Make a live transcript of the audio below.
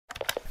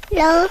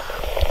Hello.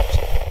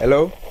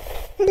 Hello?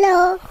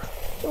 Hello.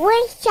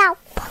 What's up,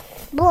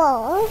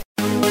 bro?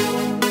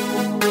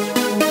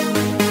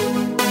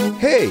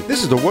 Hey,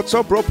 this is the What's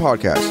Up Bro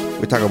podcast.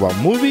 We talk about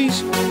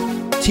movies,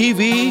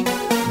 TV,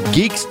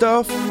 geek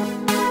stuff,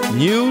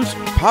 news,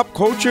 pop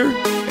culture,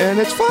 and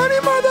it's funny,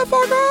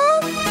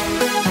 motherfucker!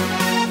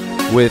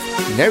 With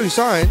Nary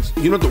Signs.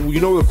 You know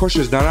the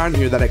question is not on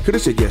here that I could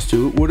have said yes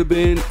to would have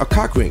been a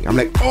cock ring. I'm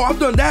like, oh, I've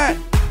done that.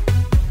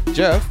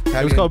 Jeff.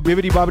 It was called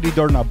Bibbidi Bobbidi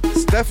Doorknob.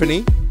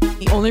 Stephanie.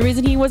 The only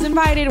reason he was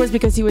invited was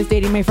because he was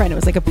dating my friend. It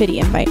was like a pity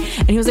invite.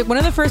 And he was like one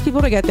of the first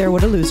people to get there.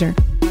 What a loser.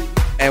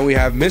 And we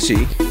have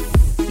Missy.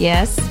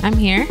 Yes, I'm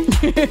here.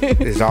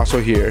 Is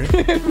also here.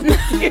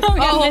 Missy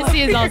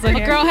is also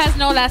here. A girl has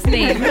no last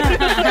name.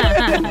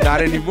 Not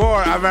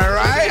anymore, am I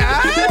right?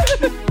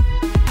 Huh?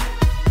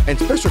 And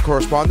special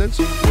correspondence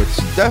with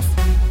Steph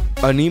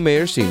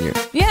Mayer Sr.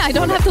 Yeah, I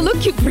don't have to look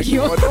cute for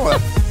you. Oh, no.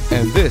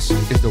 And this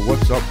is the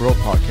What's Up Bro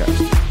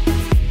podcast.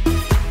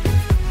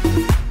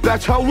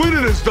 That's how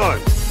winning is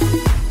done.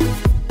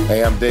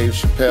 Hey, I'm Dave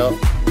Chappelle,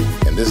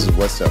 and this is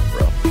What's Up,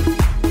 Bro.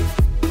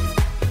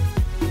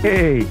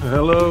 Hey.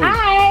 Hello.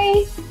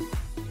 Hi.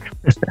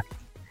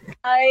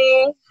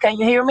 Hi. Can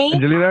you hear me?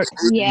 Angelina?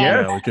 Yes.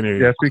 Yeah, we can hear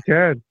you. Yes, we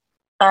can.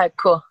 All right,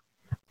 cool.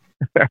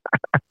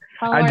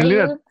 How are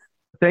Angelina, you?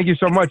 thank you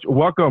so much.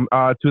 Welcome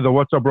to the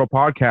What's Up Bro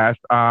podcast.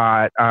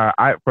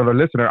 For the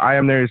listener, I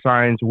am Nary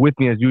Signs. With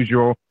me, as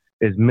usual,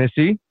 is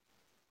Missy.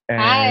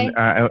 And,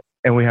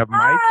 and we have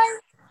Mike. Hi.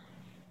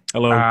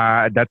 Hello.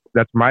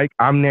 That's Mike.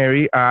 I'm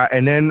Nary.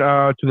 And then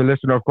to the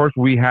listener, of course,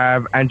 we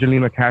have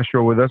Angelina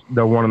Castro with us,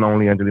 the one and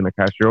only Angelina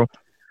Castro.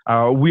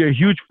 We are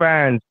huge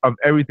fans of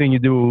everything you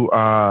do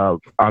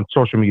on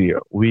social media.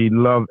 We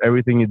love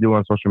everything you do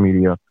on social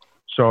media.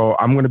 So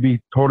I'm going to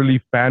be totally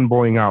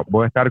fanboying out.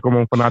 Voy a estar como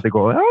un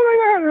fanático.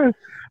 Oh my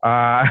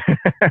God.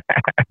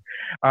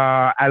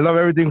 I love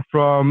everything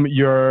from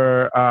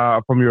your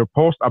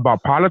post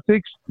about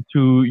politics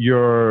to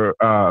your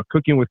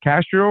cooking with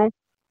Castro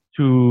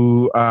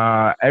to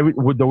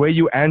with the way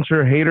you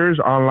answer haters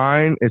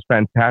online is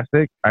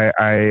fantastic.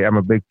 I am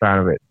a big fan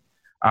of it.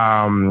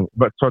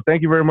 But so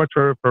thank you very much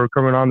for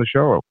coming on the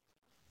show.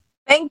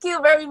 Thank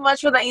you very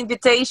much for the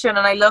invitation.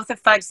 And I love the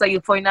fact that you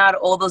point out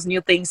all those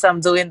new things I'm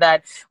doing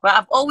that, well,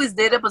 I've always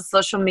did it, but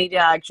social media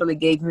actually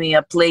gave me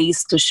a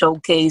place to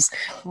showcase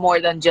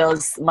more than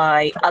just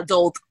my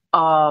adult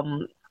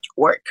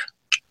work.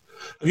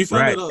 Have you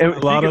found Right. that a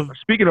lot of...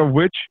 Speaking of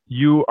which,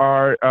 you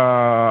are,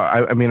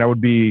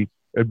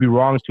 it'd be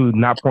wrong to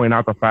not point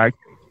out the fact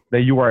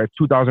that you are a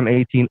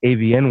 2018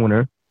 AVN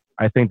winner.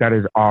 I think that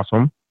is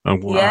awesome. Oh,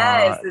 wow.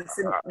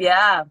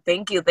 Yes,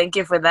 thank you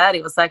for that.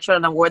 It was actually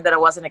an award that I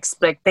wasn't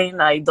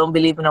expecting. I don't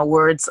believe in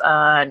awards,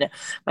 and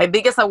my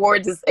biggest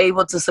award is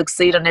able to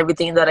succeed on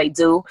everything that I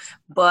do.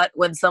 But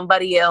when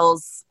somebody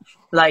else,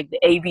 like the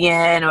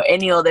AVN or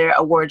any other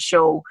award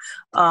show,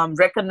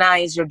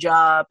 recognize your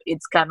job,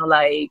 it's kind of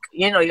like,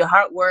 your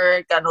hard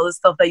work and all the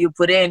stuff that you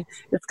put in.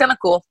 It's kind of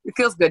cool. It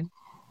feels good.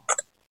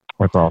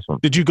 That's awesome.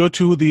 Did you go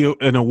to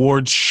an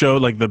awards show,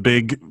 like the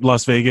big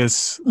Las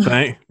Vegas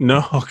thing?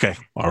 No? Okay.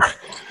 All right.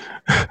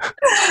 Oh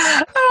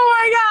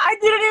my God, I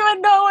didn't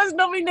even know I was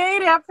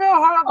nominated. I feel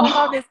horrible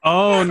about this.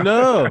 Oh,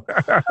 no.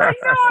 I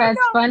know.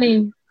 That's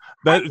funny.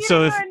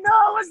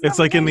 It's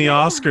like in the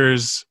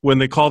Oscars when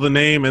they call the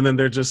name and then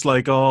they're just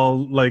like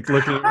all like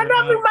looking. I'm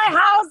up in my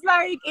house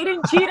like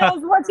eating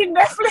Cheetos, watching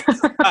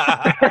Netflix.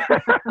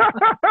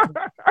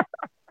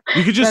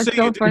 You could just That's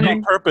say so it funny.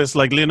 on purpose.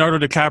 Like Leonardo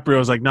DiCaprio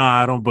was like,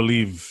 "Nah, I don't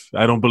believe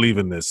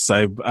in this.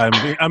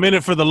 I'm in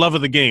it for the love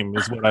of the game.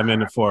 Is what I'm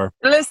in it for."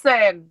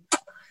 Listen,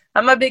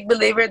 I'm a big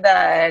believer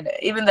that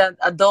even the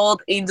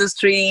adult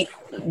industry,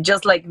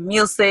 just like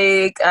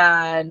music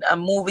and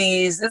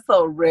movies, it's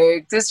all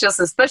rigged. It's just,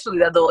 especially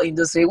the adult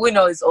industry. We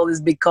know it's all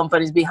these big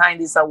companies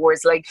behind these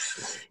awards. Like,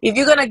 if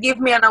you're going to give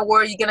me an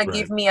award, you're going to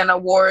give me an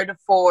award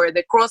for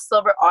the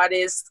crossover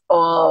artist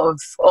of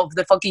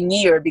the fucking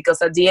year.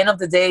 Because at the end of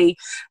the day,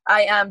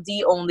 I am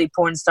the only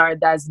porn star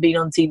that's been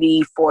on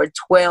TV for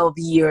 12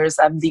 years.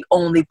 I'm the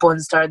only porn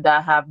star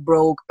that have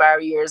broke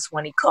barriers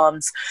when it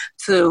comes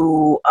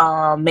to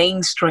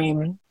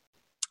mainstream,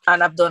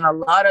 and I've done a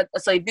lot of.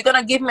 So if you're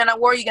gonna give me an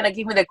award, you're gonna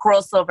give me the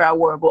crossover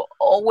award. But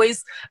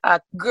always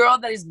a girl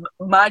that is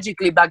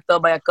magically backed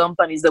up by a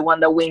company is the one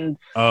that wins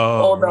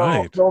all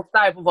those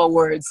type of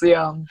awards.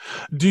 Yeah.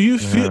 Do you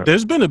feel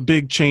there's been a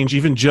big change,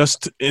 even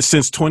just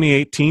since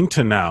 2018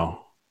 to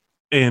now,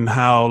 in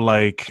how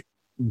like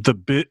the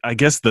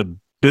business,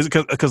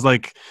 because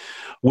like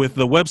with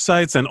the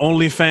websites and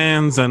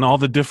OnlyFans and all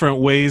the different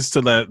ways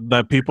to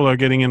that people are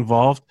getting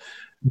involved,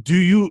 do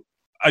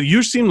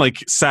you seem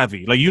like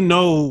savvy, like you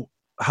know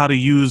how to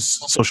use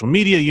social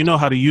media, you know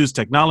how to use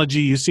technology,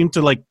 you seem to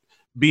like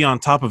be on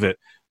top of it.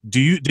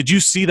 Did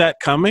you see that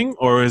coming,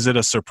 or is it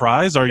a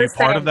surprise? Are you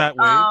part of that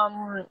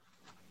wave?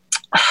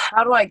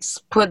 How do I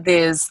put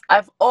this?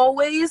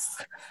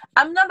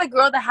 I'm not the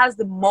girl that has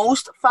the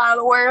most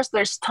followers.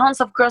 There's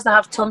tons of girls that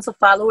have tons of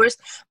followers,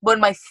 but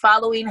my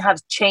following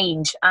has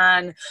changed.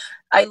 And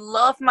I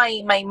love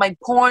my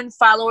porn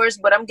followers,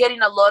 but I'm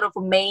getting a lot of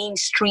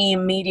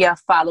mainstream media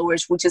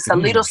followers, which is a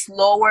little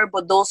slower,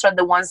 but those are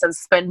the ones that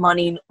spend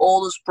money in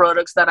all those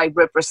products that I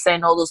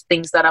represent, all those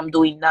things that I'm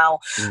doing now.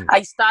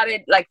 I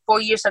started like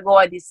 4 years ago.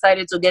 I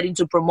decided to get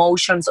into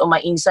promotions on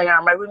my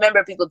Instagram. I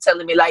remember people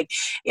telling me like,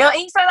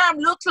 Instagram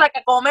looks like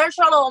a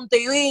commercial on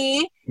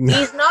TV.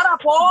 It's not a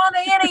porn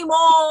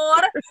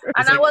anymore.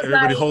 And I was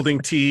everybody like, holding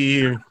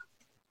tea.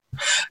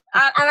 And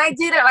I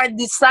did it. I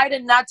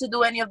decided not to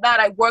do any of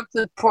that. I worked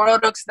with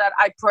products that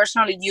I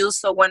personally use.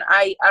 So when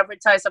I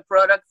advertise a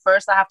product,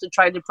 first I have to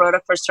try the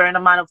product for a certain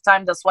amount of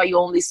time. That's why you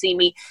only see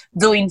me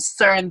doing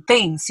certain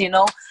things, you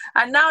know.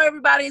 And now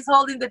everybody's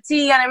holding the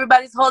tea and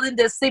everybody's holding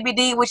the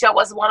CBD, which I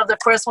was one of the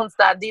first ones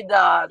that did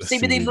the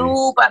CBD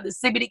loop and the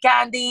CBD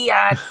candy.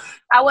 And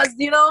I was,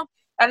 you know,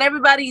 and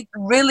everybody,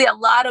 really a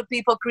lot of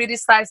people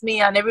criticize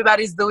me and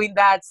everybody's doing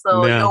that.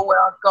 So you're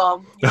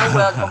welcome. You're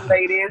welcome,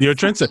 ladies. You're a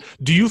trendsetter.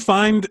 Do you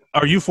find,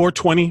 are you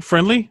 420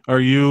 friendly? Are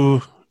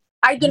you?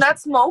 I do not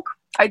smoke.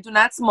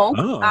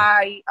 Oh.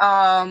 I,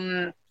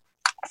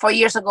 4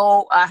 years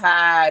ago, I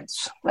had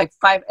like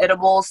 5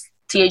 edibles,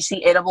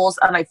 THC edibles,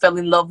 and I fell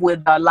in love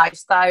with the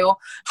lifestyle,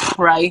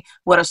 right?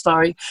 What a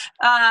story.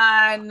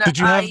 And did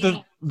you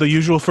have the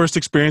usual first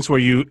experience where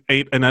you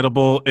ate an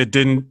edible, it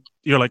didn't,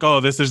 you're like, oh,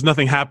 there's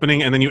nothing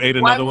happening, and then you ate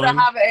another one? Why would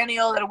I have it any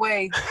other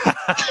way?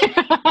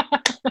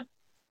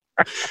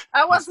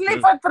 I was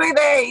asleep for 3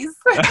 days.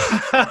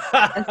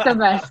 That's the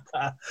best.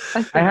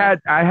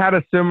 I had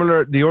a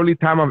similar, the only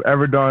time I've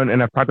ever done,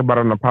 and I've talked about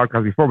it on the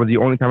podcast before, but the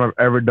only time I've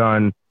ever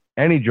done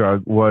any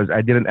drug was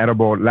I did an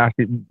edible last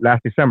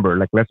December,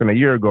 like less than a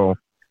year ago,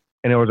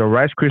 and it was a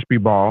Rice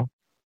Krispie ball,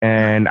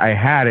 and I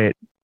had it,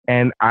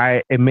 and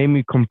it made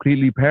me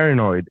completely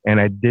paranoid, and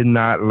I did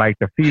not like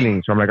the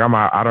feeling. So I'm like,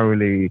 I don't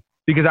really,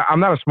 because I'm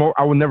not a smoker.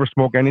 I would never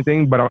smoke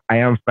anything, but I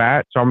am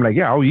fat, so I'm like,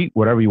 yeah, I'll eat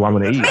whatever you want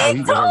me to eat. I'll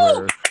eat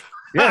whatever.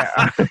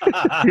 Yeah,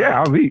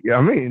 yeah, I'll eat.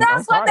 I mean,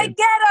 that's what they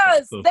get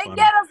us. So they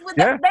get us with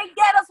they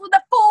get us with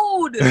the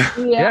food.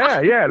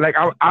 Yeah. Like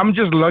I'm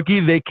just lucky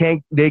they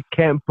can't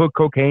put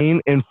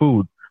cocaine in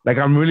food. Like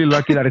I'm really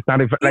lucky that it's not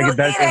like if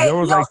there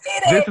was like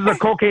this is a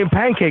cocaine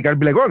pancake, I'd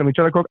be like, oh, let me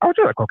try the I'll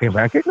try a cocaine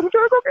pancake. Let me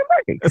try a cocaine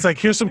pancake. It's like,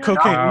 here's some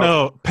cocaine.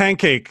 No,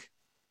 pancake.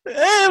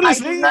 I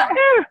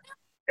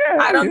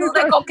don't do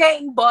the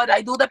cocaine, but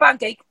I do the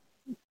pancake.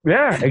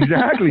 Yeah,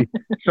 exactly.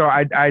 So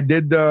I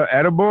did the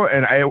edible,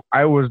 and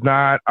I was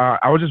not.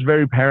 I was just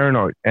very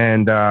paranoid,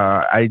 and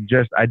I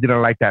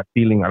didn't like that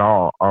feeling at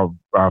all.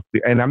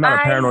 And I'm not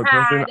a paranoid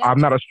person. I'm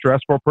not a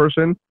stressful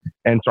person,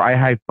 and so I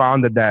had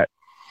found that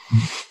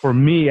for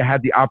me, it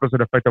had the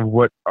opposite effect of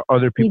what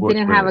other people. You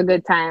didn't have a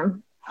good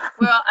time.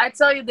 Well, I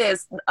tell you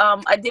this,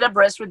 I did a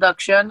breast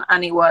reduction,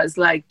 and it was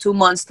like 2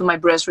 months to my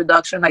breast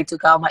reduction. I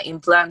took out my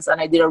implants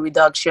and I did a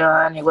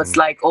reduction. It was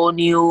like all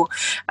new,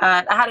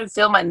 and I hadn't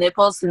felt my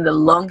nipples in the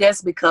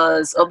longest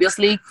because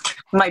obviously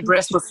my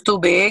breast was too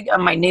big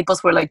and my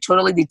nipples were like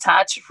totally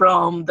detached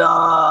from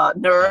the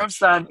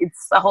nerves, and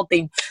it's a whole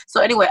thing.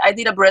 So anyway, I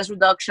did a breast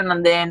reduction,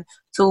 and then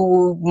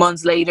 2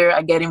 months later,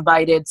 I get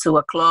invited to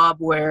a club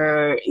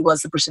where it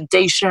was a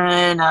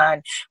presentation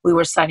and we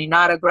were signing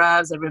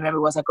autographs. I remember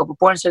it was a couple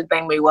porn star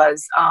thing where it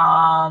was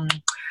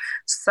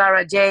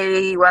Sarah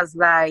J. was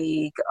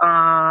like,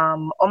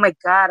 oh my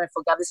God, I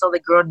forgot this other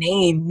girl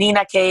name,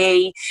 Nina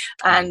K,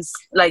 and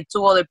like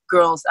 2 other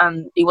girls.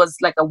 And it was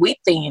like a weed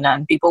thing,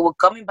 and people were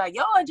coming by,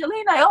 yo,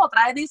 Angelina,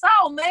 try this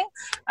out, man.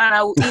 And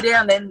I would eat it,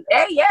 and then,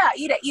 hey, yeah,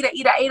 eat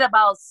it. I ate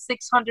about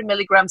 600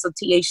 milligrams of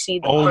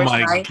THC the first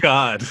night. Oh my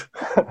God.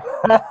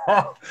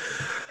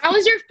 That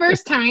was your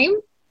first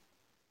time?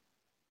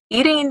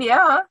 Eating,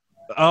 yeah.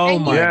 Oh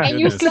my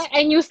goodness.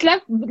 And you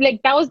slept,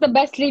 like, that was the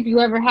best sleep you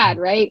ever had,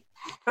 right?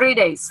 3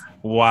 days.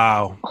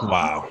 Wow.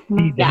 God.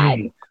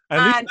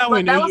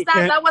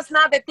 That was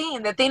not the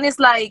thing. The thing is,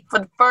 like, for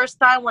the first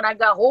time when I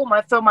got home,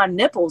 I felt my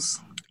nipples.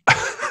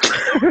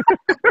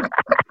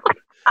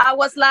 I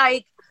was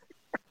like,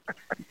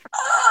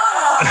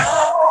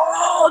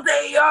 oh,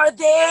 they are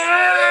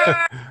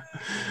there.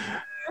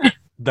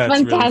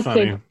 That's fantastic.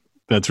 Really funny.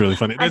 That's really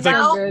funny. There's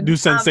like new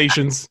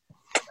sensations.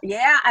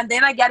 Yeah, and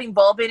then I got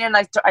involved in it, and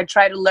I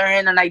tried to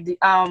learn, and I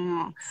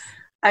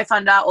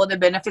found out all the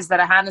benefits that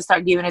I had and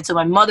started giving it to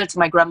my mother, to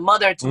my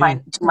grandmother, to my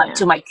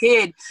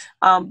kid,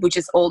 which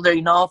is older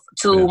enough,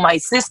 to my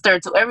sister,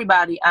 to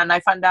everybody. And I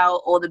found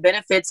out all the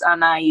benefits,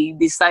 and I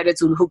decided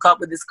to hook up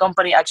with this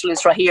company. Actually,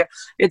 it's right here.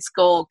 It's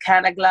called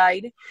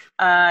Canaglide.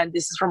 And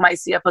this is from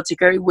IC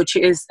Apothecary, which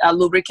is a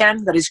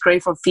lubricant that is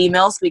great for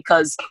females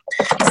because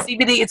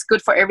CBD is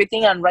good for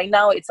everything. And right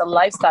now it's a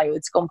lifestyle.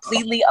 It's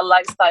completely a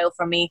lifestyle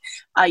for me.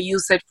 I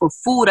use it for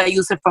food. I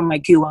use it for my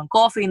Cuban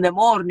coffee in the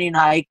morning.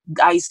 I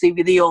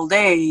CBD all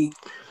day.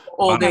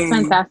 all day.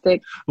 That's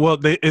fantastic. Well,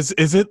 is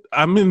it?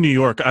 I'm in New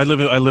York. I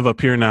live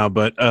up here now,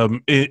 but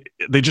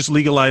they just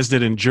legalized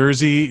it in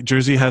Jersey.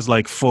 Jersey has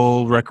like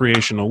full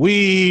recreational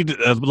weed.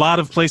 A lot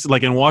of places,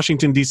 like in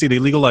Washington D.C., they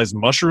legalized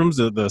mushrooms,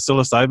 the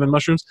psilocybin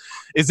mushrooms.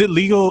 Is it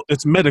legal?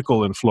 It's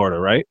medical in Florida,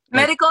 right?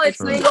 Medical,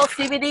 it's legal.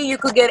 CBD, you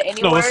could get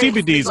anywhere. No,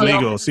 CBD is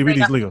legal.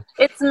 CBD is legal.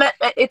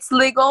 It's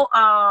legal.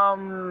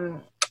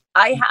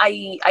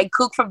 I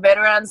cook for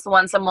veterans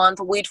once a month.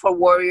 Weed for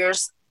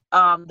Warriors.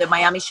 The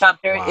Miami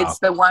chapter. Wow. It's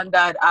the one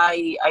that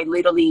I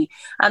literally,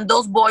 and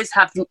those boys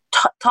have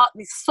taught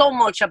me so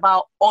much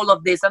about all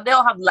of this, and they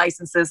all have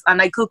licenses,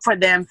 and I cook for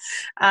them,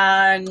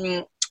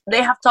 and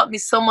they have taught me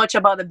so much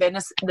about the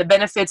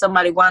benefits of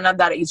marijuana,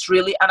 that it's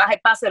really, and I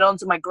pass it on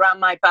to my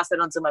grandma, I pass it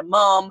on to my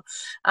mom,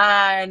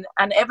 and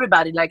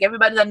everybody, like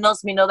everybody that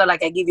knows me know that,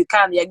 like, I give you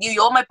candy, I give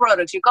you all my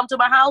products. You come to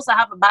my house, I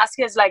have a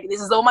basket, it's like,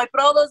 this is all my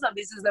products, and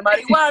this is the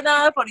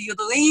marijuana for you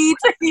to eat,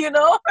 you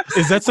know?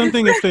 Is that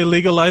something, if they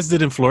legalized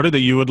it in Florida, that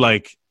you would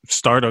like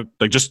start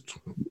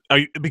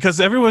because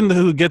everyone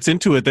who gets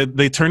into it,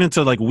 they turn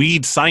into like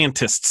weed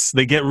scientists.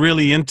 They get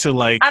really into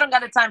like. I don't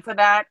got the time for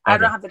that. Okay. I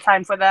don't have the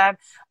time for that.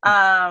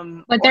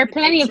 But there are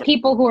plenty of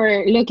people who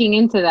are looking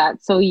into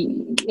that, so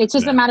it's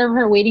just a matter of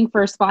her waiting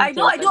for a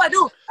sponsor. I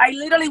do. I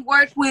literally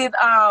work with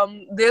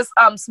this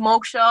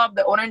smoke shop.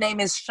 The owner name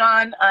is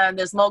Sean, and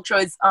the smoke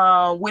shop is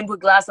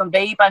Windwood Glass and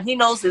Vape, and he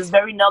knows, is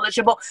very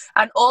knowledgeable,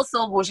 and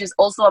also, which is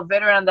also a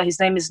veteran, that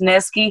his name is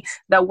Nesky,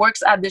 that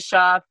works at the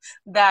shop,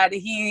 that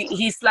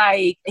he's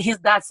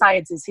that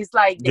scientist. He's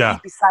like the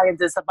hippie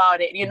scientist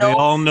about it, you know. They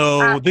all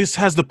know this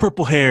has the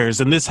purple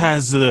hairs, and this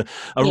has a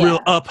real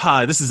up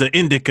high. This is an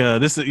indica.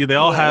 They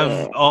all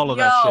have all of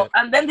that shit.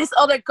 And then this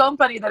other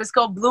company that is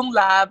called Bloom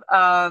Lab,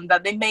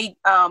 that they make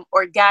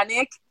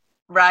organic,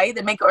 right?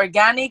 They make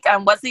organic,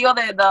 and what's the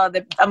other,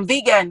 the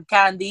vegan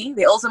candy.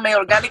 They also make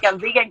organic and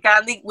vegan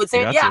candy. Which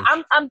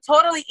I'm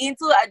totally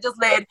into it. I just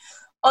let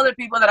other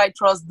people that I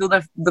trust do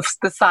the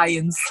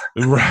science.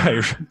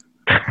 Right.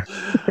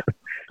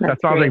 That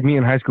sounds like me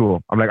in high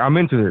school. I'm like, I'm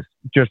into this.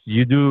 Just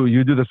you do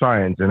the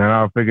science, and then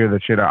I'll figure the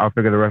shit out. I'll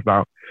figure the rest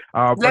out.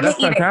 But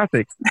that's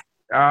fantastic.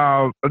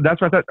 That's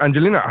fantastic.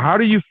 Angelina, how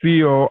do you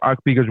feel?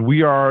 Because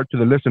we are, to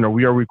the listener,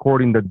 we are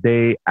recording the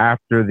day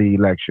after the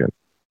election,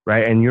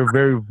 right? And you're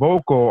very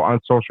vocal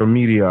on social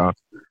media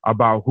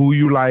about who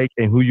you like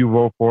and who you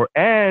vote for,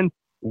 and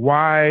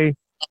why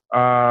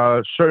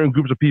certain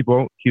groups of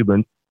people,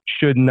 Cubans,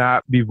 should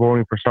not be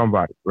voting for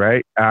somebody,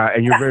 right?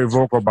 And you're very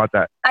vocal about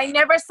that. I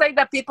never say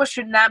that people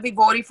should not be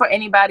voting for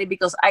anybody,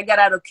 because I got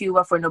out of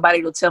Cuba for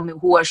nobody to tell me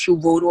who I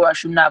should vote or I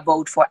should not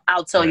vote for.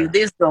 I'll tell you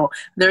this, though.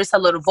 There's a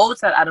lot of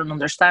votes that I don't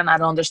understand. I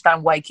don't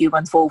understand why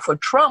Cubans vote for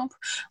Trump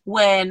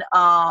when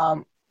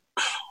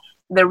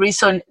the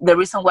reason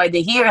why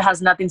they're here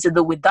has nothing to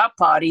do with that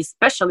party,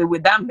 especially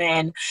with that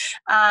man.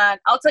 And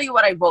I'll tell you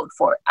what I vote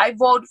for. I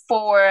vote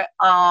for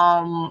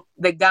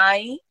the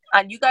guy,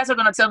 and you guys are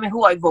going to tell me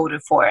who I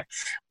voted for.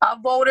 I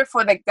voted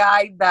for the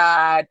guy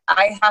that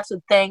I have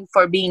to thank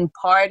for being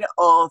part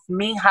of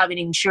me having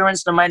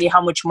insurance no matter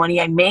how much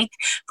money I make,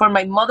 for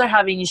my mother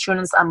having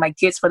insurance and my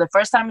kids. For the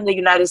first time in the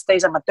United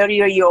States, I'm a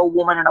 30-year-old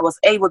woman, and I was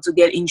able to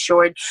get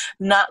insured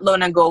not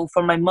long ago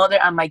for my mother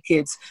and my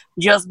kids,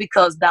 just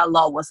because that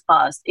law was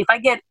passed. If I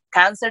get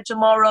cancer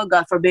tomorrow,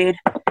 God forbid,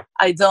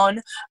 I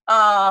don't,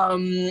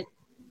 I'm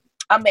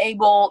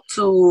able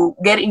to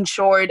get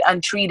insured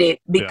and treated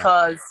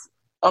because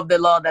of the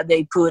law that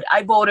they put.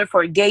 I voted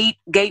for gay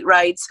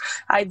rights.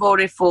 I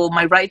voted for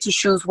my right to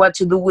choose what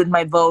to do with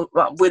my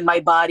with my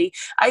body.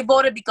 I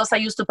voted because I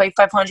used to pay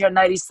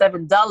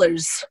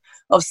 $597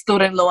 of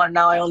student loan, and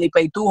now I only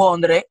pay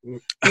 $200.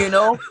 You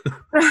know.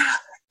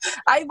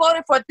 I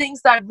voted for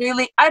things that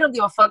really, I don't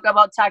give a fuck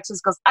about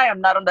taxes, because I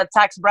am not on the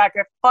tax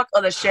bracket. Fuck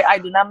other shit. I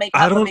do not make.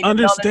 I don't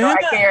understand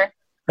that. I care.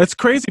 That's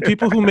crazy.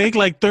 People who make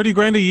like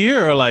 $30,000 a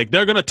year are like,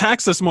 they're gonna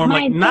tax us more. I'm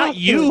like, not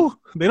you.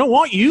 They don't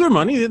want your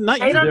money. Not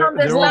you. They don't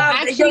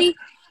understand. Actually,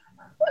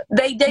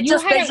 they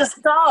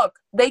just talk.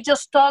 They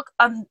just talk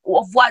of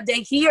what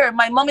they hear.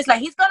 My mom is like,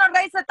 he's gonna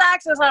raise the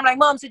taxes. I'm like,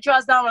 Mom, sit your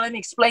ass down and let me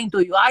explain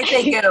to you. I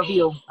take care of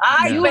you.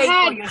 I pay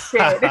for your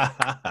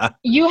shit.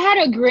 You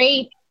had a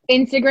great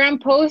Instagram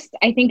post.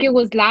 I think it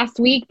was last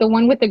week, the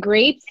one with the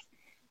grapes.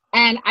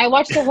 And I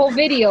watched the whole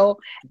video,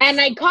 and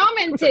I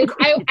commented.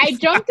 I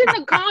jumped in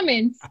the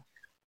comments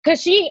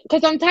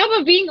because on top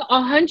of being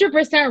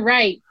 100%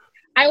 right,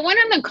 I went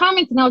in the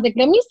comments and I was like,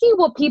 let me see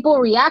what people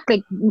react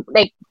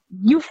like.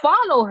 You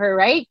follow her,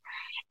 right?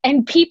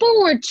 And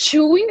people were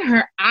chewing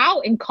her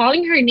out and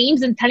calling her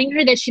names and telling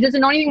her that she doesn't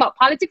know anything about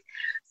politics.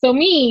 So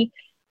me,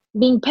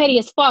 being petty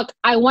as fuck,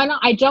 I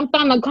jumped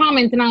on the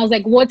comments and I was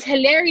like, what's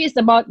hilarious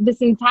about this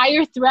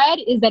entire thread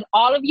is that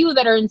all of you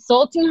that are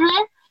insulting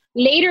her,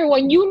 later,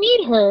 when you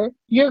need her,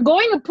 you're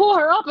going to pull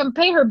her up and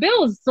pay her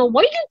bills. So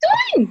what are you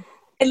doing?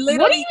 And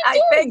literally,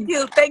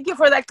 thank you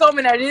for that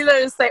comment. I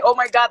literally say, "Oh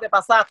my God, te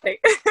pasaste."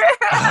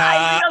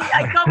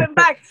 I comment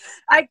back,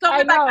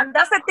 and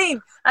that's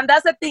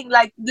the thing.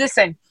 Like,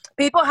 listen,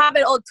 people have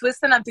it all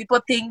twisted, and people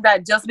think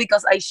that just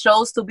because I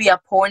chose to be a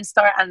porn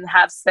star and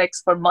have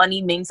sex for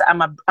money means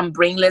I'm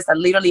brainless.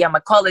 And literally, I'm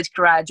a college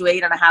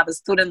graduate and I have a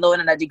student loan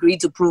and a degree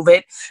to prove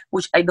it,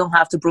 which I don't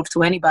have to prove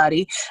to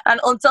anybody. And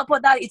on top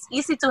of that, it's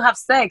easy to have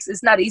sex.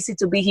 It's not easy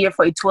to be here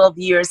for 12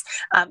 years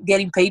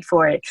getting paid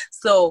for it.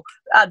 So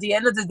at the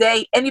end of the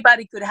day,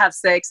 anybody could have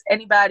sex,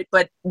 anybody,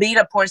 but being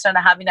a porn star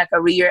and having a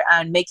career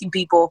and making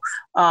people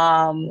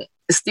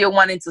still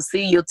wanting to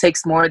see you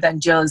takes more than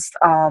just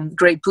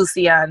great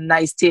pussy and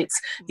nice tits,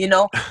 you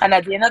know. And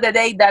at the end of the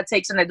day, that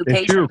takes an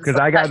education. It's true, because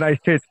I got nice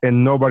tits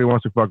and nobody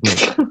wants to fuck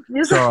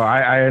me. So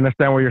I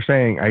understand what you're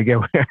saying. I get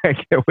what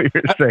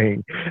you're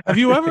saying. Have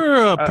you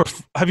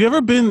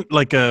ever been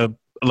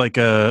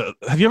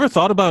have you ever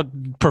thought about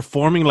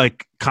performing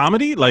like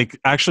comedy, like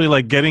actually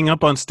like getting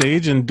up on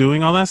stage and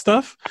doing all that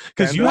stuff?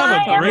 Because you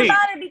have a great.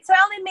 Everybody be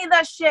telling me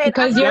that shit.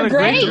 Because you're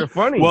great. You're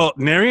funny. Well,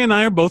 Neri and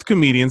I are both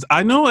comedians.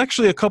 I know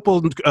actually a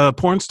couple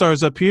porn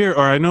stars up here,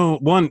 or I know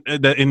one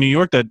that in New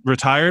York that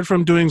retired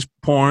from doing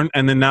porn,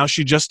 and then now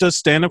she just does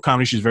stand-up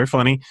comedy. She's very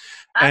funny.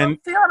 I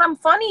don't feel that I'm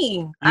funny.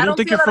 You don't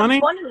think you're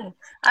funny?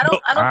 I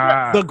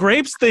don't. The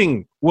grapes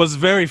thing was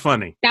very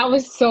funny. That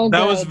was so good.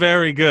 That was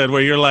very good.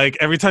 Where you're like,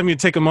 every time you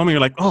take a moment,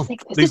 you're like, oh,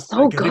 this is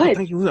so good.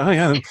 Thank you. Oh,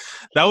 yeah.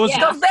 That was.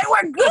 Because they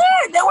were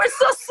good. They were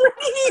so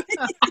sweet.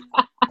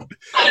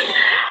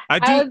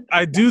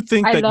 I do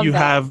think that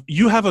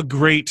you have a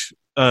great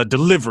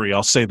delivery.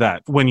 I'll say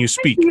that when you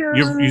speak,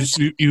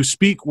 you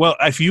speak well.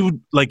 If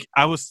you like,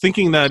 I was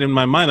thinking that in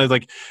my mind. I was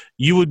like,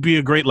 you would be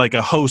a great like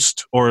a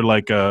host or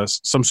like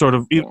some sort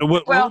of.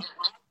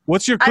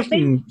 What's your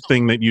cooking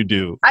thing that you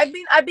do? I've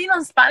been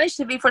on Spanish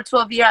TV for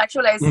 12 years.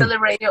 Actually, I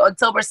celebrated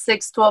October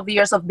 6th, 12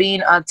 years of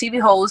being a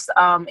TV host.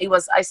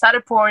 I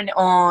started porn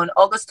on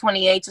August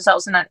 28,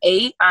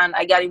 2008, and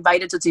I got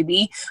invited to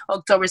TV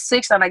October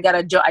 6th, and I got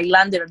a job. I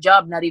landed a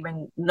job, not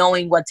even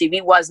knowing what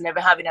TV was,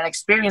 never having an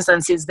experience,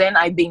 and since then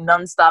I've been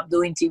nonstop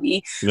doing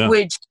TV,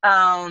 which.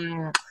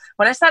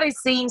 When I started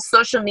seeing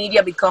social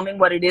media becoming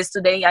what it is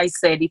today, I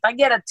said, if I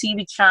get a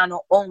TV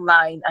channel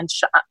online and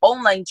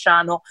online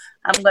channel,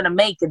 I'm going to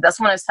make it. That's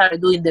when I started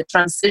doing the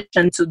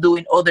transition to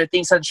doing other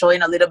things and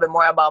showing a little bit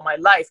more about my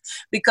life,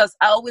 because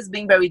I always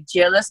been very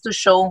jealous to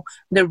show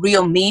the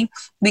real me,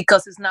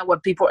 because it's not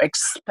what people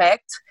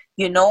expect.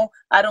 You know,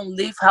 I don't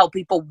live how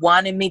people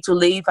wanted me to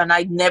live, and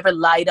I never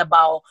lied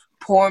about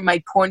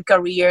my porn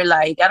career.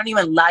 Like, I don't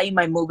even lie in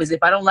my movies.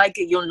 If I don't like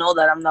it, you'll know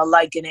that I'm not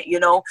liking it, you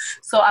know?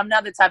 So I'm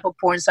not the type of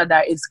porn star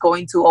that is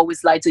going to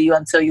always lie to you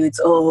and tell you it's,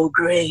 oh,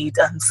 great,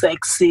 I'm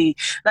sexy.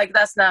 Like,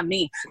 that's not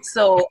me.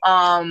 So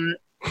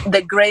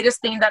the greatest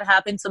thing that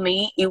happened to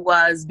me, it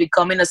was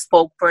becoming a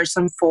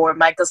spokesperson for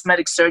my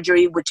cosmetic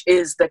surgery, which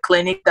is the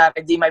clinic that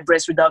I did my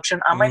breast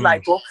reduction and my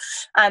lipo.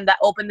 And that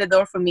opened the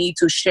door for me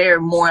to share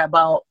more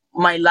about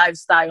my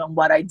lifestyle and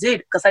what I did,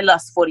 because I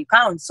lost 40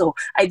 pounds. So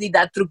I did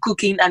that through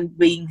cooking and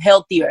being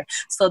healthier.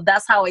 So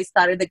that's how I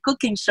started the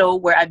cooking show,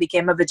 where I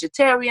became a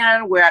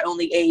vegetarian, where I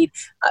only ate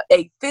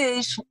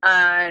fish,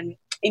 and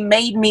it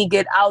made me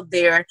get out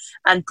there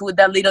and put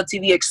that little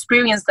TV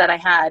experience that I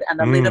had and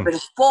a little bit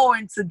of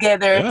porn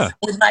together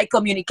with my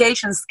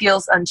communication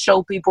skills and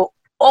show people,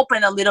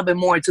 open a little bit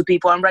more to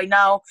people. And right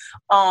now,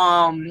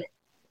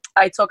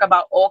 I talk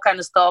about all kind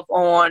of stuff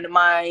on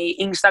my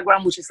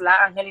Instagram, which is La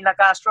Angelina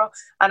Castro.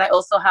 And I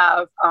also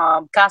have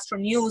Castro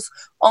News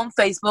on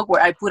Facebook,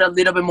 where I put a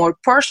little bit more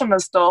personal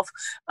stuff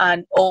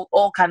and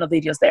all kind of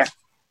videos there.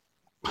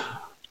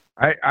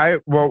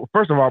 Well,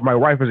 first of all, my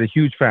wife is a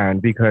huge fan,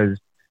 because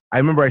I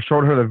remember I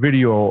showed her the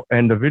video,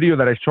 and the video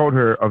that I showed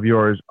her of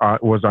yours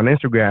was on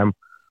Instagram,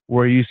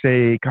 where you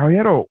say,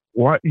 Caballero,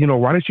 why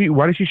did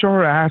she show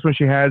her ass when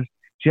she has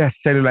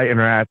cellulite in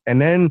her ass?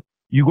 And then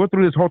you go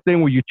through this whole thing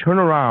where you turn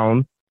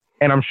around,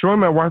 and I'm showing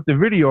my wife the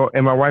video,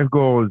 and my wife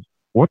goes,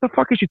 what the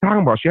fuck is she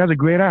talking about? She has a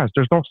great ass.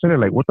 There's no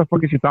cellulite. What the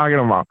fuck is she talking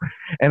about?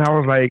 And I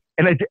was like,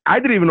 and I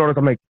didn't even notice.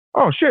 I'm like,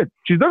 oh shit,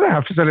 she doesn't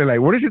have cellulite.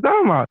 What is she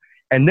talking about?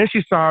 And then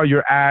she saw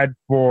your ad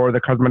for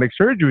the cosmetic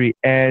surgery,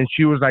 and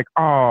she was like,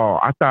 oh,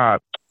 I thought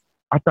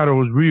it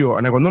was real.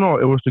 And I go, no,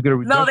 it was to get a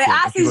reduction. No, the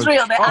ass is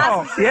real. The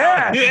ass is real.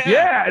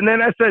 Yeah. And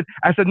then I said,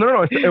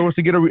 no, it was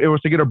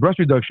to get a breast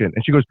reduction.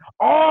 And she goes,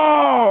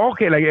 oh,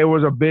 okay. Like, it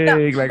was a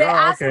big, the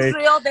ass is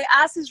real. The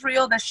ass is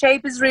real. The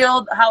shape is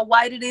real. How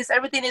wide it is.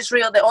 Everything is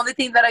real. The only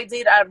thing that I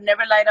did, I've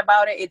never lied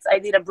about it. I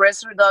did a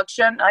breast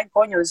reduction. I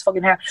coño, this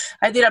fucking hair.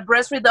 I did a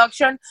breast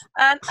reduction,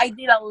 and I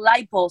did a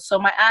lipo. So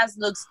my ass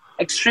looks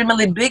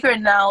extremely bigger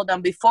now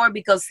than before,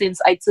 because since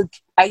I took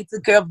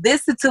care of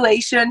this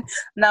situation,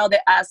 now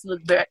the ass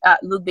look big.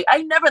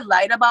 I never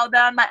lied about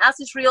that. My ass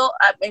is real.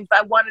 If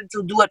I wanted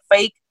to do it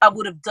fake, I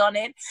would have done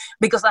it,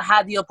 because I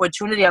had the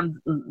opportunity, and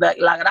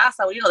la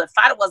grasa, the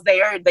fat was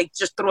there. They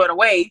just threw it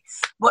away.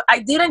 But I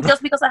didn't,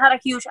 just because I had a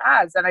huge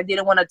ass, and I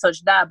didn't want to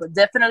touch that. But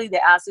definitely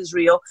the ass is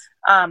real.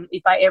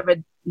 If I ever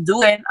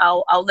do it,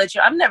 I'll let you.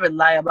 I've never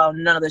lied about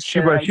none of the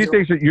shit. But she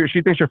thinks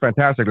you're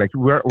fantastic. Like,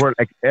 we're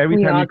like,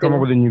 every time you come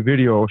up with a new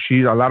video,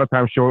 a lot of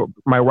times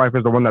my wife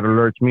is the one that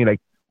alerts me, like,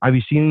 have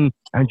you seen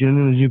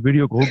Angelina's new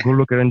video? Go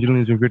look at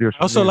Angelina's new video.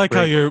 I also like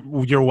how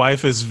your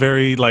wife is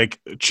very like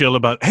chill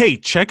about, hey,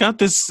 check out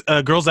this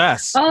girl's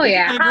ass. Oh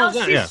yeah, how she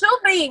should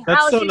be.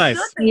 That's how so she nice.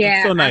 should be.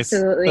 Yeah, so nice.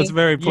 absolutely. That's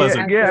very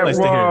pleasant. Yeah, Nice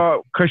to hear.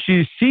 well, because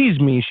she sees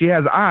me, she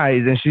has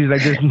eyes, and she's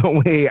like, "There's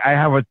no way I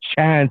have a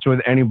chance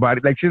with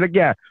anybody." Like she's like,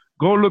 "Yeah,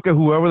 go look at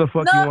whoever the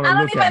fuck you want to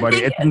look at, buddy.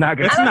 It's not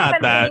gonna. It's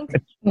not that.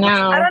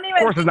 No, I don't even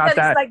Of course, it's think not that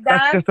that. it's like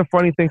That's that. just a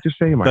funny thing to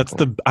say,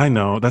 Michael. I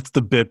know that's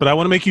the bit, but I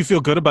want to make you feel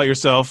good about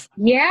yourself.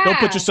 yeah. Don't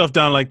put yourself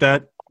down like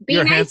that. Be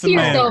You're a nice to handsome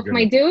man. yourself,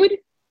 my dude.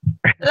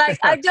 Like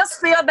I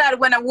just feel that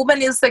when a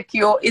woman is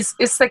secure,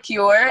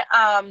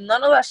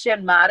 none of that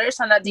shit matters.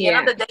 And at the end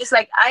of the day, it's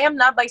like I am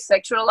not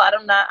bisexual. I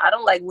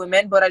don't like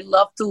women, but I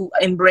love to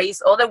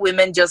embrace other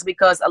women just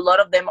because a lot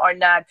of them are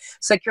not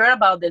secure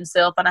about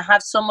themselves. And I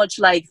have so much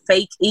like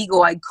fake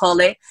ego, I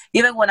call it.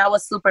 Even when I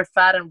was super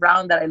fat and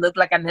round that I looked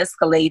like an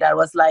Escalade, I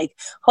was like,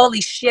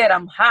 holy shit,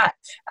 I'm hot.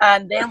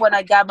 And then when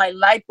I got my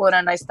lipo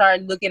and I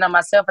started looking at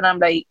myself and I'm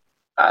like,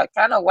 I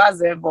kind of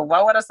wasn't, but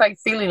why was I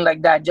feeling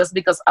like that? Just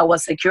because I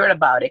was secure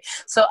about it.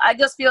 So I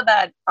just feel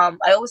that I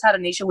always had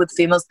an issue with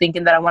females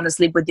thinking that I want to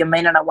sleep with your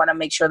men, and I want to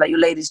make sure that you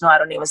ladies know I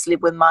don't even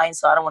sleep with mine,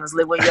 so I don't want to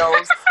sleep with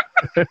yours.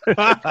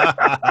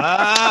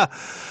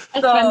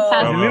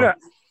 Fantastic.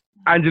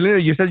 Angelina,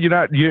 you said you're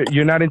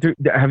not into.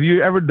 Have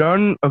you ever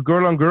done a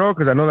girl on girl?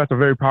 Because I know that's a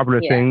very popular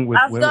thing with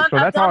women. So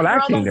that's all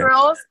acting.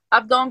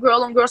 I've done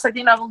girl on girls. I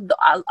think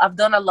I've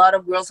done a lot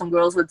of girls on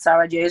girls with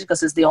Sarah J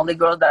because it's the only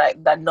girl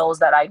that knows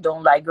that I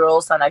don't like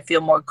girls, and I feel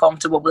more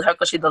comfortable with her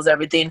because she does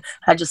everything.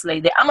 I just lay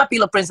there. I'm a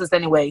pillow princess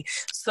anyway.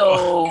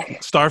 So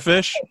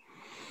Starfish.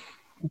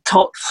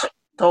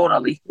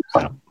 Totally.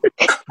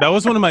 That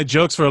was one of my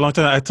jokes for a long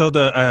time. I told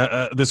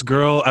this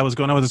girl, I was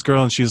going out with this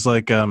girl, and she's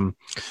like,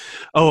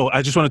 "Oh,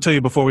 I just want to tell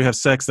you before we have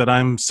sex that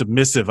I'm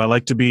submissive. I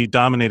like to be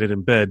dominated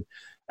in bed."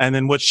 And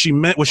then what she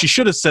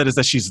should have said is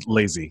that she's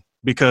lazy,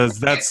 because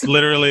that's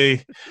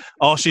literally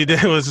all she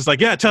did was just like,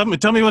 "Yeah, tell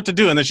me what to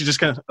do," and then she just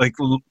kind of like,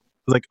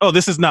 "Oh,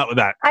 this is not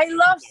that." I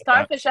love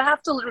Starfish. I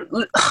have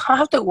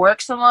to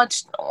work so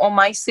much on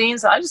my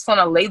scenes. I just want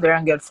to lay there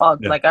and get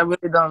fucked. Yeah. Like I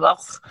really don't.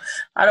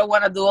 I don't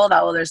want to do all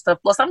that other stuff.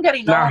 Plus, I'm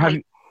getting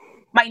old.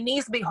 My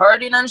knees be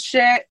hurting and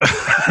shit.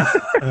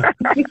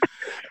 Hey,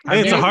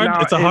 it's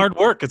hard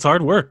work. It's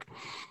hard work.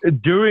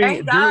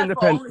 During the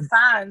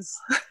OnlyFans.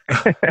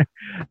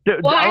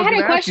 Well, I had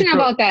a question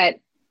about that.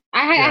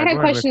 I had a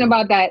question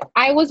about that.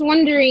 I was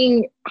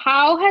wondering,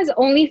 how has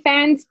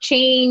OnlyFans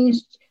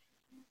changed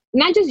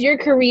not just your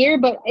career,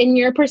 but in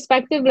your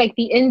perspective, like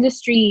the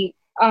industry?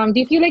 Do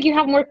you feel like you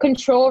have more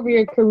control over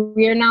your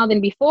career now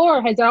than before?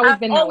 Or has it always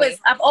been that way?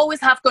 I've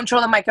always have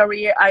control of my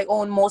career. I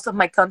own most of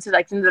my content.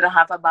 I think that I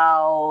have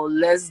about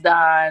less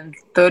than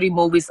 30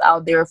 movies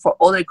out there for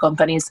other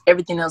companies.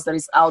 Everything else that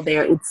is out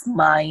there, it's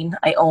mine.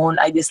 I own.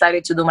 I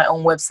decided to do my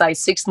own website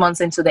 6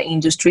 months into the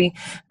industry,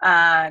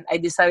 and I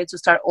decided to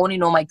start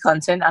owning all my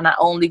content. And I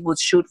only would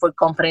shoot for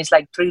companies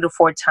like 3 to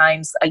 4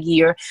 times a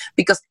year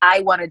because I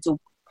wanted to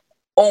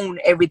own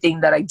everything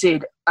that I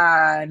did,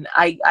 and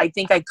I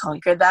think I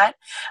conquered that.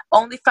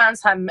 OnlyFans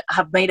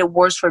have made it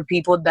worse for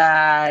people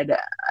that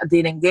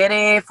didn't get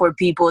it, for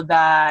people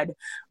that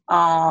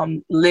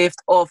lived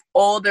off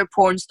all their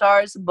porn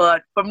stars,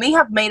 but for me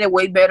have made it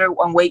way better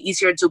and way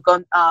easier to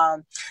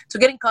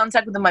get in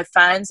contact with my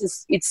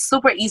fans. It's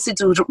super easy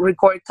to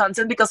record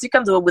content because you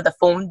can do it with a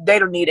phone. They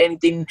don't need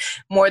anything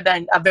more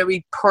than a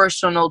very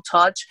personal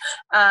touch,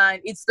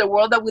 and it's the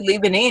world that we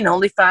live in.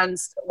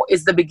 OnlyFans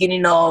is the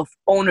beginning of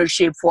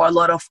ownership for a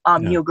lot of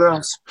new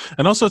girls.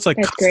 And also it's like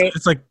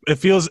it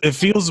feels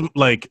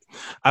like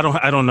I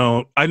don't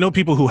know. I know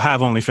people who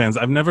have OnlyFans.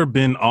 I've never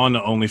been on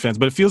OnlyFans,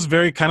 but it feels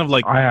very kind of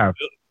like I have.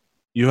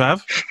 You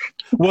have?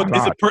 Well, I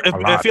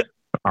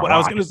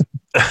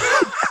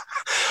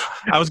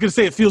was gonna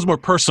say it feels more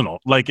personal.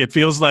 Like it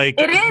feels like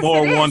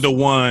more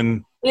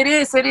one-to-one. It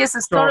is.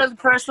 It's totally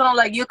personal.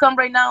 Like you come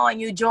right now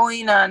and you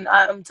join, and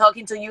I'm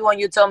talking to you,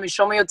 and you tell me,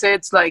 "Show me your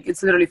tits." Like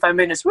it's literally 5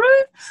 minutes.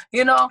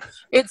 You know,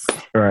 it's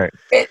right.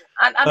 And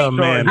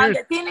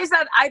the thing is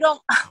that I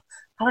don't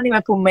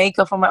even put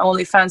makeup on my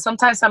OnlyFans.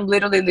 Sometimes I'm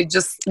literally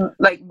just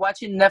like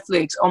watching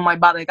Netflix on my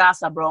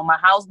Badegasa, bro, my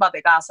house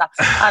Badegasa,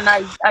 and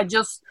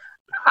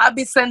I'll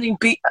be sending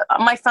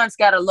my fans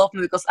gotta love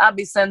me because I'll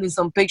be sending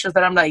some pictures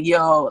that I'm like,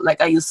 yo, like,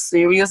 are you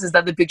serious? Is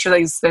that the picture that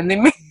you're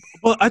sending me?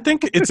 Well, I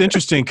think it's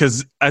interesting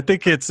because I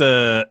think it's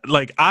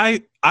like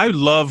I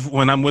love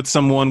when I'm with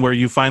someone where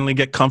you finally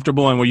get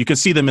comfortable and where you can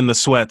see them in the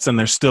sweats and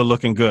they're still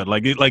looking good.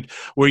 Like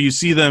where you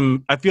see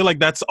them, I feel like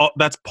that's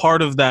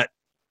part of that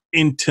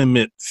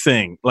intimate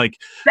thing. Like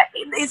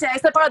it's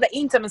a part of the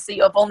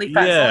intimacy of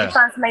OnlyFans. Yeah.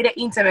 OnlyFans made it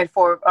intimate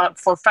for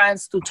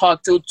fans to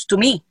talk to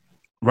me.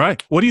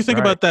 Right. What do you think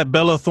about that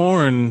Bella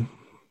Thorne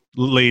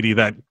lady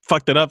that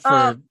fucked it up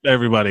for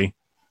everybody?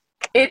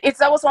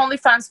 That was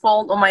OnlyFans'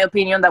 fault, in my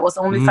opinion. That was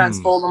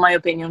OnlyFans' fault, in my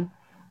opinion.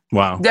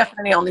 Wow.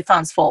 Definitely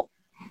OnlyFans' fault.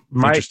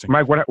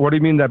 Mike, what do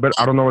you mean that? But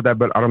I don't know what that.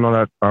 But I don't know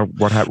that.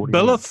 What happened?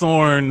 Bella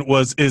Thorne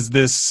is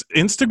this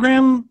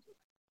Instagram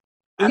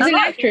I don't know,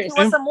 I think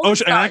she was a movie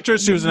star. An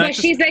actress. She was an But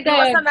actress. she's like She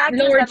was a an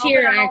actress lower and tier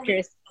opened an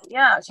actress.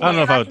 Yeah, she I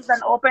don't was know an if actress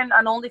and opened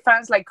an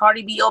OnlyFans, like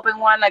Cardi B opened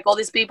one, like all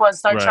these people, and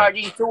start Right.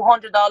 charging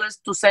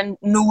 $200 to send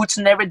nudes.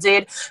 Never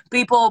did.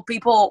 People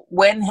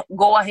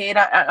go ahead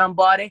and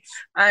bought it,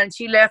 and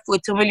she left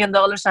with $2 million,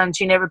 and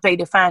she never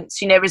paid the fans.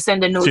 She never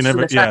sent the nudes She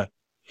never. to the fans.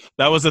 Yeah.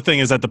 That was the thing,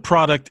 is that the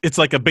product, it's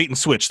like a bait and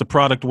switch. The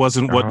product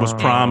wasn't what was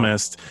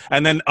promised.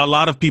 And then a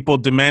lot of people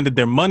demanded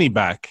their money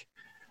back.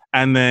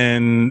 And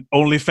then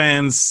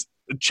OnlyFans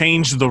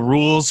changed the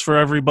rules for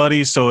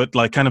everybody. So it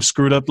like kind of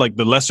screwed up like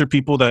the lesser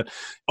people that,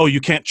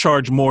 you can't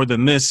charge more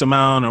than this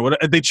amount or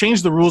whatever. They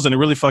changed the rules and it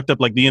really fucked up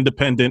like the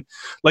independent,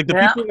 like the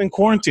people in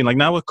quarantine, like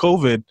now with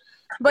COVID.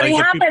 But like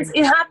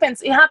it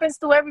happens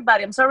to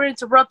everybody. I'm sorry to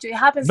interrupt you. It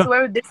happens to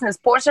every business.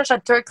 Porn stars are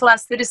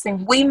third-class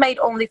citizens. We made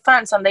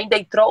OnlyFans, and then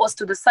they throw us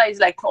to the side. It's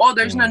like,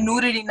 there's no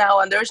nudity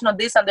now, and there's no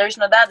this, and there's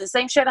no that. The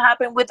same shit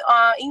happened with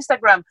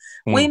Instagram.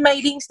 We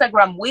made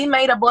Instagram. We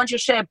made a bunch of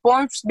shit.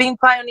 Porn's being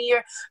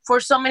pioneer for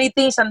so many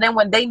things, and then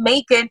when they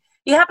make it,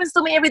 it happens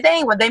to me every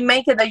day. When they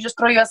make it, they just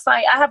throw you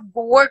aside. I have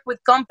worked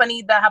with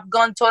companies that have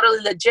gone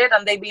totally legit,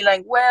 and they be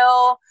like,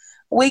 well,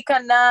 we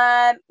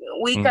cannot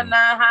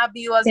have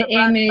you as a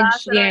brand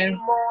ambassador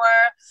anymore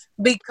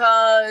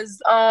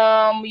because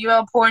you're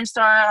a porn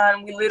star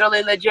and we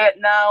literally legit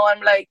now.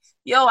 I'm like,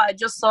 yo, I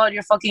just saw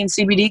your fucking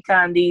CBD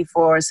candy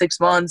for 6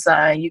 months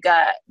and you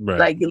got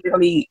like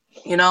literally,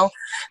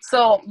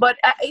 So, but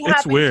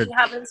it's weird. It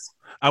happens.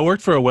 I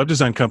worked for a web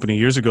design company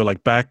years ago,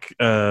 like back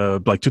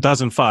like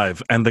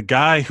 2005, and the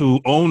guy who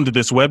owned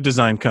this web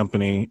design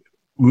company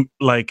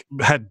like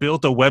had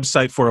built a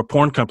website for a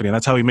porn company, and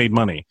that's how he made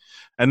money.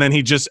 And then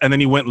he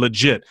went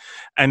legit.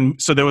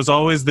 And so there was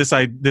always this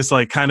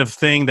like kind of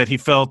thing that he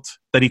felt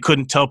that he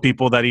couldn't tell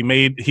people that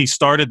he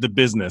started the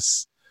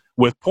business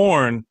with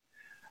porn,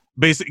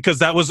 basically, because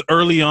that was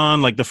early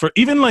on, like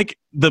even like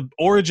the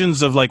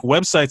origins of like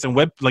websites and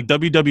like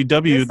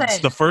www.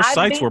 Listen, the first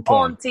sites were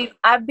porn.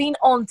 I've been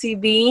on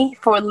TV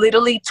for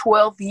literally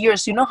 12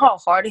 years. You know how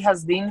hard it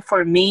has been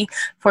for me,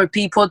 for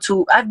people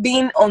to. I've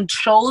been on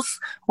shows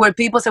where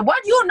people say,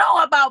 "What do you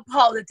know about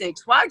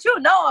politics? What do you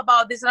know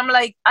about this?" And I'm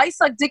like, I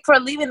suck dick for a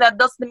living. That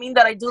doesn't mean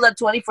that I do that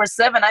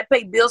 24/7. I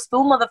pay bills too,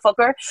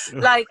 motherfucker.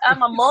 Like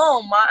I'm a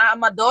mom,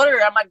 I'm a daughter,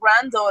 I'm a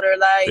granddaughter.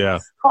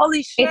 Like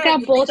holy shit, it's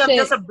that bullshit. I'm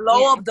just a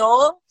blow up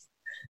doll.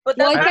 But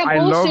it's that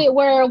bullshit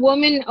where a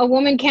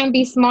woman can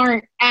be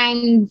smart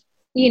and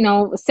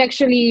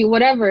sexually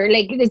whatever.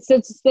 Like it's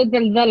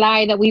the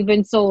lie that we've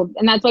been sold,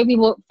 and that's why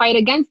people fight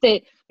against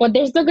it. But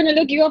they're still gonna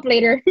look you up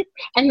later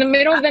in the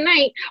middle of the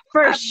night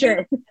for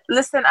sure.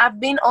 Listen, I've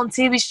been on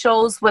TV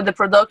shows where the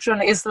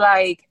production is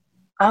like,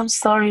 "I'm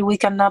sorry, we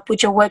cannot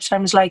put your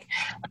website." It's like,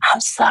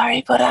 "I'm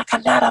sorry, but I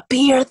cannot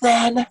appear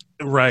then."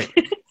 Right.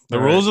 The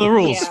rules are the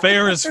rules. Yeah.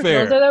 Fair is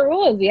fair. Those are the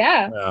rules.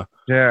 Yeah.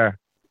 Yeah.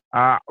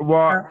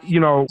 Well,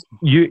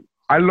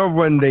 I love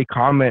when they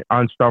comment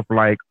on stuff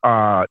like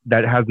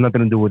that has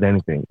nothing to do with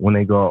anything. When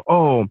they go,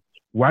 "Oh,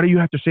 why do you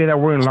have to say that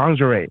we're in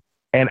lingerie?"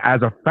 And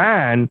as a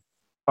fan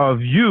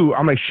of you,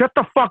 I'm like, shut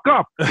the fuck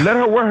up. Let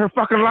her wear her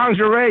fucking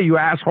lingerie, you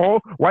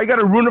asshole. Why you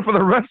gotta ruin it for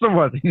the rest of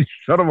us? You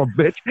son of a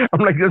bitch. I'm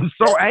like, I'm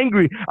so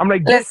angry. I'm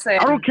like, listen,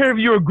 I don't care if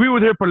you agree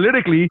with her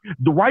politically.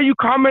 Why are you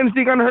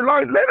commenting on her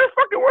lingerie? Let her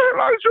fucking wear her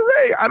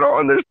lingerie. I don't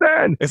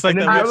understand. It's like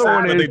the other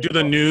one when they do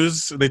the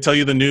news. They tell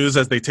you the news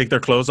as they take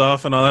their clothes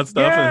off and all that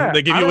stuff. Yeah, and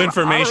they give you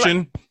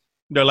information.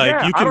 They're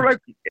like, you can.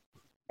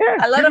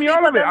 A lot of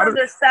people don't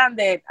understand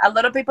it. A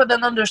lot of people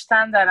don't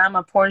understand that I'm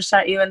a porn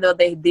star, even though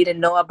they didn't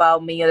know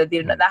about me or they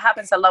didn't know. That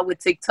happens a lot with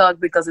TikTok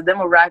because the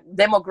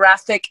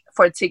demographic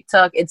for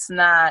TikTok, it's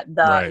not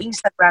the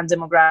Instagram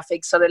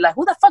demographic. So they're like,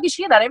 who the fuck is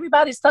she that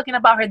everybody's talking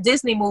about her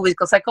Disney movies?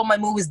 Because I call my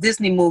movies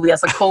Disney movie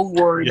as a code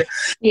word.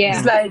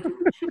 It's like,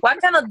 what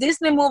kind of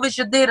Disney movies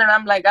you did? And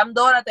I'm like, I'm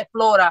Dora the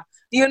Flora.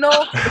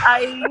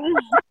 I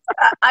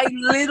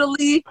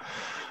literally...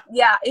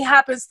 Yeah, it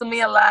happens to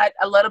me a lot.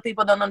 A lot of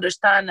people don't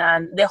understand.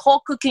 And the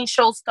whole cooking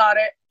show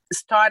started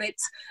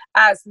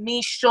as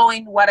me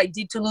showing what I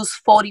did to lose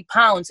 40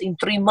 pounds in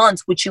 3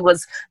 months, which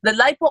was the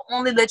lipo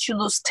only lets you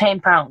lose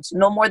 10 pounds,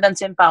 no more than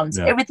 10 pounds.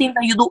 Yeah. Everything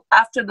that you do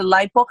after the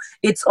lipo,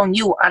 it's on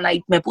you. And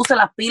I me puse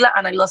la pila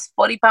and I lost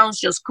 40 pounds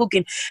just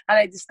cooking. And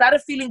I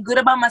started feeling good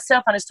about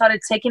myself and I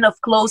started taking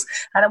off clothes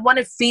and I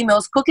wanted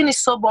females. Cooking is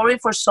so boring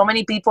for so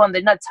many people and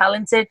they're not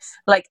talented.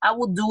 Like I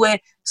would do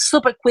it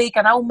super quick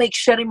and I will make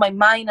sure in my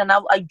mind and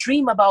I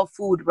dream about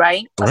food,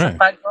 right? As a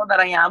fat girl that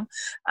I am.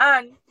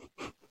 And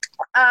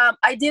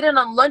I did it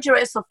on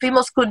lingerie so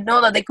females could know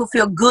that they could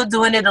feel good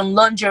doing it on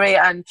lingerie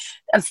and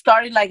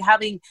started like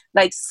having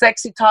like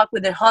sexy talk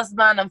with their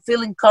husband and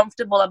feeling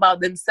comfortable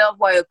about themselves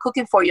while you're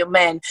cooking for your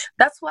man.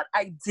 That's what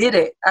I did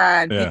it.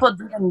 And people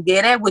didn't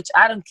get it, which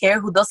I don't care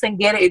who doesn't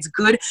get it. It's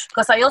good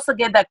because I also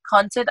get that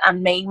content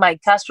and made my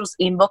Castro's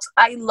inbox.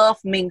 I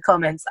love mean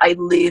comments. I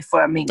live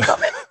for a mean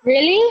comment.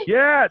 Really?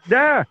 Yeah.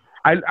 That's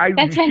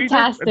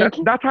fantastic.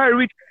 That's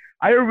how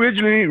I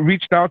originally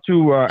reached out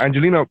to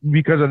Angelina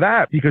because of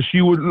that, because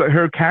she would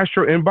her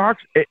Castro inbox.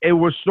 It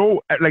was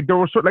so like there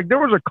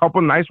was a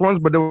couple nice ones,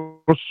 but they were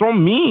so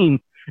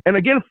mean. And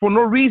again, for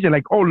no reason,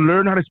 like, oh,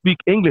 learn how to speak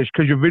English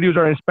because your videos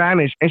are in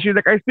Spanish. And she's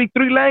like, I speak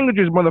 3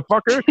 languages,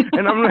 motherfucker.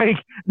 And I'm like,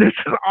 this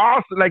is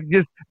awesome. Like,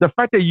 just the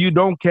fact that you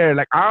don't care.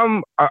 Like,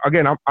 I'm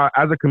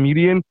as a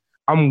comedian,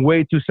 I'm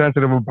way too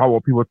sensitive about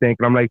what people think.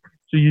 And I'm like,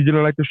 so you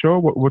didn't like the show?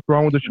 What's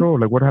wrong with the show?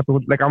 Like, what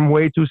happened? Like, I'm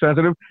way too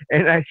sensitive.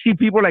 And I see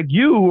people like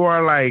you who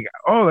are like,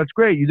 oh, that's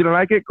great. You didn't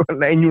like it?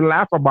 And you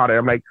laugh about it.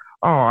 I'm like,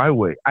 oh,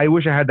 I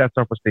wish I had that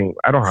self-esteem.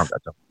 I don't have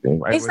that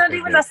self-esteem. It's not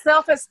even a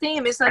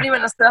self-esteem. It's not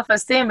even a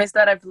self-esteem. It's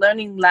that I've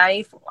learned in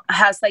life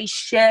as I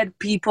shed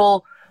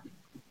people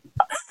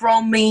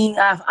from me.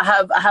 I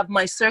have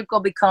my circle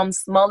become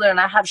smaller,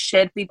 and I have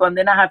shed people, and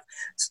then I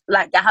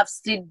have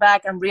stood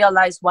back and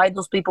realized why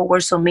those people were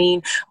so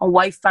mean, and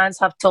why fans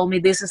have told me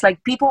this. It's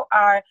like people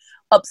are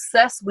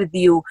obsessed with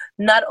you,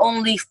 not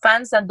only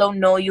fans that don't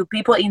know you,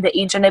 people in the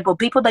internet, but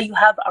people that you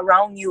have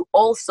around you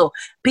also.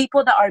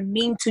 People that are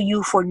mean to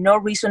you for no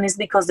reason is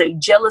because they're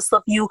jealous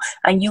of you,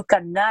 and you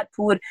cannot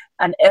put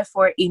an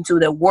effort into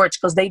the words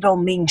because they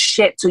don't mean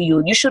shit to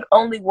you. You should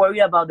only worry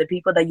about the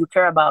people that you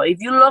care about.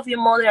 If you love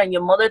your mother and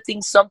your mother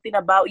thinks something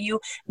about you,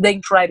 then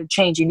try to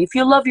change it. If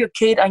you love your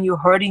kid and you're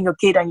hurting your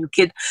kid and your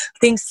kid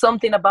thinks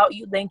something about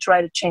you, then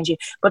try to change it.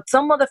 But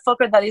some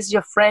motherfucker that is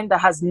your friend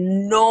that has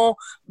no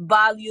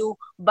valuable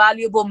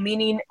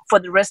meaning for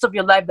the rest of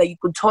your life, that you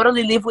could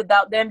totally live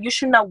without them, you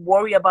should not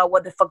worry about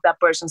what the fuck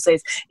that person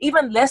says.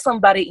 Even less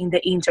somebody in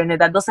the internet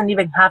that doesn't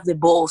even have the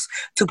balls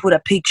to put a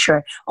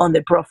picture on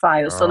the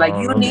profile. So like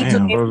you need to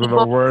give those people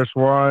are the worst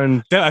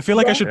ones. Yeah, I feel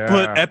like I should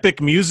put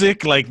epic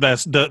music, like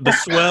the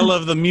swell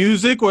of the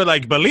music, where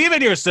like believe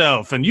in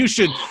yourself and you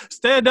should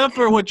stand up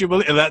for what you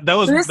believe. That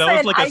was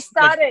like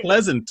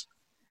pleasant.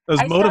 It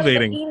was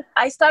motivating.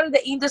 I started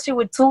the industry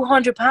with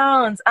 200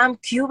 pounds. I'm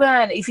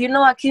Cuban. If you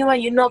know a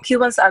Cuban, you know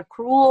Cubans are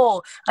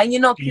cruel. And you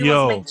know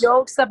Cubans make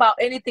jokes about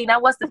anything. I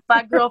was the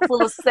fat girl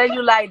full of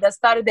cellulite that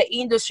started the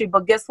industry.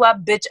 But guess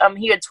what, bitch? I'm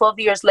here 12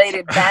 years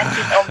later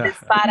dancing on this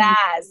fat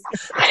ass.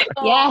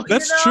 So, yeah,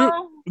 that's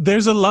true.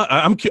 There's a lot.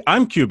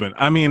 I'm Cuban.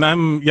 I mean,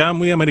 I'm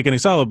muy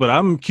americanizado, but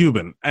I'm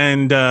Cuban.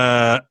 And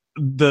I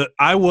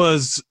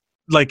was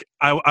like,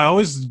 I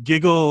always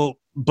giggle,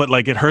 but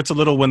like it hurts a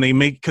little when they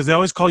make, because they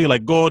always call you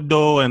like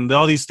gordo and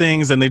all these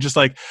things, and they just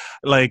like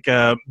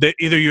either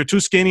you're too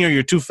skinny or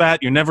you're too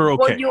fat. You're never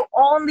okay. Well, you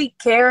only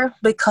care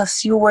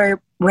because you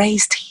were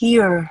raised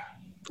here.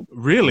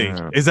 Really?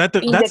 Yeah. Is that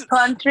in the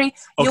country?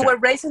 Okay. You were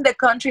raised in the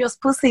country of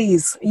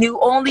pussies. You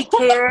only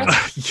care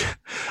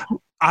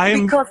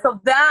because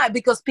of that.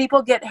 Because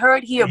people get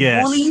hurt here.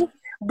 Yes.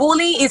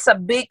 Bullying is a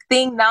big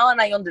thing now,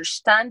 and I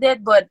understand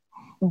it, but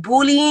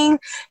bullying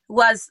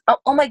was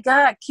oh my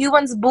god,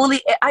 Cubans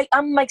bully.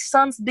 I'm my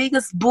son's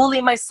biggest bully.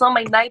 My son,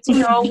 my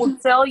 19-year-old will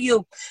tell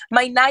you.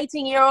 My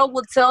 19-year-old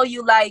will tell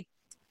you, like,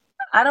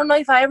 I don't know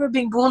if I ever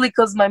been bullied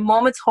because my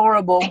mom is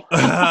horrible.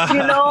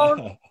 You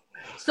know.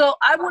 So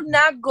I would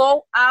not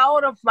go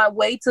out of my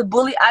way to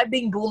bully. I've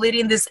been bullied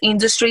in this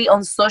industry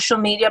on social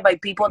media by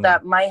people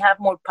that might have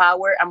more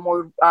power and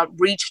more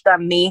reach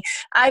than me.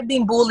 I've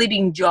been bullied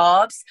in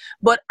jobs,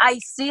 but I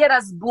see it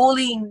as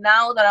bullying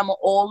now that I'm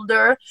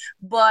older.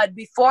 But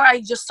before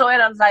I just saw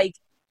it, I was like,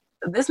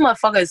 this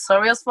motherfucker is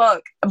sorry as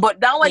fuck. But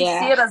now I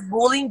see it as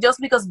bullying just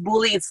because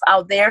bully is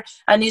out there,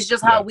 and it's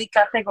just how we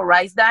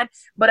categorize that.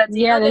 But at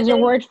the end there's a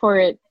word for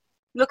it.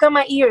 Look at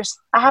my ears.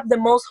 I have the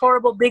most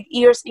horrible big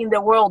ears in the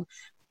world.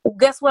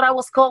 Guess what I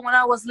was called when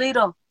I was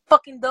little?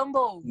 Fucking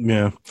Dumbo.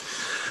 Yeah.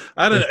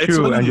 I don't know. It's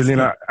true,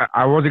 Angelina.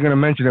 I wasn't going to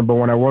mention it, but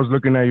when I was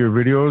looking at your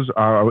videos,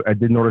 I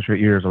did notice your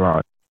ears a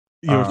lot.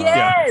 Yes.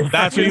 Yeah,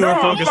 that's what you were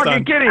focused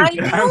on. Kidding. I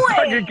knew I'm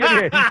fucking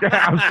kidding.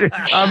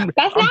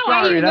 That's not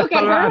how you look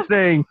at her. Last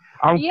thing.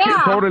 I'm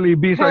totally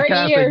be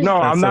sarcastic. No,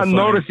 I'm not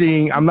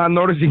noticing. I'm not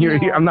noticing your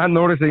ear. I'm not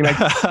noticing like,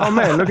 oh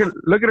man, look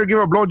at her give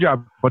a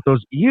blowjob. But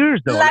those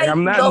ears though, like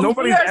I'm not.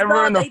 Nobody's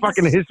ever in the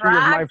fucking history of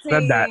life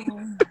said that.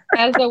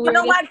 That's the weirdest you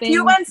know what, thing.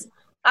 Cubans?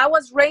 I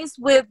was raised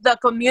with the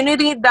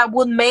community that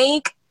would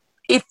make.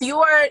 If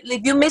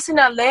you're missing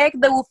a leg,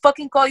 they will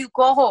fucking call you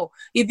cojo.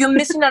 If you're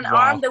missing an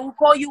arm, they will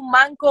call you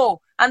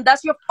manco. And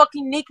that's your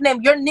fucking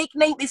nickname. Your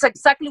nickname is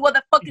exactly what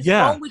the fuck is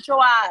wrong with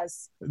your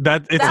ass.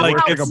 That's like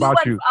how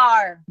about you.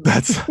 Are.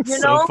 That's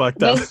so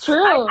fucked up. That's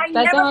true.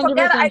 That's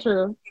 100%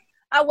 true.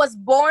 I was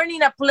born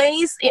in a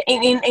place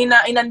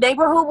in a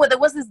neighborhood where there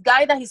was this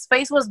guy that his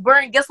face was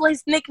burned. Guess what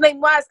his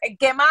nickname was? El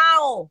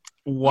Quemao.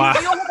 Wow.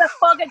 You know who the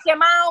fuck El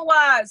Quemao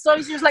was. So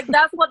it's just like,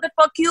 that's what the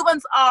fuck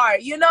Cubans are,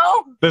 you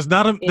know? There's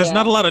not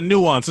a lot of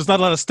nuance. There's not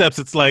a lot of steps.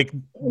 It's like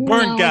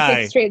burnt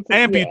guy,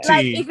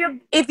 amputee.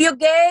 Like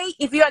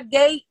if you're a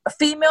gay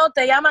female,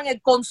 te llaman el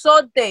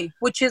consorte,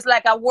 which is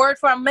like a word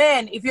for a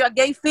man. If you're a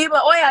gay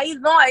female, ahí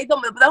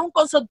das un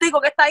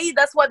consortico que está ahí.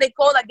 That's what they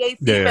call a gay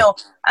female.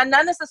 Yeah. And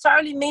not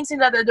necessarily means in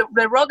the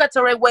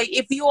derogatory way.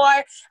 If you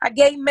are a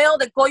gay male,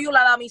 they call you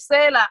la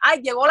damisela.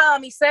 Ay, llegó la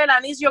damisela,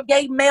 and it's your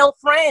gay male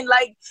friend.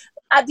 Like,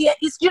 at the end,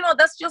 it's,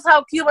 that's just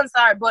how Cubans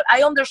are. But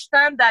I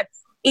understand that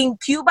in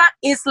Cuba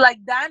it's like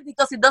that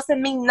because it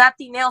doesn't mean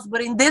nothing else.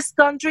 But in this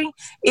country,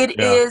 it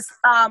is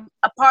a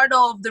part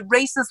of the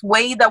racist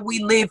way that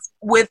we live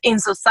within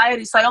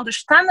society. So I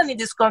understand that in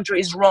this country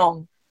is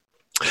wrong.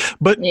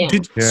 But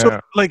so,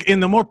 like, in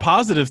the more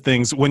positive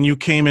things, when you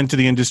came into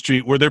the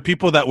industry, were there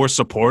people that were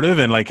supportive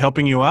and like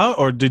helping you out,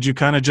 or did you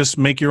kind of just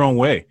make your own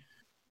way?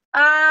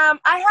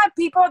 I had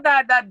people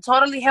that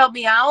totally helped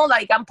me out.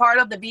 Like, I'm part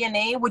of the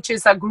BNA, which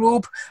is a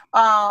group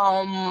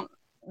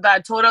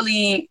that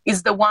totally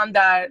is the one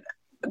that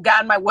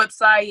got my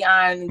website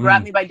and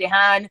grabbed me by the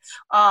hand.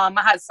 I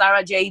had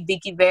Sarah J,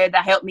 Vicky Vet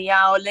that helped me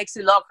out,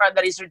 Lexi Lockhart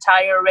that is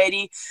retired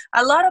already.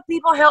 A lot of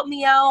people helped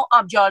me out.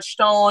 Josh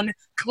Stone,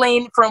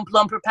 Clint from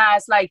Plumper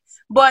Pass, like,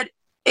 but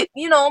it,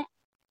 you know,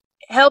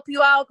 help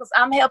you out because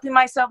I'm helping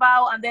myself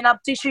out, and then I'm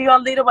teaching you a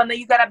little, and then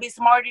you gotta be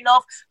smart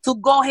enough to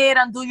go ahead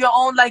and do your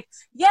own. Like,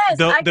 yes,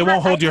 they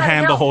won't hold your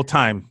hand the whole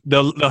time.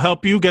 They'll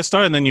help you get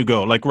started, and then you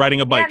go, like riding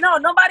a bike. Yeah, no,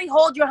 nobody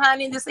hold your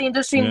hand in this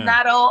industry.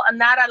 Not a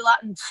lot,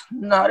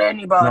 not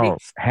anybody. No,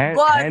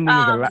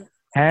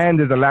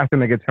 hand is the last thing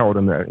that gets held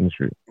in the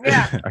industry.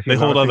 Yeah, they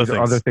hold other things.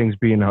 Other things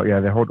being held. Yeah,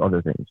 they hold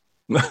other things.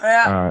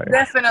 Yeah,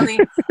 definitely.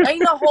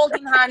 Ain't no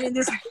holding hand in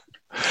this.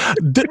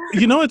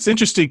 You know, it's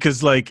interesting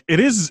because like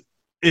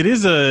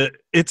it's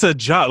a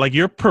job. Like,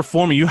 you're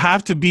performing. You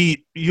have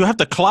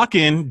to clock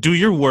in, do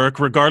your work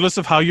regardless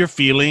of how you're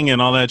feeling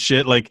and all that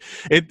shit. Like,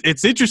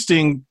 it's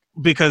interesting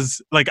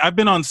because like I've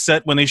been on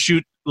set when they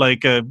shoot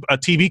like a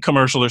TV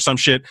commercial or some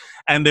shit,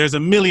 and there's a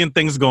million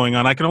things going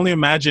on. I can only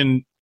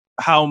imagine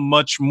how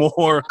much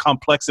more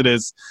complex it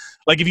is.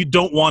 Like, if you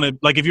don't want to,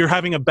 like if you're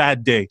having a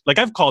bad day, like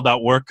I've called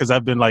out work because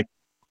I've been like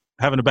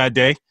having a bad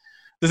day.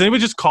 Does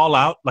anybody just call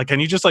out? Like, can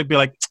you just like be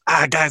like,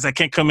 guys, I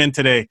can't come in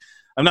today.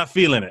 I'm not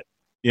feeling it,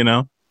 you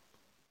know?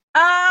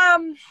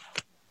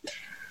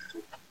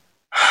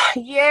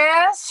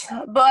 Yes,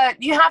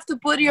 but you have to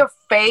put your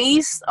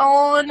face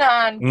on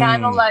and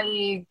kind of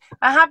like,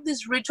 I have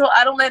this ritual.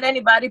 I don't let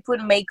anybody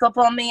put makeup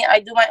on me. I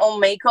do my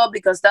own makeup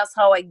because that's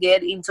how I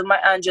get into my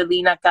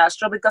Angelina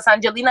Castro, because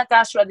Angelina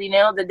Castro at the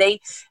end of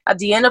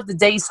the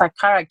day is a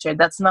character.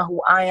 That's not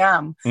who I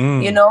am,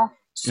 you know?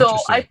 So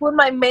I put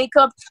my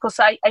makeup because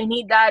I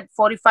need that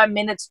 45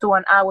 minutes to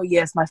an hour.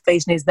 Yes, my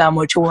face needs that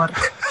much work.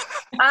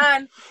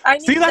 And I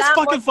need that's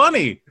fucking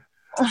funny.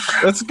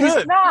 That's good.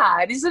 It's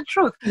not. It's the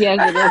truth. Yeah,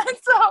 it is.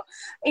 So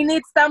it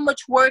needs that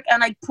much work,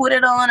 and I put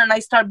it on, and I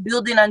start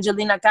building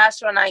Angelina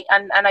Castro, and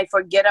I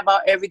forget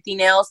about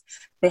everything else.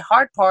 The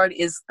hard part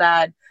is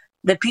that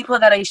the people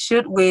that I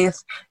shoot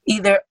with,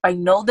 either I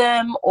know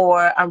them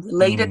or I'm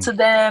related to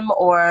them,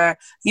 or,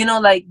 you know,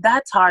 like,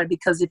 that's hard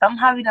because if I'm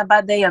having a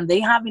bad day and they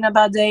having a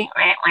bad day,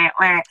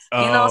 you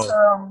know,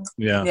 so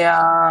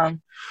yeah.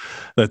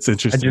 That's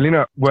interesting.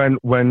 Angelina,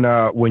 when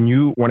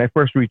I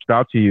first reached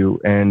out to you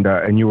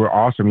and you were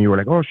awesome, you were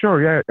like, oh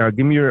sure, yeah,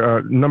 give me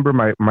your number.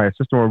 My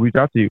assistant will reach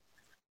out to you.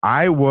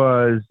 I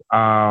was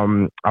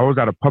in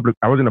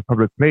a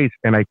public place,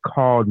 and I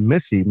called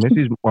Missy.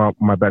 Missy's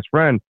my best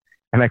friend.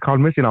 And I called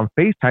Missy, and I'm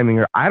FaceTiming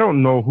her. I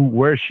don't know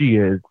where she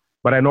is,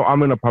 but I know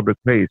I'm in a public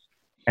place.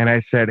 And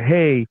I said,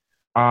 hey,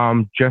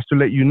 just to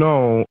let you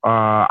know,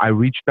 I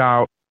reached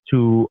out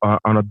to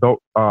an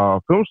adult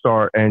film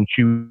star, and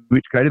I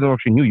didn't know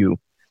if she knew you.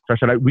 So I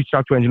said, I reached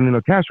out to Angelina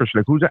Castro. She's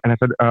like, who's that? And I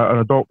said, an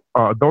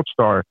adult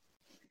star.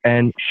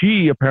 And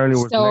she apparently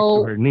was next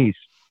to her niece.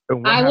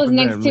 I was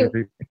next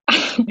to.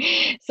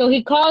 So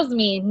he calls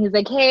me, and he's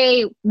like,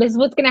 hey, this is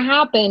what's going to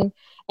happen.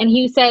 And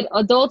he said,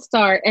 adult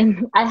star.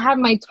 And I have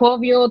my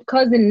 12-year-old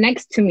cousin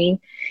next to me.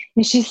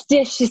 And she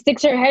sticks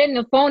her head in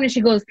the phone, and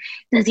she goes,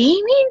 does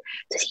he mean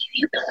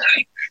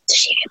porn? Does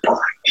she mean porn?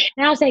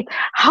 And I was like,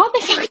 how the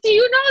fuck do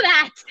you know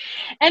that?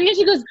 And then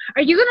she goes,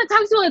 are you going to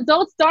talk to an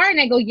adult star? And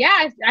I go,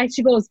 yeah.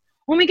 She goes,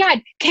 oh my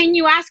God, can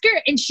you ask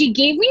her? And she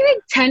gave me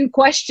like 10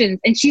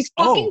 questions, and she's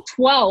fucking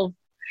 12.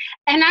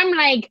 And I'm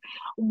like,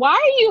 why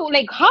are you,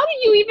 like, how do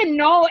you even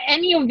know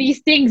any of these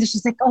things? And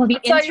she's like, oh, the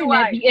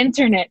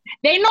internet.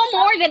 They know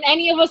more than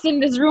any of us in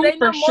this room, they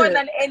know more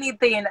than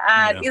anything.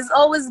 And it's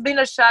always been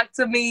a shock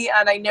to me.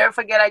 And I never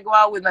forget, I go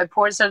out with my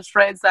porn search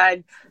friends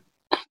and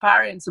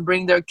parents to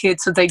bring their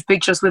kids to take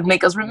pictures with me.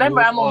 Because remember,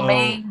 I'm on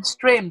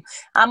mainstream.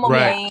 And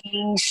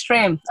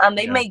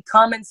they make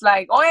comments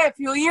like, oh, yeah, a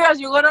few years,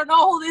 you're going to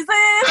know who this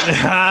is.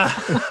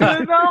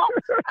 You know?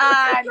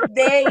 And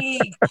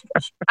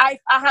I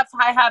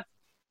have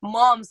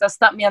moms that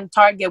stop me on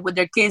Target with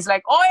their kids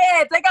like, oh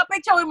yeah, take a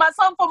picture with my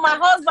son for my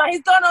husband,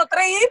 he's going on a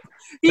trip,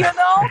 you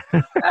know.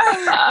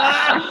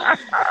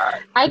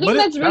 I think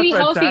that's really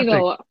healthy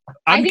though.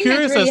 I'm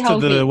curious as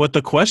to what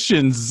the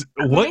questions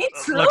Me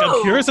too. Like,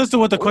 I'm curious as to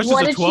what the questions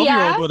a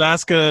 12-year-old would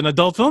ask an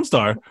adult film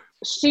star.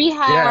 She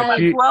had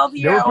 12-year-old.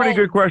 They were pretty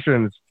good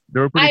questions.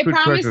 I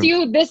promise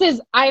you,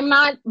 I'm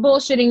not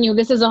bullshitting you.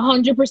 This is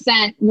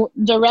 100%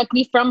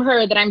 directly from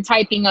her that I'm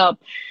typing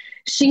up.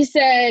 She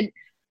said,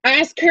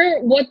 ask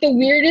her what the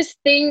weirdest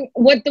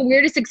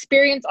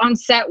experience on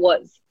set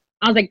was.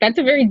 I was like, that's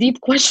a very deep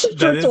question.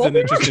 That is an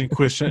interesting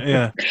question.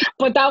 Yeah.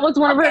 But that was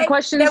one of her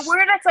questions. The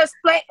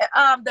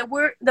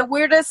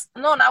weirdest.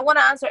 No, I want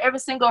to answer every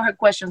single of her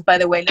questions. By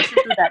the way, let's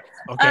just do that.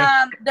 Okay.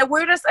 The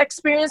weirdest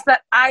experience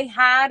that I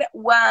had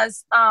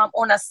was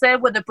on a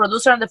set where the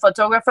producer and the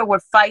photographer were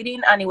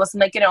fighting, and it was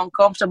making it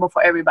uncomfortable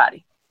for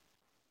everybody.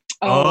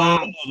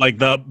 Oh, like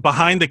the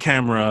behind the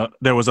camera,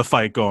 there was a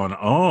fight going.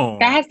 Oh,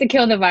 that has to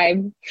kill the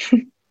vibe.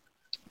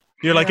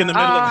 You're like in the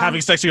middle of having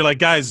sex. You're like,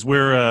 guys,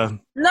 we're.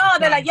 No,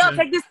 they're like, yo,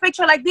 take this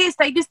picture like this,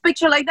 take this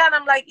picture like that.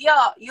 I'm like, yo,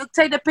 you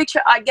take the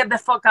picture, I get the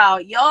fuck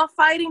out. Y'all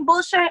fighting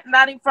bullshit,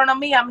 not in front of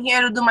me. I'm here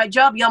to do my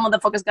job. Y'all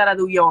motherfuckers gotta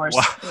do yours.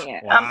 Wow.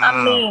 Yeah.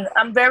 I'm mean.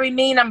 I'm very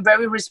mean. I'm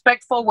very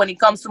respectful when it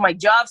comes to my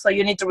job. So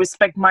you need to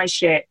respect my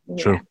shit.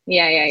 True.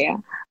 Yeah.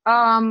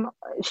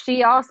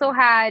 She also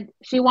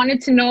she wanted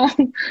to know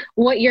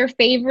what your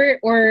favorite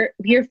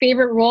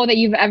role that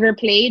you've ever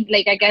played.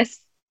 Like, I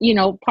guess,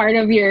 part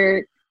of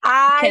your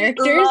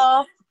characters. I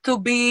love to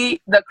be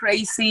the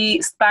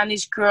crazy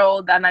Spanish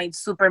girl that I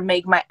super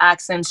make my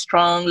accent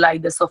strong,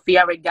 like the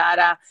Sofia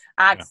Vergara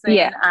accent.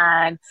 Yeah.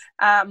 And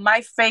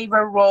my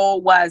favorite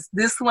role was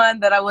this one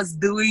that I was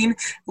doing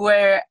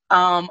where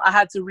I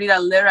had to read a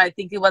letter. I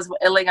think it was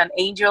like an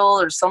angel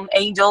or some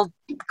angel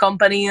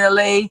company in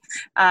LA.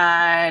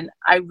 And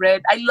I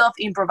love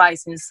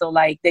improvising. So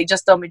like they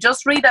just told me,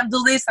 just read and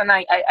do this. And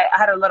I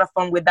had a lot of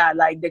fun with that.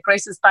 Like the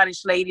crazy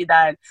Spanish lady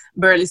that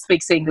barely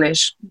speaks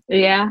English.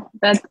 Yeah,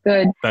 that's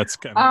good. That's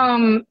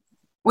kind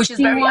which is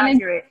very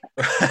accurate.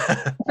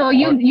 So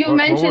you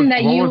mentioned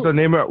that you.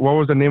 What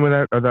was the name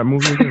of that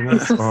movie?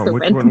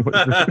 Which one was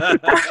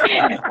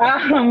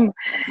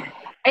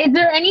it? Is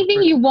there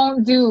anything you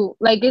won't do?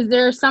 Like, is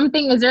there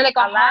like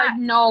a hard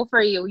no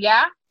for you?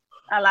 Yeah.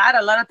 A lot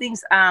of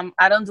things.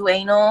 I don't do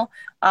anal.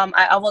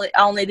 I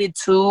only did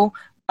 2.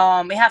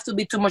 It has to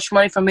be too much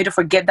money for me to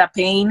forget that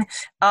pain.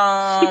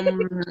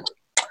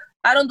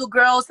 I don't do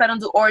girls. I don't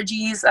do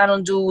orgies. I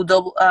don't do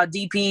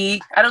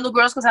DP. I don't do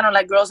girls because I don't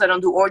like girls. I don't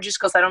do orgies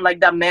because I don't like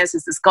that mess.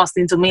 It's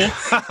disgusting to me.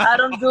 I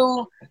don't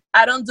do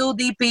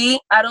DP.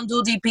 I don't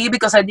do DP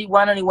because I did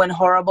one and it went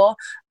horrible.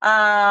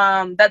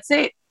 That's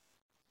it.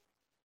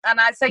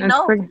 And I say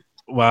no.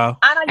 Wow.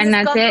 And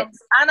that's it.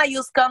 And I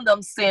use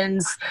condoms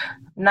since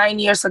 9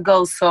 years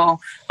ago. So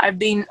I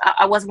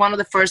was one of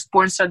the first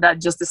porn stars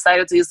that just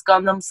decided to use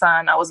condoms.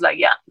 And I was like,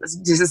 yeah, this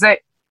is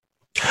it.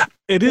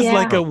 It is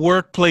like a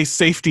workplace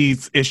safety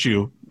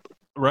issue,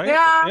 right?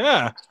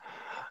 Yeah.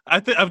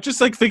 I'm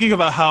just like thinking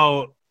about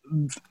how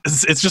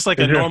it's just like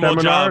a normal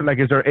job. Like,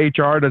 is there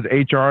HR? Does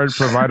HR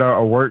provide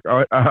a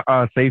workplace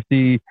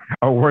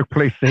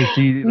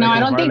safety? No, I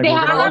don't think they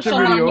have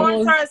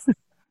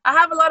I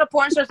have a lot of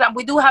porn stars that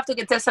we do have to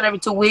get tested every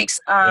 2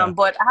 weeks.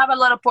 But I have a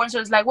lot of porn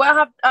stars like,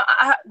 well,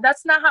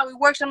 that's not how it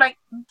works. I'm like,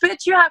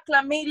 bitch, you have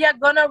chlamydia,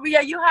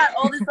 gonorrhea, you had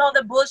all this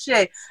other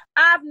bullshit.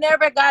 I've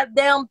never got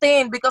damn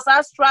thing because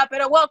I strap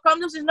it. Well,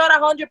 condoms is not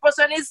 100%.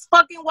 It's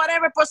fucking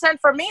whatever percent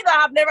for me that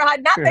I've never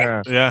had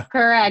nothing. Yeah.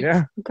 Correct.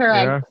 Yeah.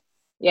 Correct.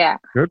 Yeah.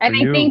 And I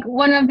you. think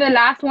one of the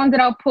last ones that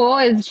I'll pull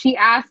is she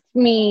asked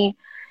me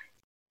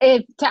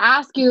to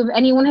ask you if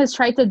anyone has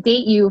tried to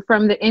date you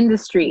from the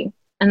industry.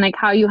 And like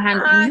how you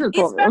handle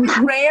it's very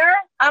rare.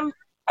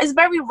 It's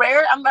very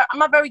rare.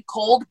 I'm a very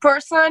cold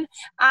person,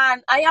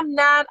 and I am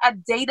not a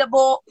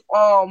dateable.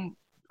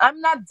 I'm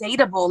not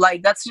dateable.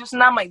 Like that's just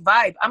not my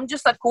vibe. I'm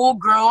just a cool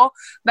girl.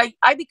 Like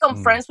I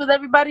become friends with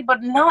everybody,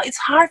 but no, it's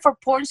hard for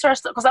porn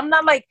stars because I'm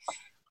not like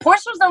porn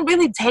stars don't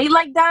really date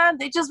like that.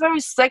 They're just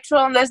very sexual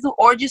and let's do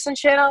orgies and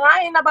shit. And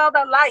I ain't about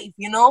that life,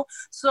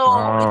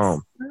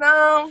 So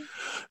no.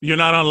 You're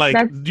not on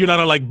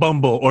like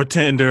Bumble or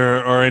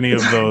Tinder or any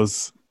of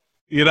those.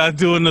 You're not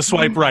doing the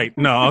swipe right.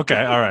 No.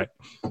 Okay. All right.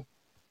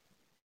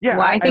 Yeah.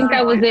 Well, I think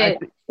that was it.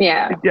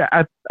 Yeah.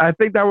 I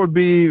think that would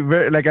be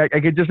very, like, I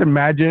could just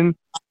imagine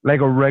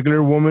like a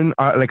regular woman,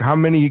 like how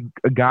many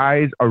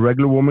guys a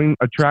regular woman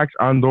attracts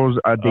on those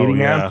dating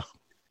apps.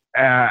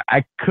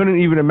 I couldn't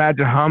even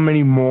imagine how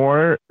many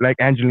more like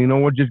Angelina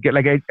would just get.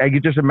 Like I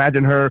could just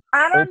imagine her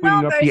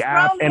opening up the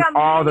app and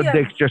all the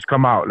dicks just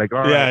come out. Like,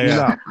 all right,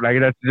 enough. Like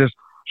that's just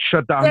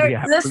shut down the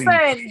app. Listen,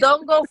 please.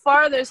 Don't go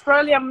far. There's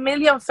probably 1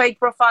 million fake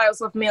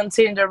profiles of me on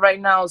Tinder right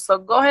now. So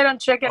go ahead and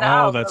check it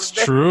out. Oh, that's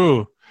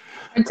true.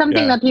 It's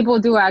something that people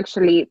do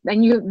actually.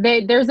 And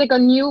there's like a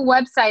new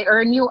website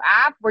or a new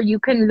app where you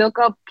can look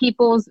up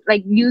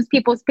use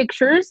people's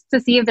pictures to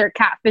see if they're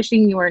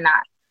catfishing you or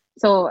not.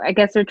 So I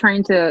guess they're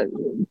trying to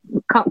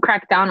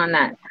crack down on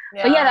that.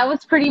 Yeah. But yeah, that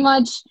was pretty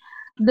much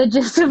the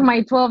gist of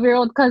my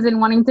 12-year-old cousin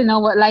wanting to know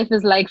what life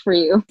is like for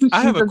you.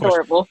 I have a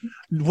adorable.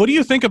 Question. What do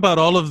you think about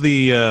all of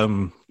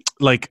the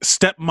like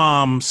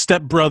stepmom,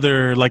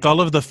 stepbrother, like all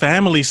of the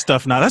family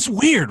stuff now? That's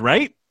weird,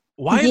 right?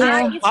 Why is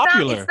that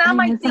popular? It's not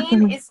my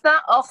thing.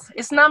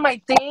 It's not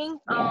my thing.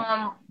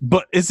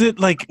 But is it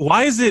like?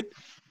 Why is it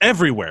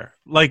everywhere?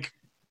 Like.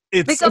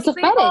 Because it's a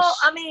people, fetish.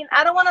 I mean,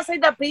 I don't want to say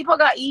that people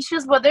got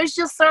issues, but there's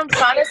just certain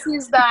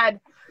fantasies that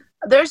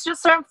there's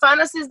just certain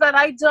fantasies that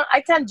I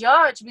can't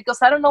judge because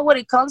I don't know where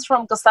it comes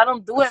from because I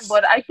don't do it.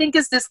 But I think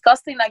it's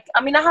disgusting. Like,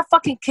 I mean, I have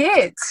fucking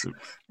kids.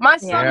 My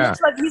son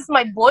looks like he's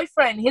my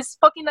boyfriend. He's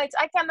fucking like,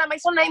 I cannot. My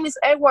son's name is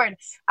Edward.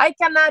 I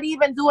cannot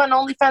even do an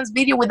OnlyFans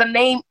video with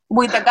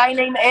a guy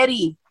named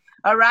Eddie.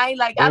 All right,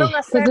 like I don't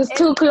accept. It's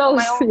too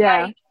close.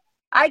 Yeah. Life.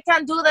 I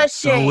can't do that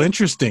shit. So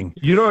interesting.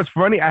 You know, it's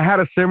funny. I had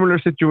a similar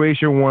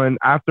situation when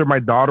after my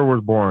daughter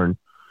was born.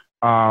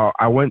 I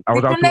was out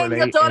to LA. Did you name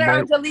your daughter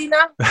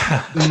Angelina?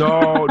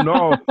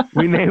 No.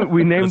 We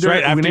named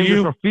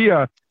her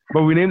Sophia,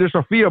 but we named her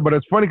Sophia. But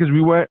it's funny because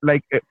we went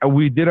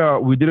we did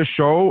a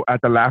show at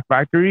the Laugh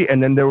Factory,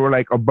 and then there were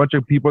like a bunch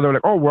of people that were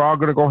like, oh, we're all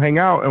gonna go hang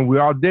out, and we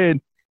all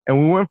did, and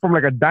we went from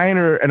like a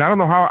diner, and I don't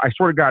know how. I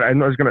swear to God, I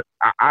know it's gonna.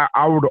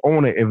 I would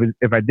own it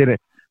if I didn't.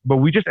 But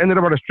we just ended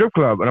up at a strip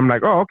club, and I'm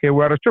like, oh, okay,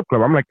 we're at a strip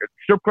club. I'm like,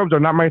 strip clubs are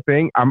not my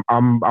thing.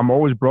 I'm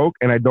always broke,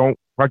 and I don't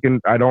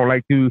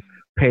like to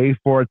pay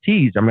for a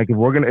tease. I'm like, if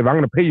I'm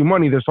gonna pay you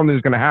money, there's something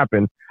that's gonna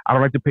happen. I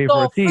don't like to pay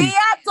for a tease. Sophia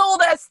to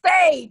the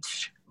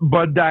stage.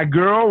 But that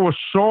girl was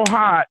so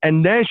hot,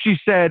 and then she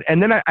said,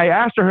 and then I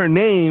asked her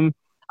name.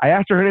 I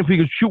asked her name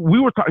because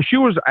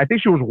I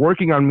think she was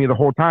working on me the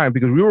whole time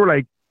because we were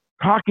like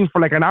talking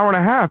for like an hour and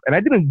a half, and I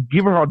didn't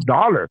give her a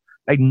dollar.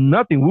 Like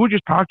nothing. We were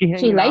just talking,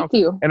 hanging She liked out,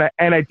 you. and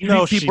I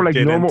treat people like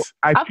normal.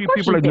 I treat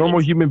people like normal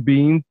human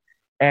beings.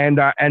 And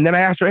then I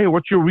asked her, hey,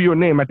 what's your real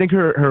name? I think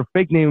her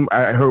fake name,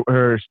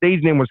 her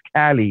stage name was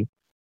Callie.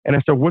 And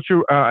I said, what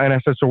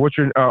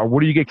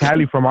do you get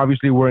Callie from?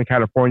 Obviously, we're in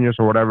California,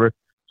 so whatever.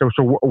 So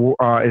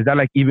is that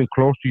like even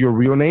close to your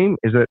real name?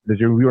 Does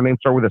your real name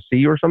start with a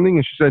C or something?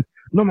 And she said,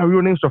 no, my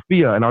real name's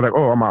Sophia. And I was like,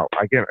 oh, I'm out.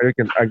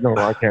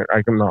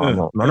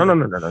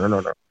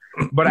 No.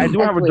 But I do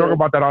have a joke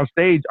about that on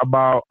stage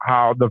about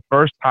how the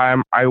first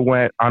time I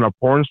went on a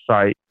porn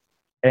site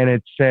and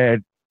it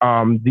said,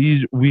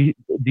 these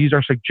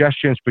are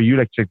suggestions for you,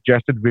 like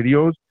suggested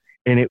videos,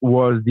 and it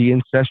was the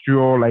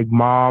ancestral like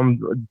mom,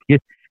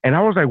 and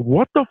I was like,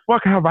 what the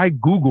fuck have I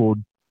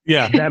Googled?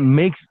 Yeah, that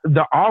makes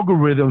the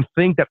algorithm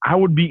think that I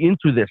would be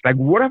into this. Like,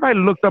 what have I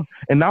looked up?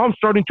 And now I'm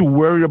starting to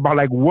worry about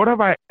like, what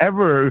have I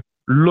ever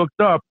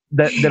looked up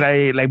that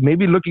I like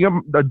maybe looking up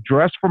the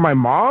dress for my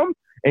mom.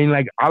 And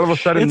like all of a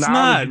sudden, it's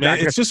not, man.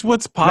 It's just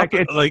what's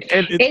popular.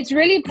 It's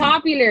really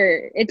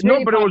popular. It's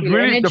really but it was popular,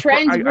 really and it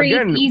trends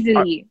really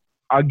easily.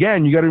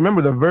 Again, you got to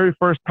remember the very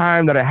first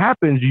time that it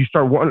happens, you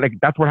start wanting, like,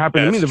 that's what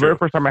happened to me. The very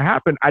first time it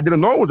happened, I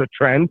didn't know it was a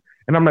trend.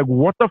 And I'm like,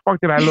 what the fuck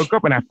did I look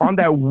up? And I found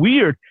that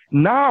weird.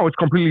 Now it's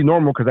completely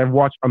normal because I've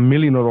watched a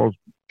million of those.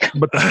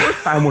 But the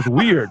first time was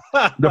weird.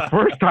 The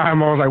first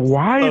time I was like,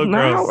 why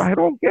now? I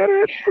don't get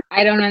it.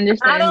 I don't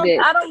understand it.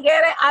 I don't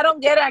get it. I don't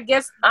get it. I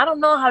guess, I don't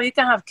know how you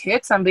can have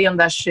kids and be on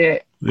that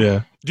shit.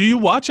 Yeah. Do you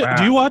watch it?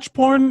 Do you watch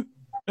porn,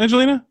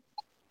 Angelina?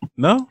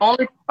 No?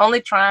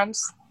 Only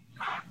trans.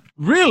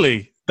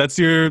 Really? That's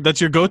your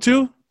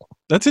go-to?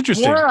 That's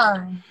interesting.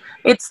 Yeah.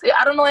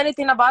 I don't know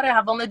anything about it.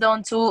 I've only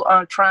done two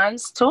or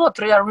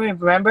three, I don't even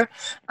remember.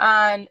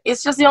 And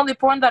it's just the only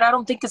porn that I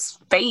don't think is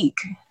fake.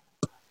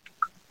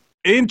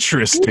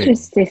 Interesting.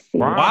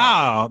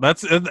 Wow.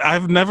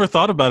 I've never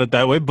thought about it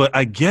that way, but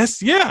I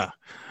guess, yeah.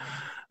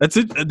 That's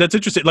it. That's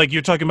interesting. Like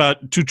you're talking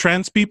about two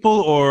trans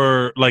people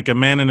or like a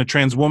man and a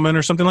trans woman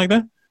or something like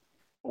that?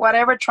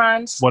 Whatever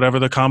trans. Whatever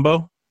the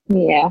combo?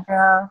 Yeah.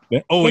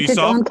 Oh, it's you its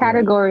saw own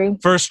category.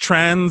 First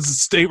trans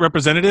state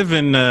representative,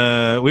 and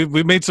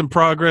we've made some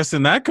progress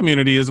in that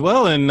community as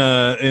well in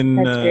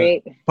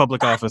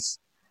public office.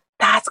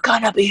 That's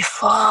gonna be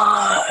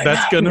fun.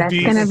 That's gonna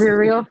be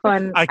real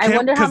fun. I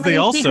wonder how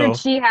many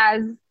secrets she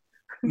has.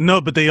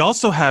 No, but they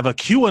also have a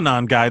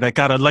QAnon guy that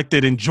got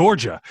elected in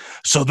Georgia,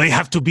 so they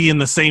have to be in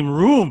the same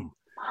room.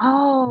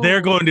 Oh,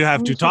 they're going to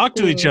have to talk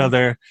to each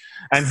other.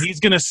 And he's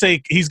gonna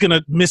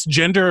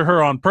misgender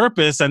her on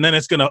purpose, and then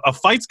a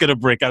fight's gonna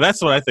break out.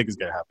 That's what I think is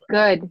gonna happen.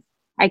 Good.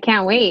 I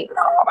can't wait to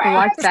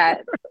watch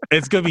that.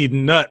 It's gonna be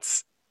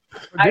nuts.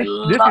 This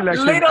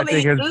election, I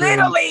think, has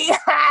literally.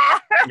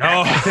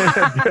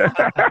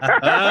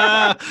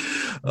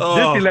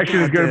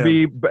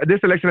 This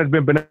election has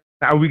been banana.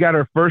 We got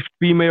our first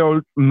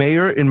female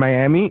mayor in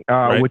Miami,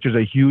 which is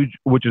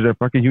a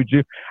fucking huge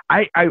deal.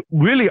 I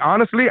really,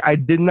 honestly, I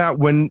did not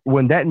when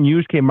that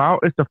news came out.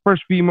 It's the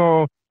first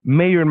female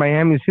mayor in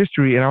Miami's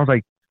history, and I was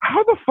like,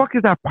 how the fuck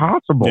is that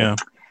possible? Yeah.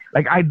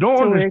 Like, I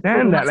don't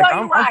understand that. Like,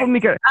 I'm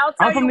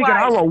from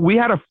Nicaragua. We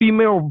had a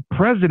female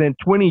president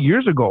 20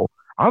 years ago.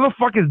 How the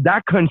fuck is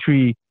that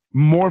country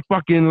more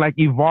fucking like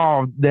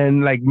evolved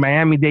than like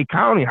Miami-Dade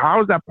County? How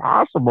is that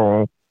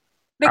possible?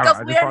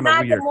 Because we are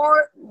not the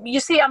more, you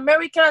see,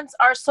 Americans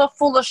are so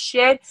full of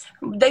shit.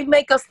 They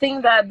make us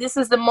think that this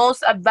is the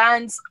most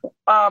advanced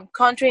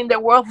country in the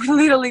world. We're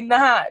literally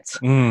not.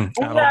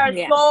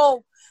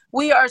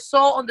 We are so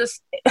on the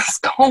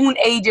stone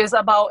ages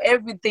about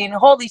everything.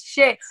 Holy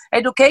shit.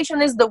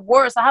 Education is the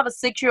worst. I have a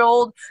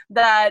 6-year-old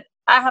that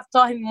I have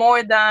taught him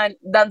more than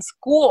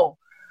school.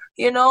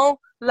 You know,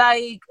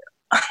 like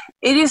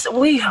it is,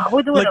 we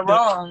do it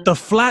wrong. The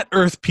flat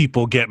earth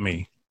people get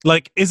me.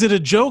 Like, is it a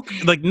joke?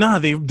 Like, nah,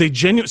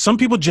 some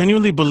people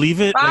genuinely believe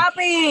it.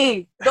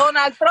 Papi,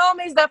 Donald Trump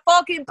is the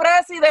fucking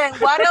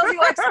president. What else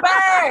you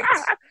expect?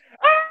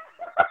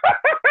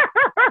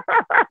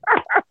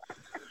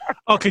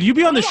 Oh, can you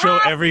be on the show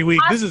every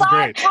week? This is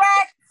great. Star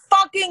Trek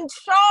fucking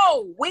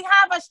show. We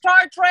have a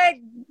Star Trek.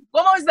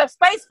 What is the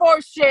Space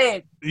Force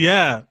shit?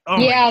 Yeah. Oh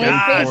yeah, my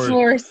God. the Space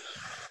Force.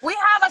 We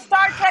have a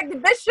Star Trek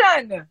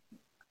division.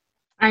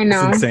 I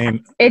know. It's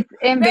insane. It's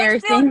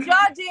embarrassing. They're still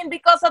judging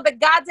because of the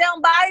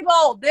goddamn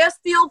Bible. They're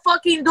still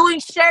fucking doing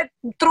shit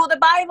through the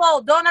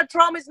Bible. Donald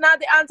Trump is not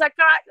the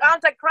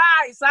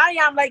Antichrist. I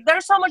am. Like,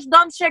 there's so much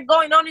dumb shit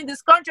going on in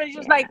this country. It's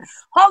just like,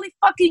 holy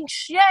fucking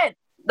shit.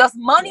 Does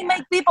money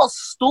make people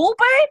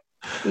stupid?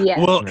 Yeah.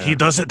 Well, he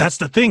doesn't. That's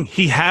the thing.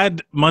 He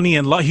had money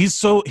and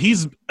he's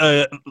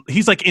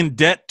like in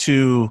debt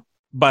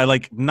by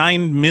like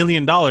 $9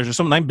 million or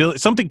something, $9 billion,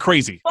 something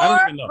crazy. I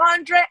don't even know.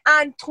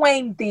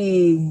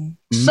 420,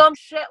 some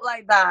shit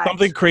like that.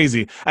 Something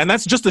crazy, and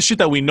that's just the shit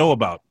that we know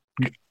about.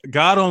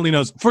 God only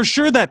knows for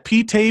sure that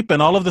P-tape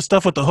and all of the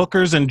stuff with the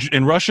hookers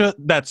in Russia.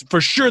 That's for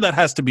sure that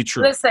has to be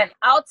true. Listen,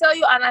 I'll tell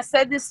you, and I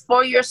said this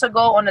 4 years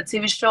ago on a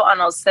TV show, and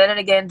I'll say it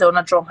again.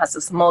 Donald Trump has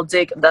a small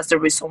dick. That's the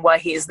reason why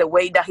he is the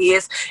way that he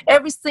is.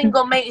 Every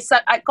single man,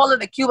 I call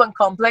it the Cuban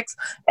complex.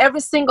 Every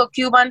single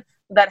Cuban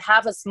that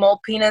have a small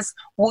penis,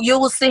 you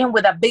will see him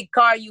with a big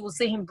car, you will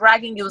see him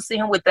bragging, you will see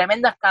him with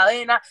tremendas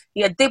cadenas,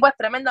 y el tipo es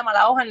tremenda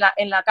mala hoja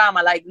en la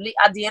cama. Like,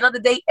 at the end of the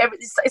day,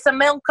 it's a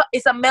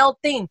male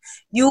thing.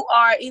 You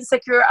are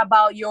insecure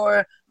about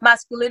your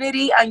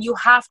masculinity and you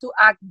have to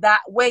act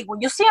that way.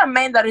 When you see a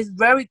man that is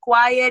very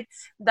quiet,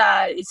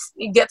 that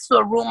it gets to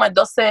a room and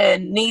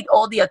doesn't need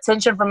all the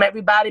attention from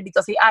everybody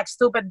because he acts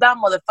stupid, that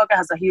motherfucker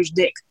has a huge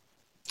dick.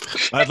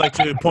 I'd like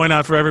to point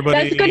out for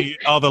everybody,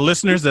 all the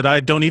listeners, that I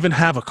don't even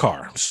have a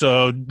car.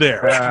 So there.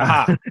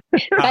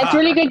 That's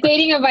really good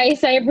dating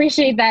advice. I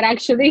appreciate that,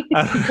 actually.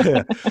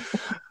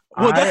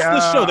 Well, that's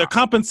the show. They're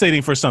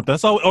compensating for something.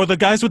 That's all. Or the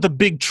guys with the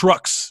big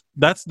trucks.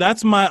 That's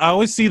I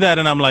always see that,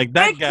 and I'm like,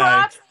 that big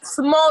guy. Truck,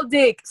 small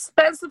dick.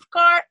 Expensive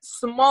car,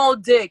 small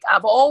dick.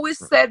 I've always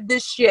said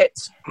this shit.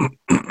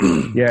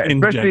 Yeah,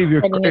 especially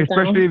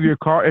if your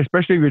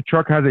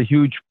truck has a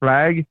huge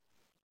flag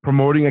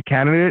promoting a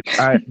candidate,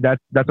 that's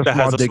a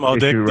small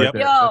dick issue right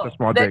there. Yo, that's a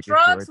small the dick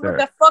trucks issue right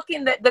with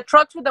the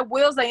trucks with the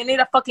wheels that you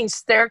need a fucking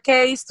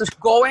staircase to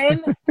go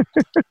in.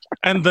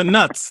 And the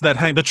nuts that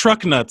hang, the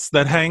truck nuts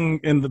that hang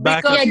in the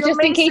back. Yeah,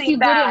 just in case you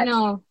didn't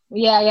know.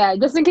 Yeah,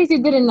 just in case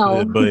you didn't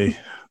know.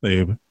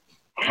 Babe.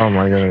 Oh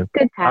my god.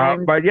 Good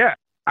time. But yeah,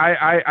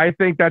 I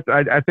think that's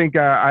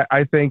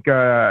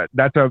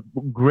that's a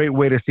great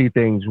way to see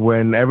things.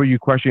 Whenever you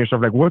question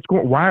yourself, like,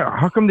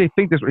 how come they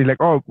think this way? Like,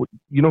 oh,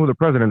 you know who the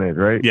president is,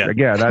 right? Yeah. Like,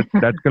 yeah,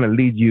 that's gonna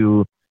lead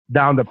you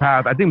down the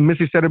path. I think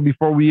Missy said it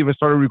before we even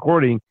started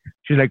recording.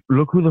 She's like,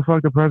 look who the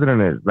fuck the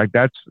president is. Like,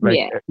 that's like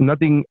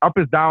nothing. Up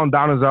is down,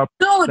 down is up.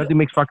 Dude, nothing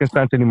makes fucking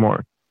sense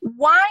anymore.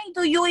 Why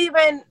do you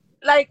even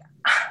like?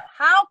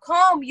 How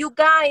come you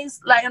guys,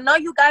 like,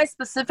 not you guys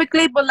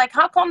specifically, but like,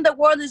 how come the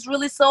world is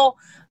really so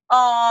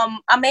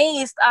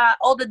amazed at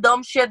all the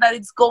dumb shit that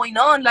is going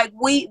on? Like,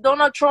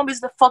 Donald Trump is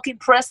the fucking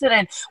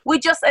president. We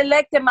just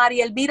elected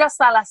Maria Elvira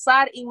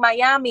Salazar in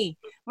Miami.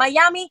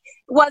 Miami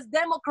was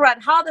Democrat.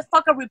 How the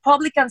fuck a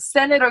Republican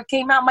senator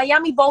came out?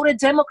 Miami voted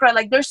Democrat.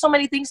 Like, there's so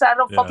many things I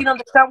don't fucking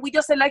understand. We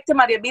just elected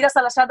Maria Elvira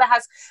Salazar that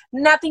has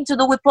nothing to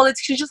do with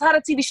politics. She just had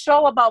a TV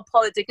show about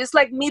politics. It's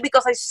like me,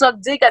 because I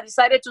suck dick, I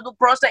decided to do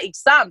prostate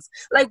exams.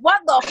 Like,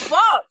 what the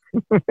fuck?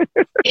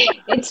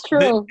 It's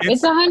true.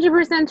 It's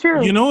 100%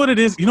 true. You know what it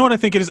is? You know what I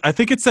think it is? I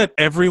think it's that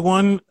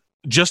everyone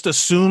just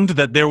assumed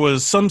that there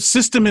was some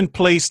system in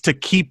place to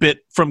keep it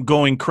from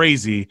going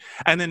crazy,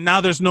 and then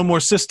now there's no more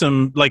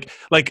system. Like,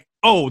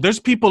 oh, there's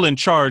people in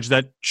charge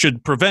that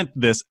should prevent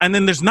this, and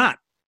then there's not.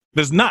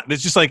 It's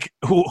just like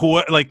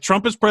who like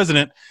Trump is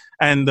president,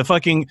 and the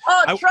fucking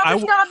Trump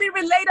is gonna be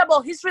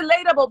relatable. He's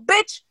relatable,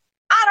 bitch.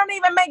 I don't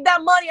even make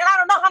that money, and I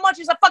don't know how much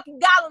is a fucking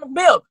gallon of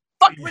milk.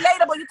 Fuck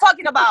relatable. You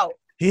talking about?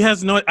 He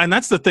has no, and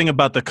that's the thing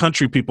about the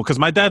country people, because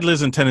my dad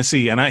lives in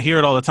Tennessee, and I hear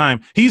it all the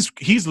time. He's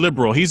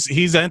liberal,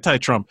 he's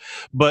anti-Trump,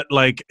 but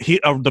like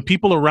the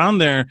people around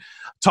there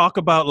talk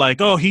about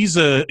like, oh, he's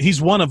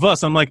one of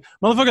us. I'm like,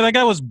 motherfucker, that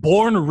guy was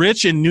born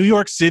rich in New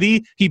York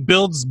City. He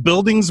builds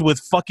buildings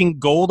with fucking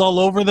gold all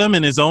over them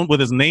and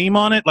with his name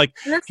on it. Like,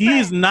 listen, he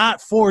is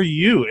not for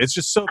you. It's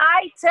just so.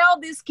 I tell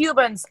these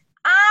Cubans,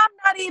 I'm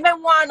not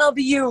even one of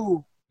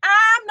you.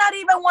 I'm not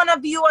even one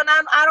of you, and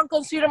I don't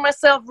consider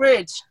myself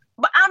rich.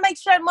 But I make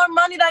sure more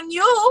money than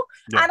you,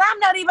 and I'm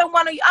not even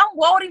one of you. I'm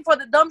voting for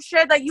the dumb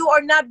shit that you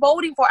are not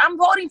voting for. I'm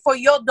voting for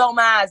your dumb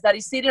ass that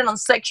is sitting on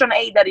Section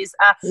 8, that is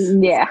a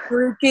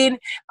freaking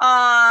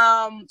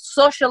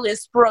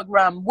socialist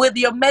program, with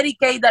your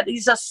Medicaid that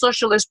is a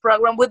socialist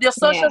program, with your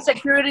Social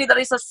Security that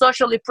is a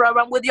socialist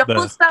program, with your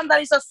food stamp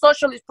that is a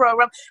socialist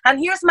program. And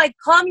here's my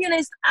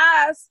communist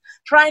ass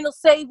trying to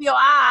save your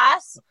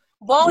ass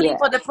voting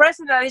for the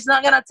president is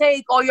not gonna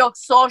take all your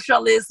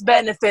socialist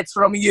benefits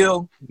from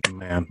you.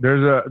 Man,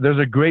 there's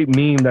a great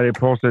meme that I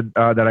posted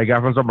that I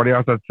got from somebody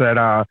else that said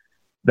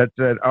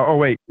oh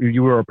wait,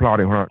 you were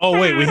applauding, huh? Oh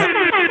wait, we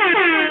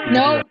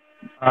No.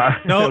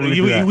 no,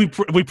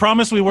 we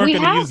promised we weren't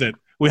going to use it.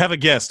 We have a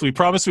guest. We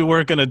promised we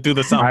weren't going to do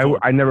the sound.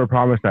 I never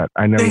promised that.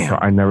 I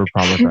never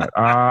promised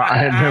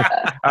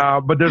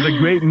that. But there's a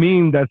great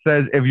meme that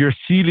says, if your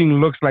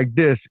ceiling looks like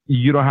this,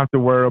 you don't have to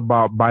worry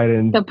about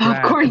Biden. The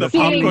popcorn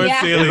ceiling.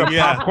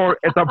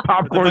 It's a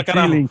popcorn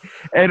ceiling.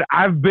 And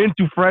I've been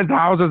to friends'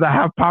 houses that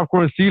have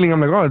popcorn ceiling.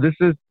 I'm like, oh,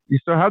 you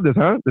still have this,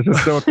 huh? This is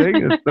still a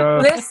thing?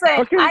 Listen,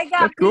 okay, I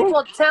got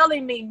people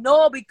telling me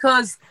no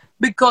because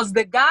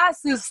the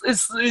gas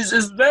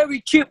is very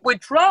cheap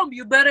with Trump.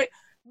 You better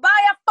buy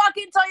a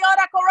fucking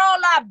Toyota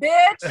Corolla,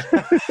 bitch.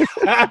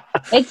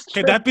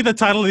 Can that be the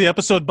title of the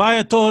episode? Buy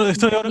a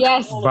Toyota.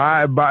 Yes.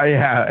 Buy a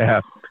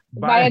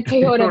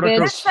Toyota,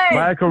 bitch.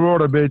 Buy a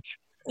Corolla, bitch.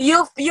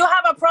 You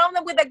have a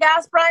problem with the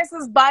gas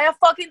prices? Buy a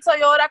fucking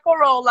Toyota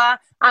Corolla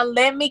and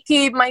let me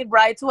keep my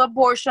right to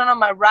abortion and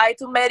my right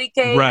to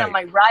Medicaid and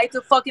my right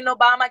to fucking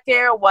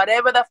Obamacare or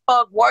whatever the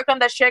fuck. Work on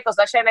that shit because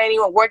that shit ain't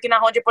even working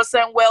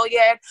 100% well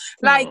yet.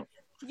 Like,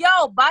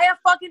 yo, buy a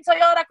fucking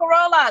Toyota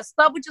Corolla.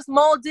 Stop with your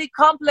small D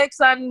complex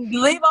and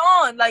live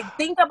on. Like,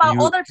 think about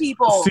other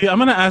people. See, I'm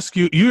gonna ask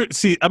you.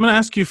 I'm gonna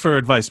ask you for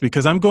advice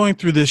because I'm going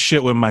through this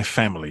shit with my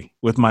family,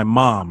 with my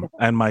mom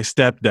and my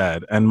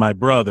stepdad and my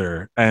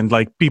brother and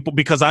like people.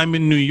 Because I'm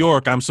in New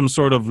York, I'm some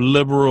sort of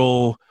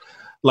liberal,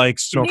 like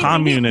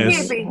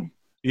communist.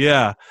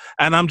 Yeah,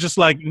 and I'm just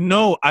like,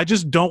 no, I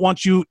just don't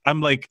want you.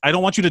 I'm like, I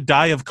don't want you to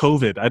die of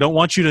COVID. I don't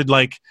want you to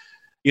like.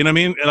 You know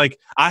what I mean? Like,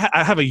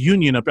 I have a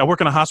union I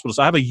work in a hospital,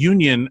 so I have a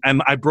union,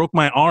 and I broke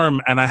my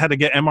arm, and I had to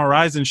get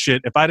MRIs and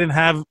shit. If I didn't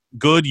have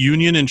good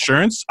union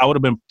insurance, I would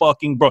have been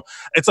fucking broke.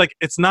 It's like,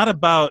 it's not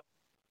about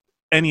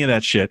any of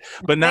that shit.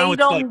 But now they it's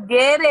don't like,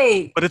 get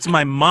it. But it's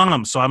my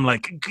mom, so I'm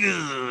like,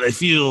 I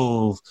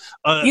feel.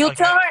 You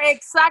tell her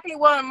exactly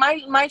what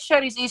my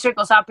shit is easier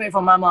because I pay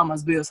for my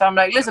mama's bills. So I'm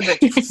like, listen,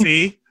 bitch.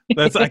 See,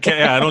 I can't.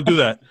 Yeah, I don't do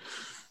that.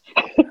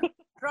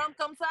 Trump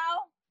comes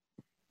out,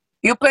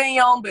 you paying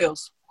your own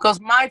bills. Because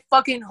my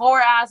fucking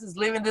whore ass is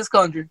leaving this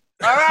country.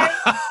 All right?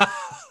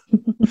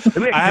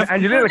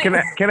 Angelina,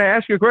 can I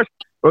ask you a question?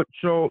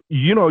 So,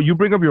 you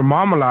bring up your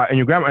mom a lot and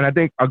your grandma. And I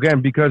think, again,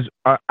 because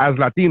as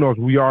Latinos,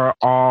 we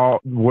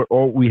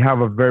have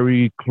a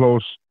very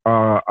close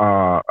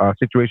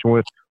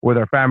situation with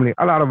our family.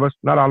 A lot of us,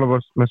 not all of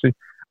us, let's see.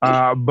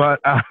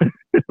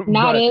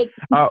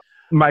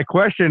 My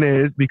question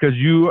is, because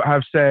you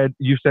said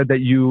that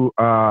you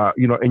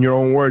in your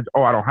own words,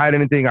 I don't hide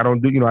anything. I don't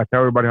do, I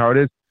tell everybody how it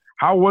is.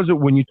 How was it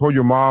when you told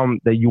your mom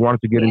that you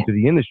wanted to get into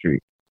the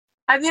industry?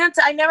 I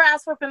never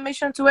asked for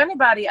permission to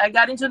anybody. I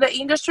got into the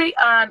industry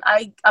and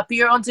I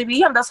appeared on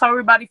TV, and that's how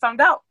everybody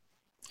found out.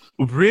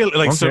 Really?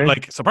 Like, so,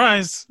 like,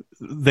 surprise.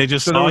 They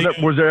just saw you.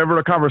 Was there ever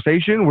a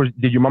conversation?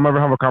 Did your mom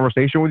ever have a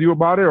conversation with you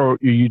about it, or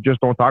you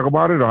just don't talk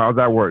about it, or how's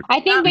that work?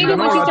 I think maybe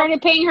when she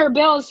started paying her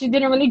bills, she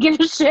didn't really give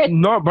a shit.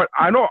 No, but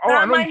I know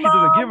she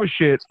doesn't give a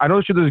shit. I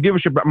know she doesn't give a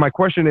shit, but my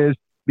question is,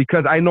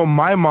 because I know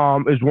my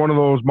mom is one of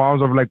those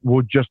moms of like,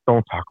 well, just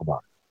don't talk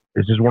about it.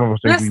 It's just one of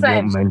those things we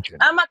won't mention.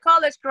 I'm a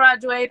college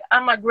graduate.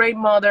 I'm a great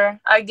mother.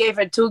 I gave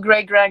her 2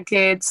 great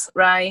grandkids,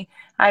 right?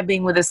 I've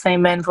been with the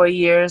same man for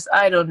years.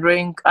 I don't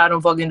drink. I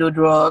don't fucking do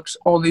drugs.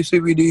 Only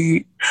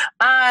CBD.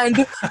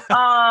 And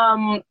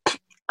I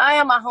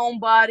am a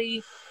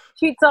homebody.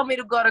 She told me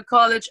to go to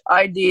college.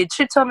 I did.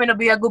 She told me to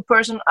be a good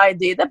person. I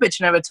did. That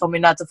bitch never told me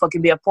not to fucking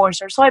be a porn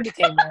star, so I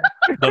became one.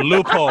 The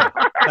loophole.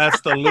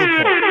 That's the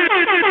loophole.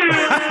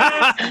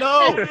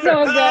 No. That's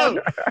so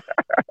good.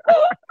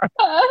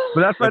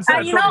 But that's what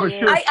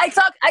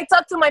I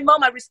talk to my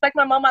mom. I respect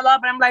my mom a lot,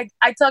 but I'm like,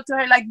 I talk to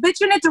her like, bitch,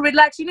 you need to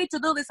relax. You need to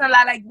do this, and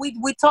like we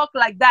talk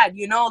like that,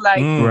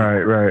 like.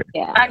 Right.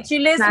 Yeah. And she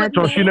lives with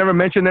so me. She never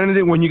mentioned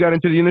anything when you got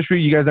into the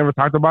industry. You guys never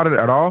talked about it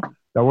at all.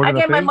 That wasn't I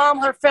gave my mom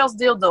her first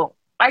dildo.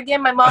 I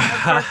gave my mom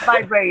her first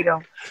vibrator.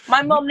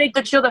 My mom needs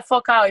to chill the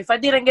fuck out. If I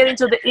didn't get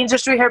into the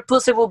industry, her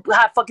pussy will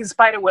have fucking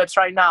spider webs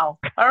right now.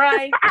 All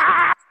right?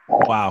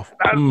 Wow.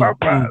 That's so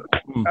bad.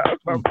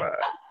 That's so bad.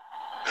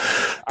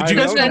 Did you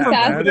guys come from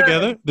Cuba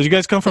together? Did you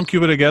guys come from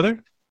Cuba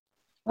together?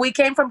 We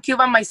came from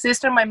Cuba, my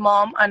sister, my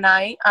mom, and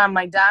I, and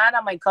my dad,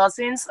 and my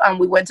cousins, and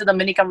we went to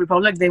Dominican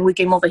Republic. Then we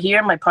came over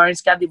here. My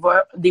parents got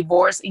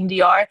divorced in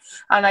DR,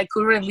 and I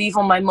couldn't live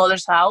on my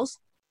mother's house,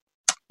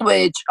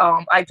 which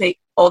I pay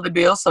all the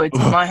bills, so it's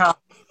my house.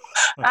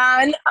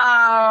 And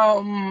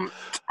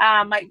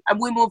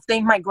we moved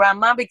in my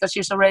grandma because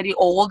she's already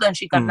old and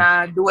she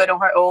cannot do it on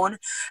her own.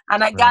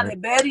 And I got a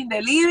bed in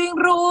the living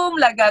room,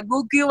 like a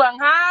good Cuban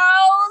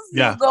house.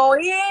 Yeah. You go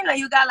in and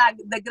you got like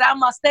the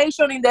grandma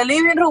station in the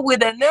living room with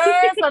the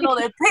nurse and all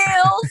the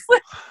pills.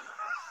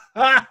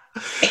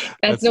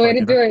 That's the way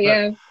to do it,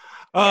 yeah.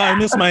 I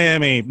miss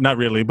Miami. Not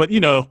really, but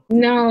you know.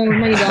 No,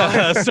 you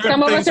don't.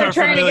 Some of us are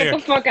trying to get the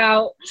fuck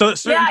out. So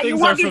certain you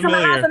things walk are into my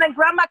house familiar. and then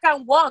grandma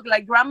can walk.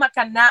 Like grandma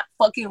cannot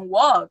fucking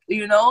walk,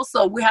 you know?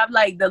 So we have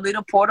like the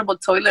little portable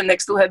toilet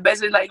next to her bed.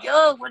 So like,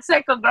 yo, 1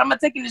 second, grandma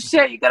taking the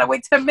shit. You gotta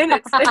wait 10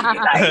 minutes.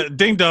 Like,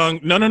 Ding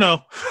dong.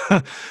 No.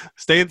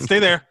 Stay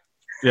there.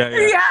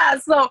 Yeah.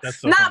 So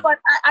funny. but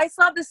I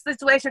saw this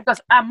situation because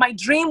my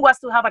dream was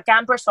to have a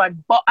camper. So I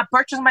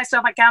purchased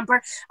myself a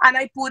camper and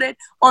I put it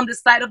on the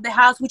side of the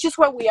house, which is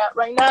where we are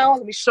right now.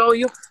 Let me show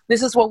you.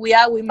 This is where we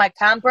are with my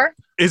camper.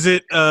 Is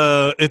it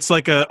it's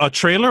like a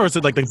trailer, or is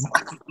it like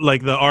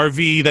the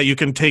RV that you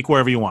can take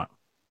wherever you want?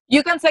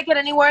 You can take it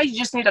anywhere. You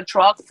just need a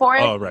truck for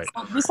it. Oh, right.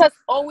 So this has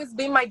always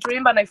been my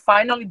dream, and I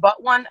finally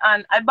bought one.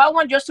 And I bought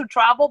one just to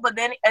travel, but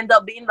then it ended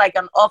up being like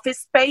an office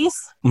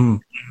space.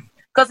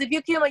 Because if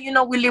you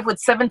we live with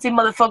 17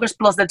 motherfuckers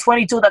plus the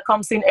 22 that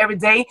comes in every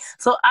day.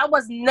 So I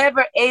was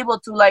never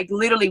able to like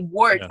literally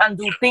work and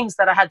do things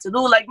that I had to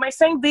do. Like my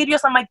same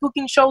videos and my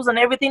cooking shows and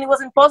everything, it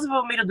was impossible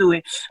for me to do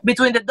it.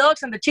 Between the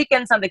dogs and the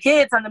chickens and the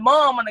kids and the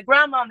mom and the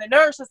grandma and the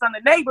nurses and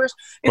the neighbors,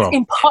 it's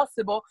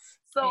impossible.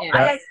 So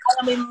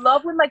I'm in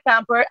love with my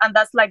camper, and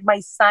that's like my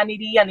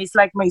sanity, and it's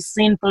like my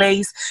scene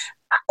place.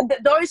 The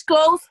door is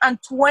closed and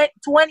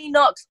 20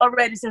 knocks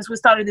already since we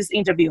started this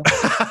interview.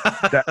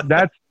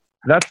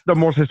 That's the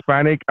most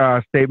Hispanic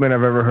statement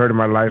I've ever heard in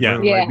my life. Yeah.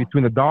 Like,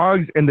 between the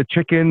dogs and the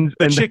chickens.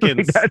 The and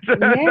chickens.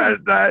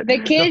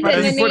 The kids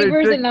and the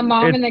neighbors and the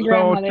mom and the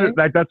grandmother.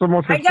 Like, that's the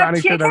most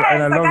Hispanic shit, and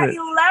I love got it.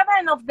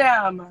 11 of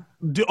them.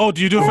 Do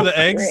you do it for the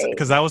eggs?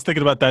 Because I was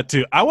thinking about that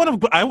too. I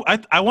want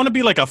to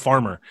be like a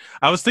farmer.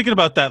 I was thinking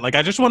about that. Like,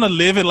 I just want to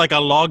live in like a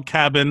log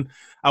cabin.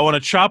 I want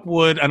to chop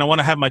wood, and I want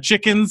to have my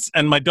chickens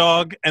and my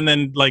dog, and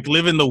then like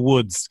live in the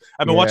woods.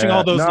 I've been watching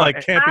all those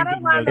camping. I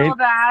don't want all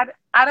that.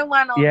 I don't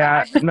want all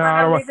that. I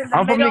don't want.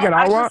 I'm from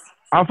Nicaragua.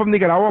 I'm from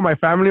Nicaragua. My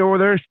family over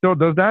there still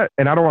does that,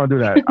 and I don't want to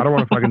do that. I don't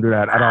want to fucking do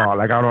that at all.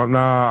 Like, I don't know.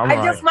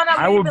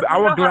 I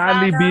will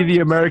gladly be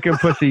the American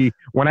pussy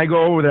when I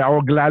go over there. I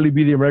will gladly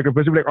be the American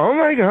pussy. Be like, oh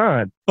my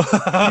god,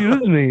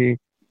 excuse me.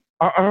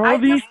 Are all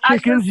these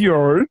chickens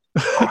yours?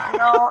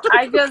 No,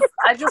 I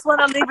just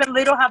want to live in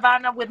Little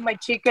Havana with my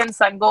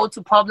chickens and go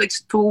to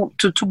Publix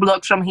two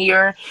blocks from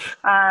here.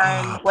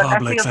 And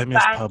Publix, I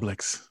miss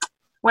Publix.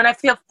 When I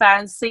feel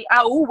fancy,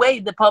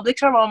 wait, the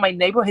Publix around my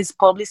neighborhood is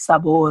Publix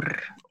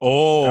Sabor.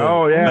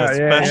 Oh yeah,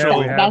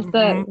 special. That's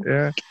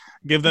the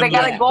Give them they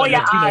got a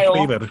Goya aisle.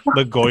 Flavor,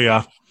 the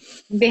Goya.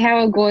 They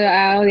have a Goya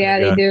aisle. Yeah,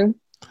 they do.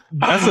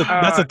 That's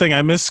the thing.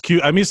 I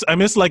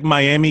miss like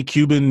Miami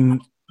Cuban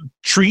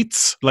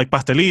treats, like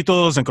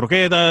pastelitos and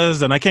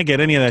croquetas, and I can't get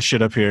any of that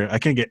shit up here. I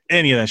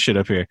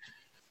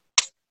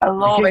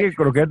love it. Get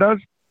croquetas?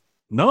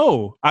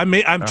 No, I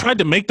tried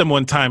to make them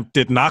one time.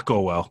 Did not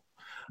go well.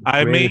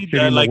 I made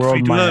like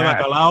fritura de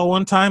bacalao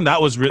one time.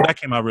 That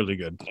came out really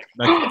good.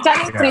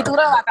 Fritura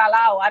de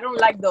bacalao. I don't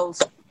like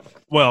those.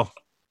 Well,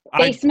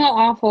 they smell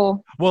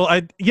awful. Well,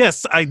 I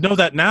know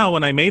that now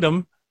when I made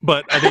them,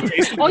 but I didn't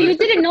taste Oh, you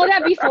didn't know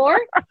that before?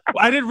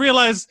 I didn't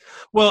realize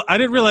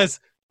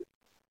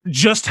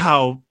just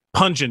how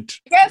pungent.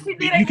 Yes,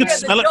 you could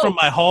smell it from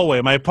my hallway,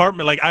 my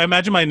apartment. Like, I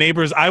imagine my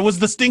neighbors. I was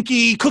the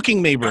stinky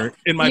cooking neighbor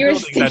in my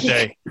building that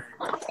day.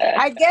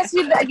 I guess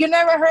you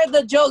never heard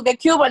the joke, the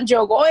Cuban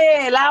joke.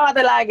 Oye,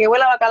 lávatela que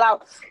huele a bacalao.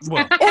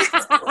 Well,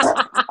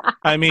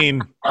 I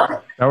mean,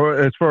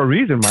 it's for a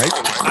reason, Mike.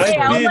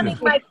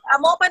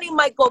 I'm opening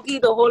my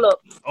coquito. Hold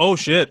up. Oh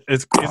shit!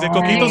 Is it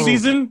coquito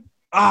season?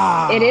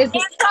 It is.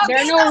 There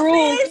are no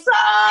rules.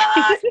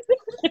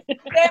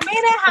 The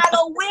minute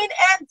Halloween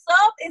ends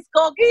up, it's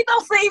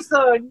coquito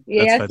season.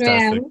 Yes,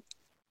 ma'am.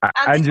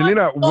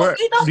 Angelina,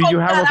 do you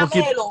have a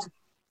coquito?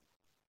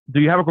 Do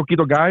you have a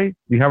coquito guy?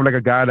 Do you have like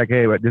a guy like,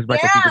 hey, this is my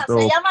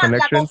coquito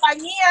connection? La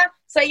compañía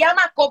se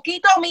llama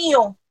Coquito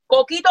Mío.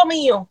 Coquito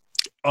Mío.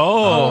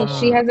 Oh,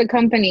 she has a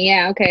company.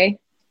 Yeah, okay.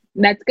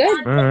 That's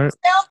good. Right.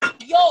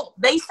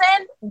 They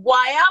send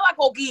guayaba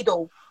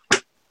coquito.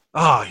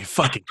 Oh, you're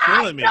fucking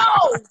killing me.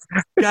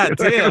 God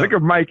damn. Look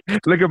at Mike.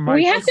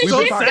 We have to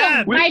ship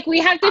some. Mike, we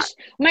have to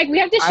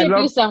ship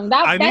you some.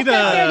 That's not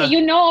fair that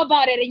you know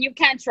about it and you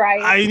can't try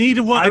it. I need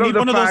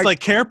one of those like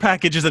care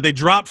packages that they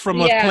drop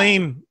from a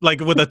plane, like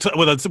with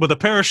a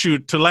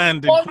parachute to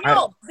land. Oh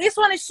no, this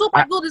one is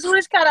super good. This one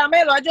is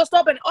caramelo. I just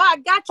opened. Oh, I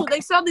got you. They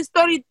sell this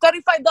 $35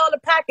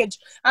 package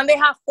and they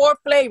have 4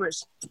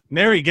 flavors.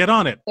 Neri, get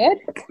on it. Good.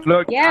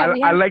 Look,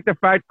 I like the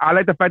fact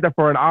that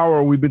for an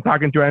hour we've been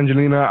talking to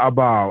Angelina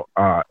about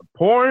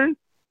porn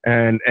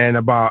and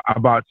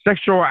about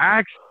sexual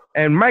acts,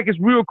 and Mike is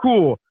real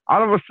cool.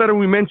 All of a sudden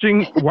we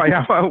mentioned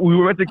guayaba, we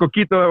mentioned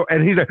coquito,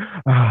 and he's like,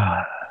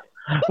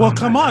 well,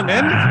 come on,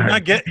 man.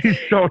 He's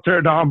so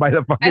turned on by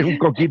the fucking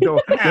coquito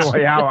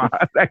guayaba.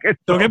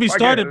 Don't get me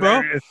started,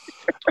 bro.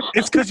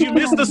 It's because you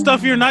miss the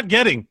stuff you're not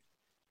getting.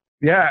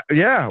 Yeah.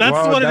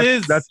 That's what it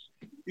is.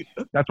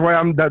 That's why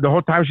I'm the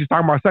whole time she's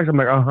talking about sex. I'm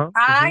like,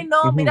 I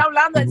know, mira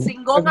hablando, el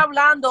singón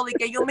hablando, de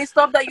que you missed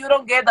stuff that you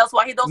don't get. That's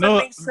why he doesn't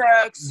make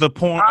sex. The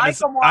point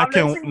is,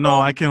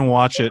 I can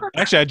watch it.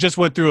 Actually, I just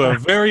went through a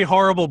very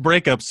horrible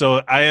breakup,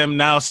 so I am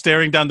now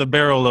staring down the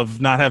barrel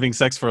of not having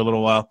sex for a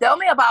little while. Tell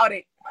me about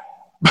it.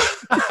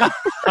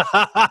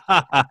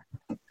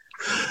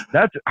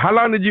 That's how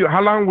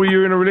long were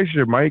you in a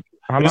relationship, Mike?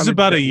 It was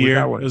about a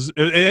year.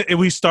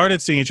 We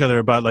started seeing each other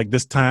about like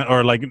this time,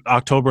 or like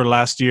October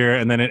last year,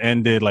 and then it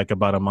ended like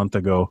about a month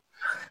ago.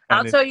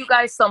 I'll tell you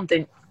guys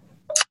something.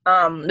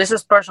 This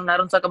is personal. I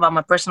don't talk about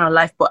my personal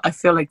life, but I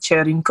feel like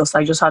sharing because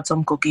I just had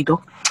some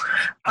coquito.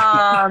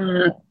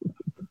 I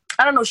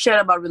don't know shit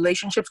about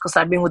relationships because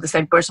I've been with the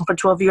same person for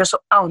 12 years, so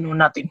I don't know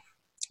nothing.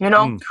 You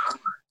know?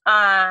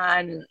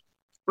 And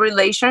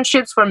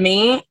relationships for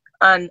me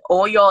and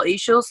all your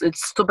issues,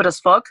 it's stupid as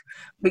fuck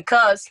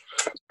because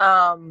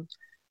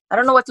I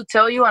don't know what to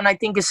tell you, and I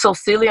think it's so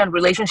silly, and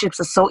relationships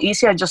are so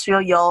easy. I just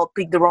feel y'all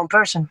picked the wrong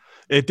person.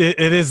 It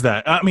is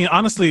that. I mean,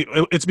 honestly,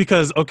 it's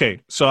because, okay,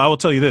 so I will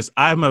tell you this.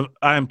 I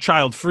am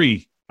child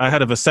free. I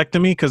had a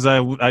vasectomy because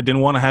I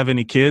didn't want to have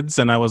any kids,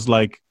 and I was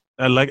like,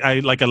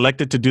 I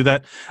elected to do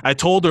that. I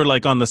told her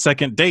like on the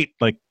second date,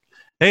 like,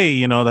 hey,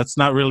 you know, that's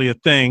not really a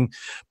thing.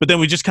 But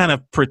then we just kind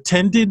of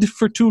pretended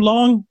for too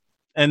long,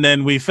 and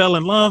then we fell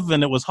in love,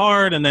 and it was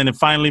hard, and then it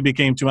finally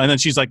became too. And then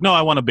she's like, no,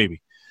 I want a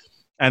baby.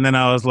 And then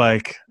I was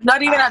like...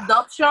 Not even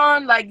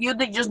adoption? Like, you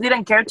just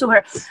didn't care to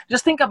her.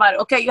 Just think about it.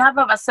 Okay, you have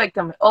a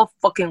vasectomy. Oh,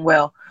 fucking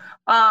well.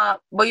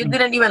 But you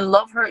didn't even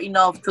love her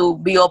enough to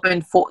be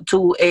open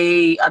to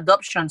a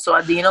adoption. So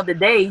at the end of the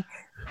day,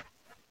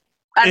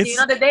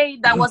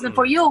 that wasn't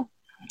for you.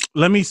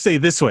 Let me say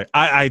this way.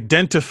 I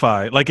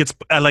identify...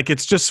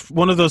 it's just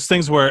one of those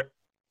things where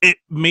it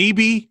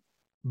maybe,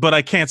 but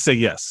I can't say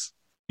yes.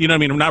 You know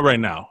what I mean? Not right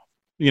now.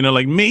 You know,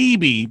 like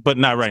maybe, but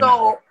not right now.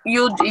 So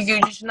you're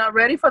just not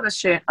ready for this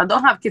shit. I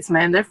don't have kids,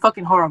 man. They're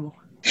fucking horrible.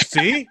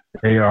 See?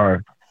 They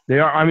are.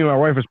 I mean, my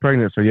wife is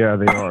pregnant, so yeah,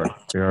 they are.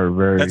 They are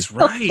very... That's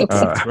right.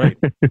 That's right.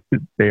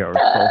 They are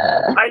so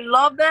horrible. I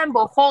love them,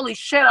 but holy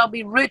shit, I'll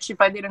be rich if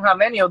I didn't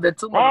have any of the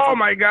two. Oh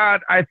my God,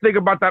 I think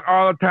about that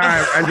all the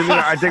time,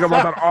 Angelina. I think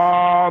about that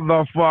all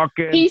the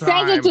fucking He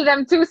time. says it to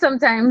them too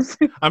sometimes.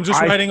 I'm just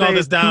writing all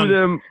this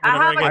down.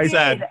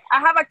 I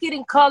have a kid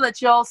in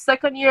college, y'all.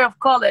 Second year of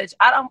college.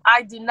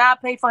 I did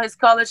not pay for his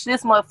college.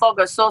 This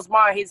motherfucker is so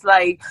smart. He's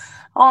like,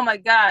 oh my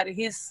God,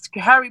 he's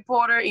Harry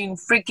Potter in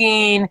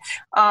freaking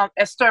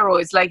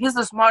steroids. Like, he's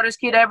the smartest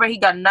kid ever. He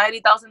got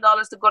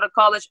 $90,000 to go to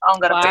college. I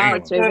don't gotta pay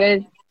for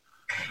it.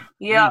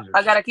 Yeah, Jesus.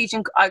 I got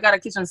a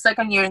kid in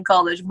second year in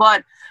college,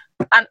 but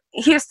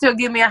he still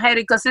give me a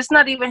headache because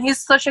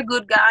he's such a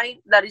good guy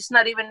that it's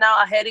not even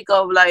now a headache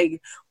of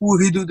like, will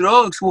he do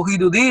drugs? Will he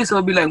do this?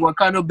 I'll be like, what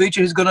kind of bitch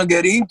he's gonna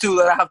get into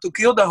that I have to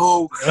kill the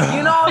hoe?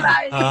 You know,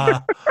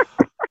 like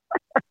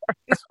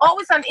it's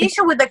always an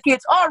issue with the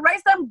kids. Oh,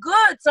 raise them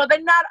good so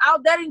they're not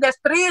out there in the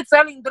streets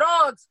selling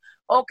drugs.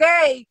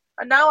 Okay.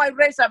 And now I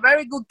raise a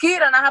very good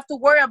kid and I have to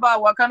worry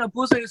about what kind of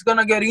pussy he's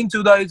gonna get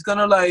into that he's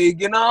gonna like,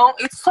 you know,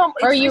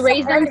 or you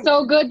raise them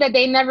so good that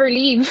they never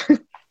leave.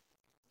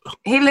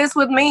 He lives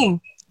with me.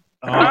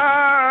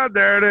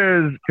 There it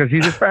is. Because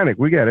he's Hispanic.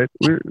 We get it.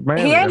 He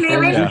ain't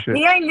leaving. Yeah.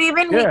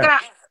 He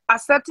got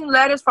accepting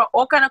letters from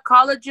all kind of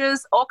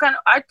colleges.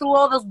 I threw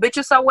all those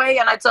bitches away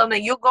and I told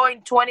them, you're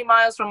going 20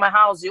 miles from my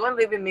house. You ain't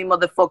leaving me,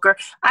 motherfucker.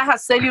 I have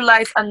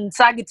cellulite and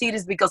saggy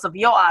titties because of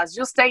your ass.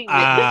 You stay with me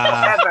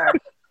forever.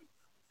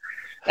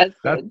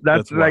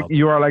 That's like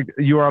you are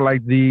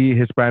like the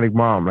Hispanic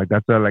mom. Like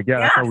that's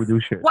that's how we do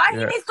shit. Why he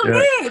needs to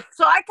leave?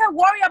 So I can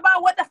worry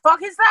about what the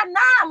fuck is that?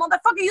 Nah,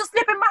 motherfucker, you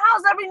sleep in my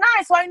house every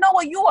night, so I know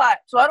where you are.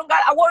 So I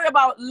worry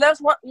about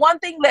one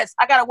thing less.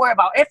 I gotta worry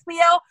about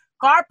FPL,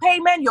 car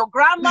payment, your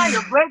grandma,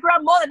 your great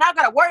grandmother. Now I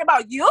gotta worry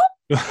about you.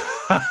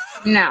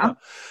 No,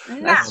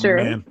 that's true.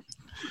 Man.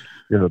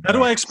 How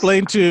do I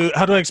explain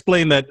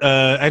that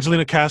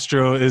Angelina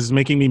Castro is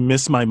making me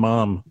miss my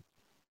mom?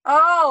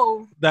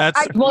 Oh, don't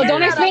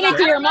explain it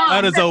to your mom.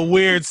 That is a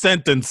weird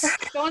sentence.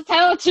 Don't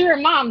tell it to your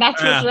mom. That's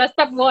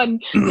step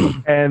one.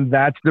 And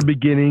that's the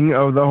beginning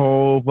of the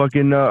whole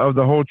fucking of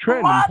the whole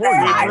trend.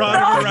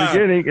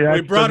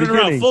 We brought it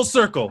around full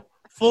circle.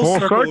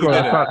 Full circle.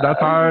 That's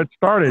how it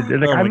started.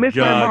 It's like I miss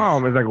my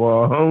mom. It's like,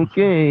 well,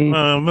 okay.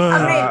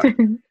 I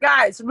mean,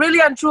 guys,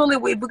 really and truly,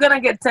 we're gonna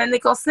get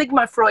technical.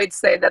 Sigmund Freud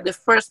said that the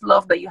first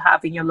love that you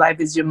have in your life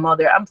is your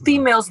mother. And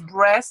female's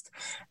breast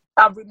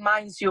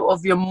reminds you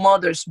of your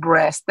mother's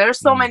breast. There's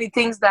so many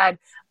things that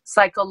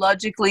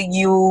psychologically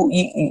we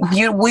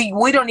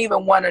don't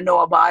even want to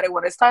know about it.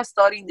 When I started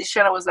studying this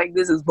shit, I was like,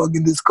 this is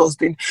fucking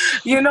disgusting,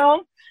 you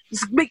know?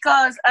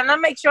 Because, and I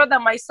make sure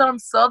that my son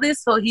saw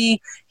this, so he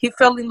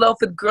fell in love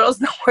with girls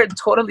that were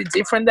totally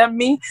different than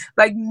me.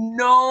 Like,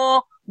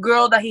 no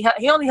girl that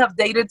he only have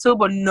dated two,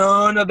 but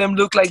none of them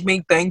look like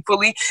me,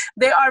 thankfully.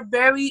 They are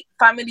very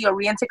family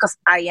oriented because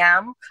I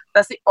am.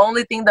 That's the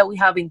only thing that we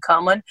have in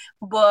common.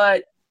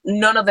 But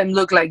none of them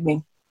look like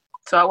me.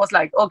 So I was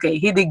like, okay,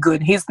 he did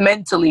good. He's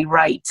mentally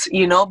right,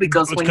 you know,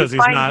 because when you he's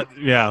not,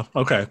 yeah,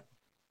 okay.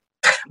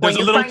 There's When a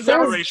you little find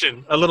girls-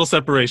 separation. A little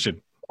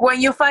separation.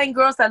 When you find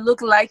girls that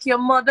look like your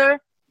mother,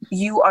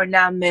 you are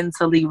not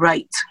mentally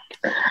right.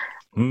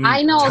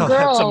 I know a Tell that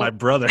to girl. my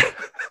brother.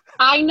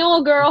 I know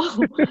a girl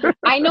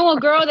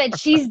that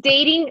she's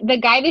dating, the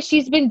guy that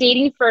she's been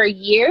dating for a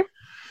year.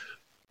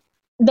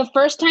 The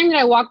first time that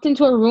I walked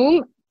into a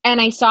room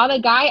and I saw the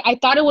guy, I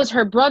thought it was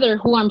her brother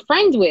who I'm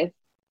friends with.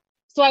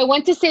 So I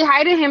went to say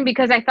hi to him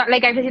because I thought,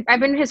 like, I've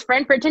been his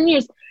friend for 10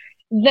 years.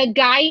 The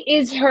guy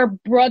is her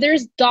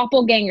brother's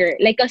doppelganger,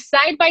 like a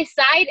side by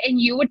side,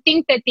 and you would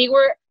think that they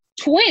were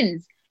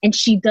twins, and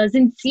she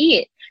doesn't see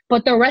it.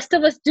 But the rest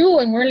of us do,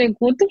 and we're like,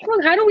 what the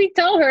fuck? How do we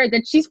tell her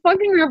that she's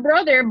fucking her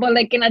brother, but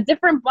like in a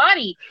different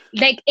body?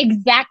 Like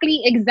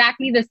exactly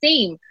the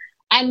same.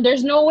 And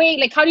there's no way,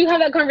 like, how do you have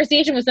that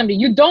conversation with somebody?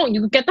 You don't.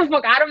 You get the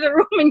fuck out of the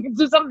room and you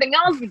do something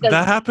else because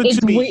That happened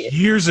to me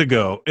years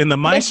ago in the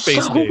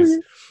MySpace days.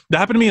 That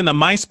happened to me in the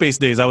MySpace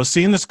days. I was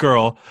seeing this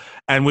girl,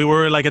 and we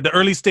were like at the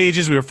early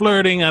stages. We were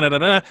flirting.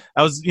 I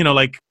was,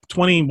 like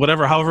 20,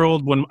 whatever, however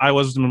old when I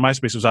was when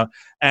MySpace was out.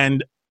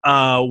 And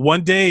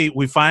one day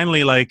we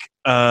finally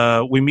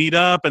we meet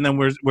up, and then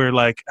we're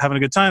like having a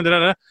good time.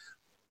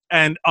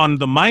 And on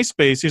the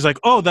MySpace, he's like,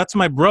 "Oh, that's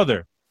my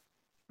brother,"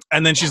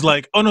 and then she's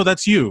like, "Oh no,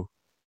 that's you."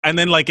 And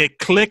then like it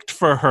clicked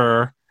for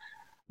her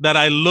that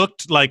I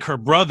looked like her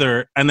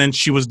brother, and then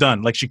she was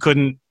done. Like she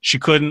couldn't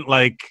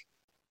like.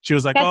 She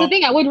was like, that's the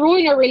thing. I would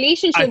ruin a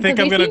relationship. I think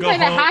I'm going to go home.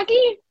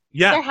 Happy.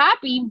 Yeah. They're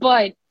happy,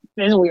 but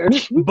it's weird.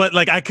 But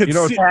like I could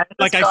see,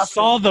 like I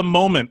saw the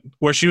moment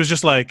where she was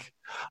just like,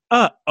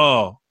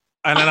 oh.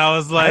 And then I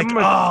was like,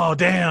 oh,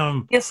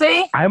 damn. You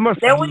see?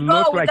 There we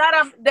go.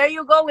 There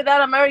you go with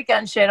that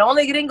American shit.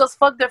 Only gringos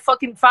fuck their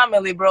fucking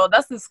family, bro.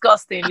 That's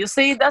disgusting. You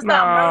see? That's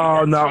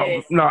not American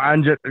shit. No,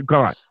 Angel,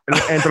 come on.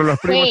 Entre los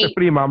primos se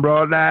priman,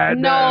 bro.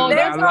 No,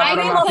 there's no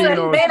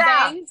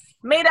primos.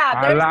 Mira,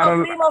 there's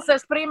no primos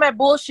exprime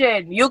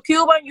bullshit. You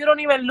Cuban, you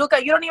don't even look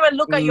at your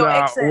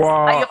exes,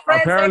 at your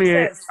friends'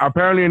 exes.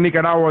 Apparently in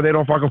Nicaragua, they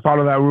don't fucking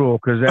follow that rule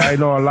because I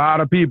know a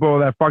lot of people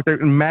that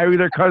marry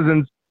their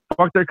cousins,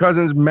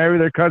 marry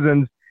their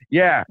cousins.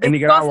 Yeah, in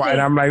Nicaragua.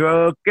 And I'm like,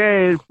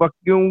 okay, it's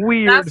fucking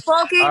weird. That's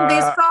fucking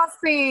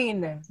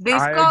disgusting.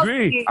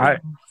 Disgusting.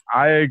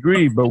 I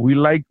agree, but we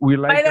like.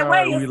 By the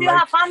way, you still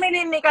have family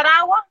in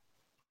Nicaragua?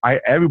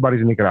 Everybody's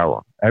in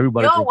Nicaragua.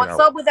 What's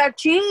up with that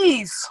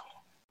cheese?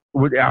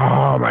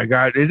 Oh my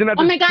God! Isn't that?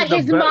 Oh my God!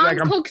 His mom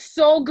cooks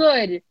so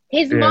good.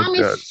 His mom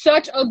is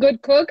such a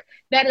good cook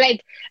that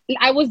like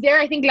I was there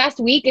I think last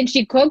week and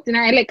she cooked and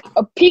I like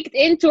peeked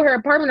into her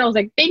apartment. I was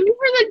like, "Thank you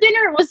for the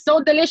dinner. It was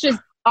so delicious,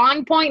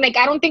 on point." Like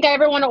I don't think I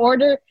ever want to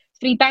order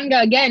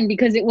fritanga again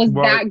because it was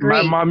that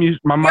great.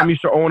 My mom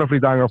used to own a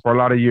fritanga for a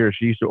lot of years.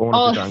 She used to own a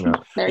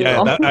fritanga. There you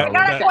go. I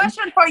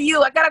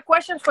got a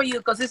question for you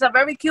because it's a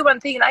very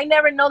Cuban thing. I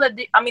never know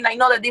I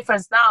know the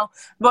difference now,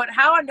 but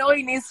how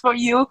annoying is for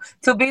you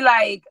to be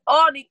like,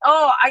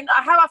 I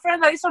have a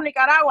friend that is from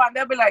Nicaragua, and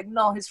they'll be like,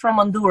 no, he's from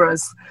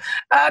Honduras.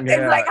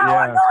 It's like, how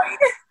annoying.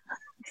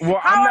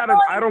 Well,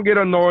 I don't get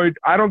annoyed.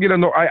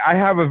 I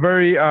have a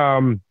very,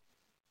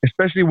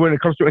 especially when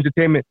it comes to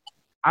entertainment,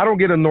 I don't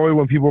get annoyed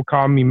when people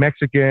call me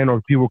Mexican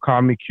or people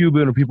call me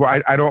Cuban or people.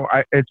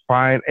 It's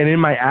fine. And in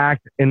my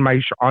act,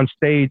 on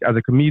stage as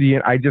a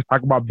comedian, I just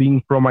talk about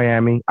being from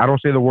Miami. I don't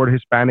say the word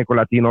Hispanic or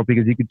Latino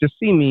because you could just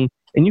see me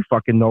and you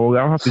fucking know. I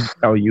don't have to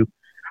tell you.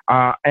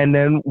 And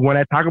then when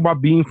I talk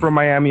about being from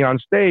Miami on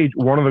stage,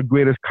 one of the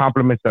greatest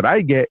compliments that I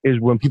get is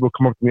when people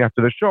come up to me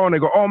after the show and they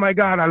go, "Oh my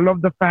God, I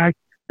love the fact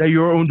that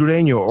you're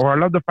Hondureño," or "I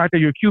love the fact that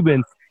you're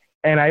Cuban."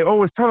 And I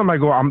always tell them, I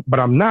go, but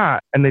I'm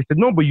not. And they said,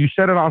 "No, but you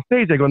said it on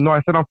stage." I go, "No,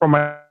 I said I'm from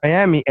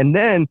Miami." And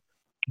then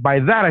by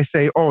that, I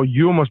say, "Oh,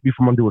 you must be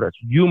from Honduras.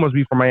 You must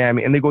be from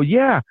Miami." And they go,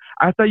 "Yeah,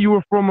 I thought you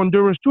were from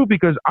Honduras too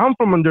because I'm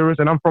from Honduras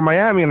and I'm from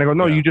Miami." And I go,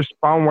 "No, you just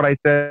found what I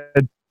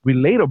said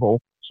relatable.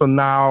 So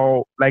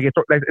now, it's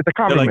a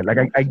compliment. Like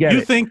I get it.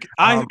 You think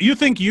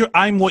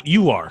I'm what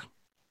you are.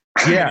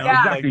 Yeah,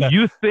 exactly.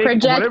 You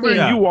think whatever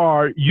you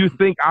are, you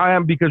think I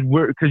am because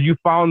you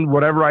found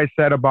whatever I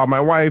said about my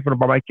wife and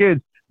about my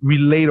kids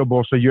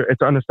relatable, so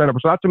it's understandable.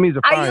 So that to me is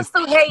a fine. I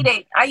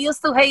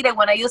used to hate it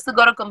when I used to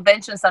go to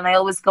conventions and I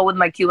always go with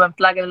my Cuban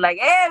flag and like,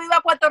 "Hey, viva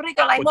Puerto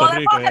Rico!" Like,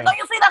 motherfucker, don't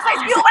you see that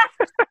I'm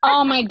Cuban?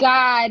 Oh my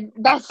God,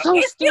 that's so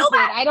stupid.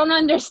 I don't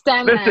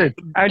understand that. Listen,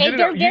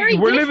 they're very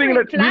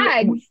different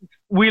flags.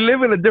 We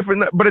live in a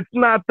different, but it's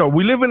not though.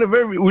 We live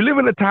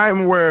in a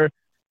time where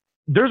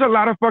there's a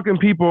lot of fucking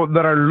people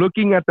that are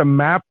looking at the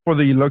map for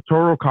the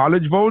electoral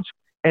college votes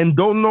and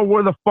don't know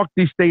where the fuck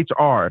these states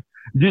are.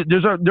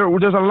 There's a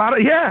lot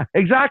of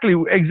exactly.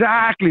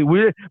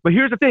 But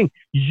here's the thing: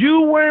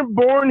 you weren't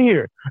born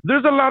here.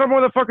 There's a lot of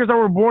motherfuckers that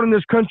were born in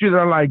this country that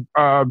are like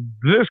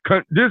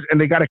this,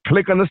 and they got to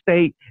click on the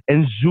state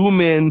and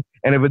zoom in,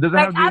 and if it doesn't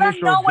have the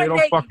initials, they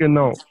don't fucking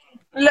know.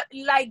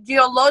 Like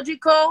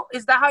geological,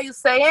 is that how you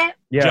say it?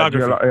 Yeah,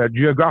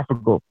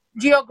 geographical.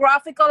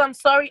 geographical. I'm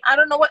sorry, I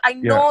don't know what I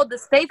know the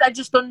states. I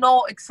just don't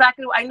know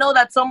exactly. I know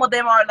that some of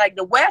them are like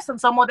the West, and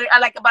some of them are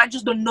like, but I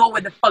just don't know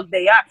where the fuck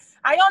they are.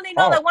 I only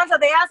know the ones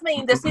that they asked me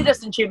in the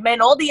citizenship,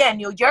 man. All the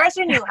New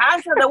Jersey, New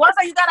Hampshire, the ones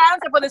that you gotta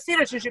answer for the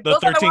citizenship. The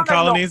 13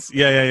 colonies.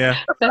 Yeah.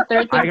 The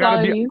 13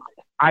 colonies.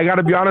 I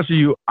gotta be honest with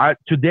you.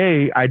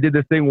 Today I did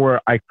this thing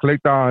where I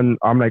clicked on.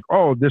 I'm like,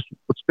 oh,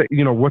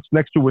 what's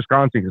next to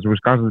Wisconsin? Because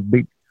Wisconsin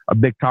is a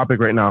big topic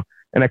right now.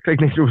 And I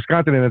clicked next to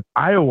Wisconsin, and it's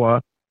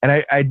Iowa. And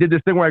I did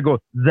this thing where I go,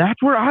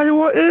 that's where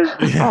Iowa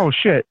is? Yeah. Oh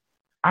shit!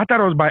 I thought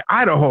it was by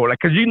Idaho, like,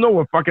 cause you know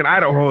what fucking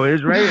Idaho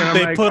is, right?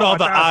 They put all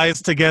the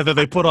I's together.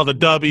 They put all the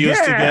W's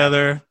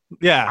together.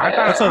 Yeah,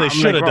 that's how they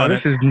should have done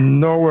it. This is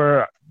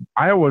nowhere.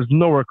 Iowa's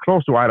nowhere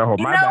close to Idaho.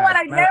 You know what?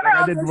 I never understood.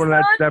 I did one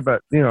that step,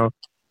 but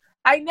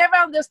I never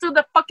understood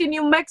the fucking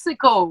New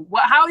Mexico.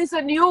 How is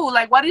it new?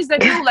 Like, what is the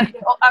new? Like,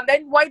 and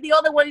then why the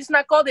other one is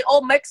not called the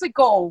Old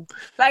Mexico?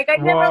 Like, I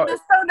never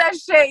understood that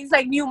shit. It's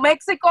like New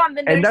Mexico, and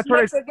then there's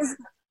Mexico.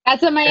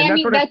 That's a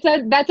Miami.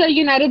 That's a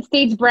United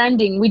States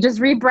branding. We just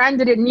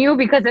rebranded it new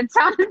because it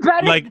sounded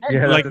better.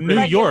 Like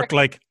New York,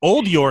 like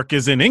Old York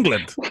is in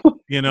England.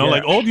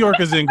 Like Old York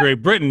is in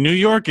Great Britain. New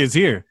York is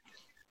here.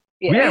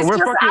 Yeah,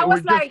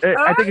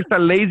 I think it's the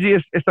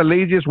laziest. It's the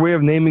laziest way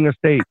of naming a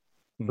state.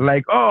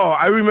 Like, oh,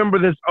 I remember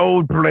this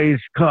old place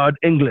called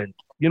England.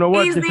 You know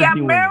what? Is the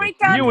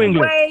American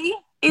way?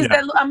 Is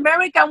the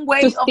American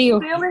way of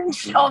stealing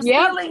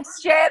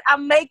shit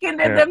and making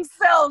it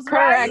themselves,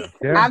 correct? Right?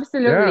 Yeah.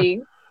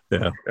 Absolutely.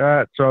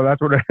 Yeah. So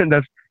that's what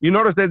that's. You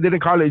notice they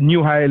didn't call it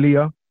New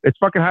Hialeah. It's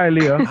fucking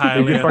Hialeah.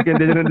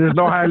 There's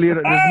no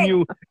Hialeah. There's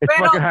new. It's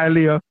fucking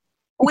Hialeah.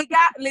 We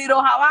got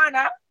Little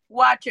Havana.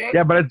 Watch it.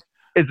 Yeah, but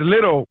it's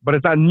little, but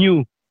it's not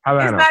new.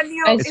 Havana. It's not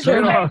new. It's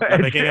true.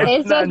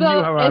 It's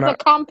a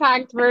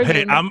compact version.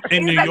 Hey, I'm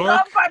in New York.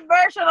 It's a compact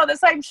version of the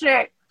same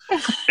shit.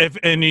 If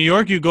in New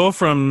York you go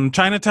from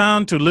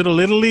Chinatown to Little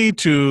Italy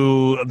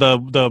to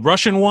the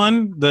Russian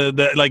one,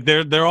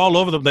 they're all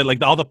over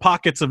all the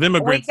pockets of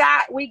immigrants.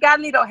 We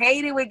got Little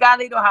Haiti, we got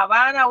Little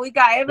Havana, we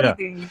got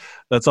everything. Yeah,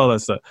 that's all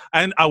that stuff.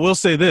 And I will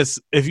say this: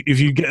 if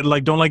you get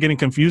don't like getting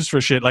confused for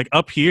shit, like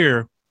up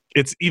here,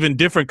 it's even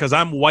different because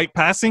I'm white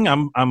passing.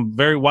 I'm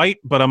very white,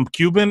 but I'm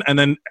Cuban,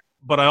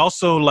 but I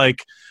also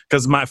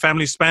because my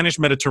family's Spanish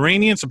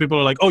Mediterranean, so people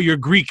are like, oh, you're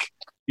Greek,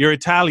 you're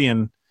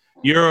Italian,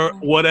 you're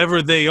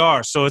whatever they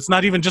are. So it's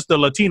not even just the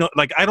Latino.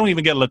 Like, I don't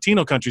even get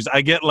Latino countries.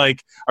 I get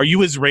are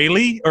you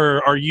Israeli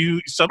or are you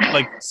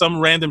some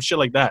random shit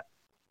like that?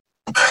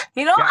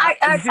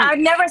 I've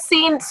never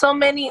seen so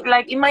many.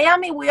 Like in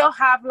Miami, we all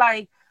have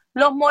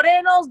Los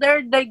Morenos.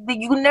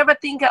 You never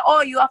think,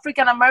 oh, you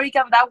African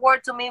American. That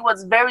word to me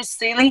was very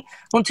silly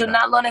until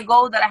not long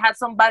ago that I had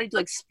somebody to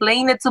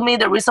explain it to me.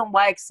 The reason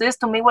why it exists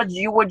to me was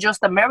you were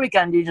just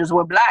American. You just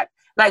were black.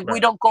 We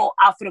don't call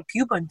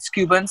Afro-Cubans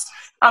Cubans.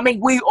 I mean,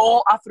 we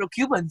all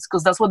Afro-Cubans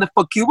because that's what the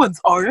fuck Cubans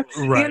are.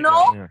 Right. You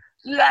know? Yeah.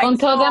 Don't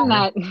tell them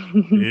that.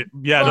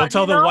 Don't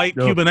tell the white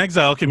Cuban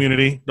exile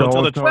community. Don't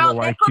tell the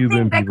white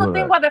Cuban people. They could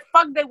think what the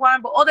fuck they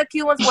want, but all the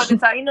Cubans were the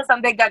Taínos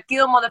and they got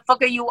killed.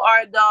 Motherfucker, you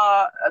are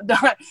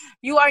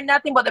you are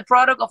nothing but the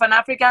product of an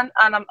African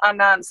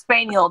and a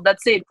Spaniel.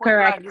 That's it.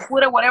 Correct. You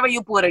put it whatever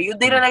you put it. You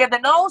didn't get the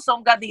nose,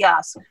 some got the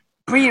ass.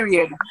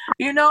 Period.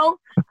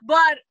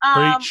 But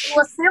it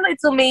was silly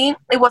to me.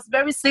 It was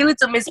very silly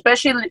to me,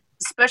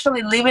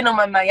 especially living on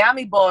my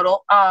Miami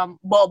bubble,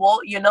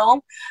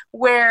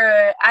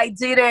 where I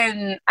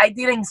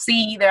didn't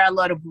see there are a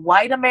lot of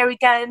white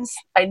Americans.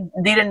 I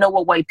didn't know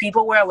what white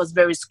people were. I was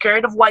very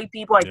scared of white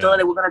people. I thought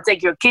they were gonna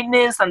take your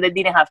kidneys, and they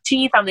didn't have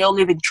teeth, and they all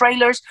live in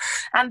trailers.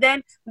 And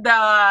then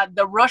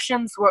the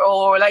Russians were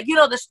all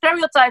the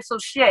stereotypes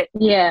of shit.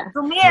 Yeah.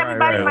 To me,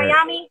 everybody in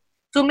Miami.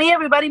 To me,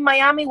 everybody in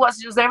Miami was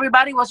just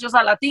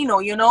a Latino,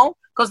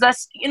 because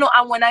that's,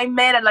 and when I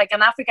met an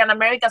African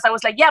American, I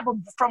was like, yeah, but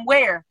from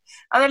where?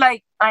 And they're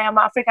like, I am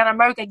African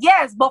American.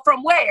 Yes, but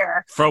from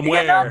where? From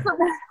where?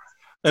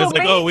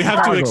 It's we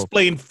have to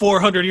explain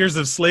 400 years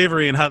of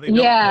slavery and how they don't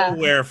know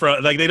where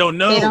from. They don't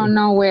know. They don't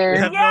know where.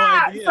 They have no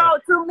idea. So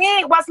to me,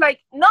 it was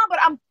no, but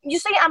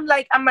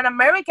I'm an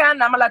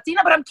American, I'm a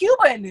Latina, but I'm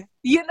Cuban,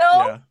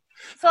 Yeah.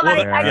 So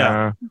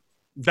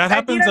that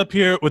happens up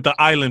here with the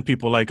island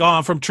people.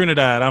 I'm from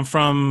Trinidad. I'm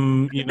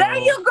from, There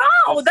you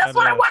go. That's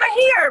what I want to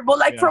hear.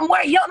 But from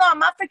where?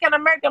 I'm African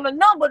American.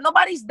 No, but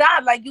nobody's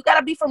that. You got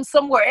to be from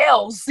somewhere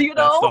else, That's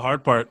the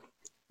hard part.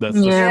 Don't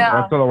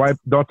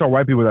tell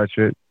white people that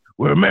shit.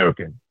 We're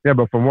American. Yeah,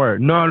 but from where?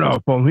 No,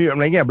 from here. I'm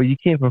like, yeah, but you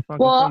came from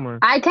fucking somewhere.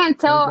 I can't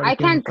tell. I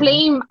can't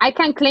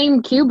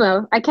claim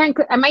Cuba. I can't.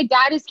 My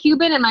dad is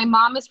Cuban and my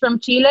mom is from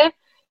Chile.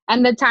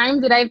 And the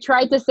times that I've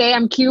tried to say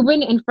I'm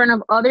Cuban in front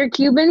of other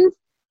Cubans,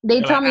 they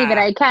tell me that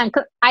I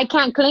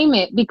can't claim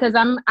it because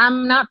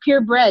I'm not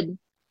purebred.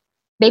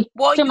 They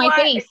to my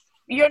face.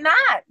 You're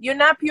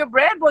not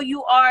purebred, but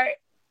you are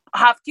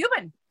half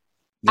Cuban.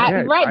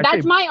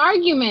 That's my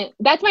argument.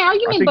 That's my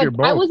argument.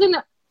 But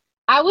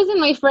I was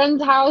in my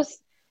friend's house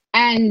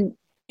and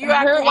you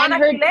are Cubana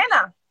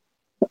Chilena.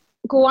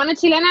 Cubana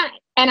Chilena.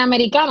 and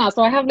Americana.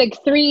 So I have like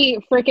 3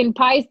 freaking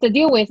pies to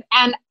deal with.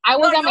 And I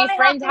was at my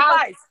friend's house.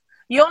 Pies.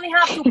 You only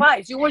have 2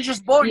 pies. You were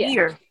just born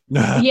here.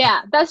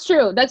 Yeah, that's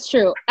true. That's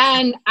true.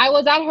 And I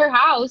was at her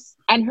house,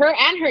 and her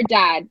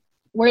dad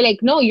were like,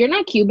 "No, you're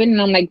not Cuban." And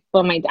I'm like,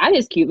 "But my dad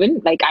is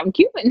Cuban. Like, I'm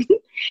Cuban."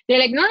 They're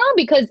like, "No,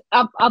 because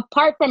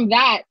apart from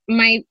that,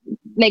 my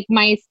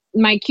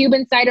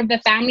Cuban side of the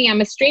family,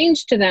 I'm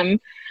estranged to them."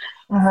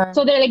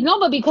 So they're like, "No,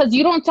 but because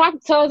you don't talk."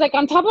 So I was like,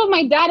 on top of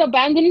my dad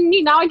abandoning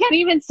me, now I can't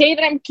even say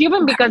that I'm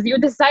Cuban because you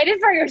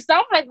decided for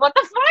yourself. Like, what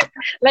the fuck?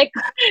 Like,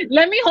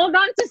 let me hold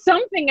on to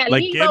something at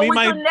least. Give me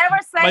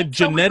my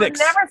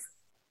genetics.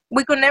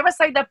 We could never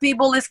say that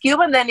people is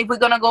Cuban then if we're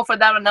gonna go for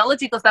that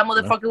analogy, because that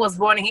motherfucker was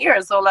born here.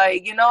 So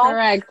like,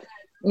 Correct.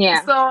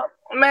 Yeah. So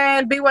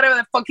man, be whatever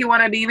the fuck you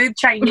wanna be. Be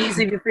Chinese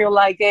if you feel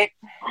like it.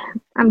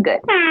 I'm good.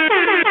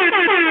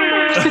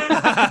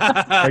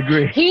 I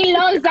agree. He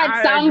loves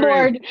that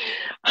soundboard.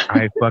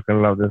 I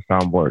fucking love this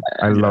soundboard.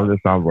 I love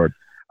this soundboard.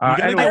 You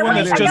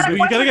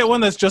gotta get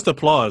one that's just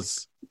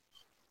applause.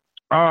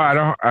 Oh,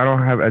 I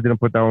didn't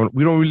put that one.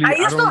 We don't really. I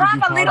used to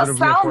have a little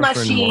sound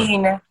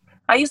machine.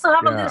 I used to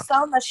have a little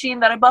sound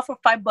machine that I bought for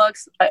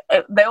 $5.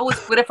 They always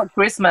put it for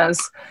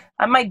Christmas.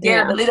 I might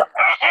get a little.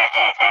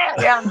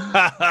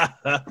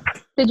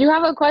 Did you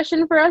have a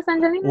question for us,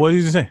 Angelina? What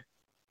did you say?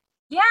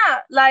 Yeah,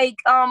 like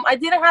I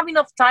didn't have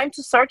enough time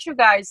to search you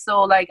guys,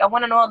 so like I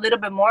want to know a little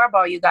bit more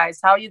about you guys.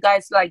 How you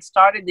guys like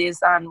started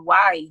this and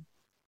why?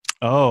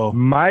 Oh,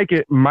 Mike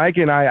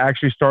and I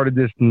actually started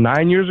this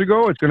 9 years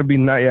ago. It's going to be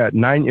 9.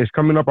 It's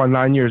coming up on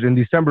 9 years. In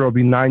December, it'll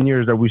be 9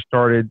 years that we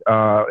started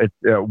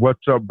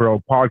What's Up,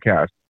 Bro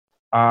podcast.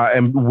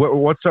 And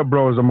What's Up,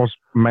 Bro is the most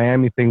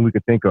Miami thing we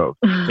could think of.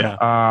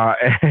 Yeah.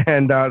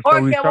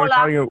 So we started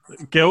calling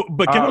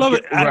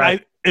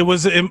it. It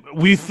was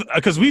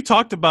because we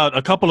talked about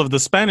a couple of the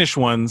Spanish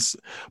ones,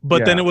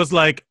 but then it was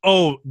like,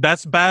 oh,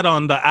 that's bad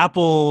on the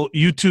Apple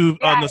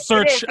YouTube on the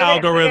search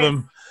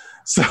algorithm.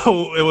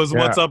 So it was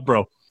What's Up,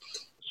 Bro.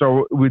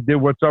 So we did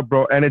What's Up,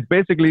 Bro. And it's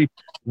basically,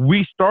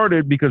 we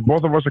started because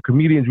both of us are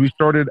comedians. We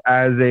started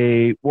as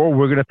we're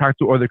going to talk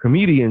to other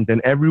comedians.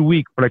 And every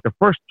week for like the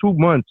first 2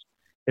 months,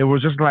 it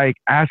was just like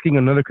asking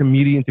another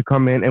comedian to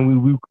come in.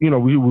 And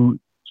we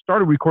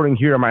started recording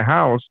here at my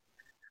house.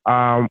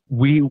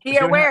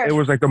 It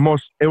was like the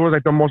most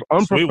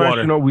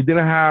unprofessional. We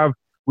didn't have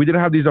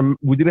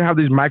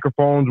these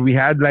microphones. We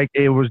had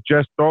it was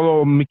just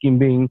solo Mickey and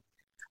Bing.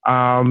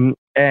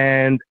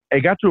 And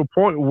it got to a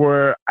point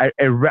where I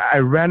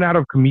ran out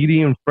of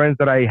comedian friends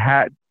that I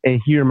had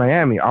here in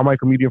Miami. All my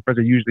comedian friends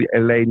are usually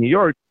LA, New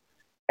York.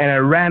 And I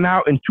ran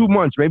out in 2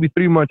 months, maybe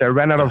 3 months. I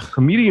ran out of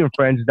comedian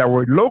friends that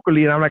were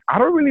locally. And I'm like, I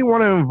don't really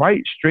want to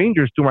invite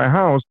strangers to my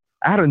house.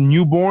 I had a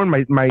newborn.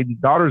 My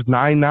daughter's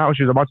 9 now.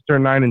 She's about to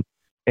turn 9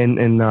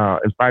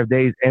 in 5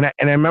 days. And I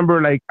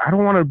remember I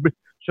don't want to.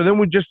 So then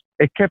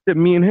it kept it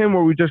me and him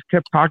where we just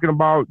kept talking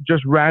about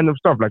just random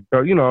stuff like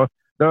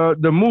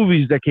the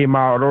movies that came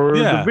out or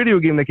the video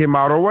game that came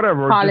out or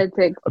whatever.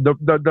 Politics.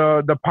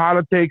 The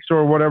politics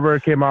or whatever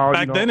came out.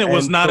 Back then it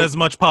was not as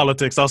much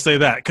politics, I'll say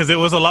that, because it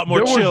was a lot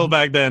more chill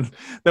back then.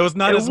 There was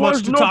not as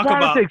much to talk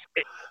about.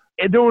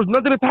 There was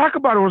nothing to talk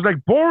about. It was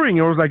boring.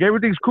 It was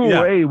everything's cool.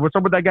 Yeah. Hey, what's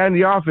up with that guy in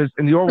the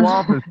Oval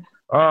Office?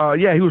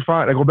 Yeah, he was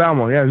fine.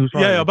 Obama. Yeah, he was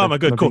fine. Yeah, Obama.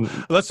 Good, cool.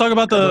 Let's talk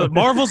about the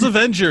Marvel's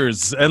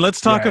Avengers, and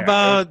let's talk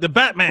about the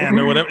Batman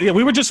or whatever. Yeah,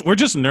 we're just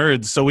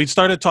nerds, so we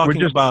started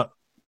talking about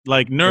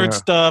nerd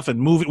stuff and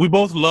movie. We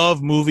both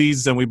love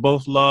movies, and we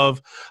both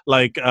love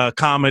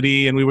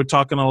comedy, and we were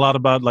talking a lot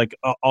about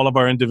all of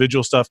our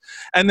individual stuff.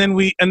 And then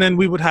we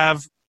would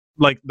have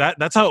that.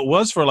 That's how it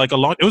was for a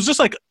long. It was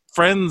just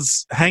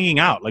friends hanging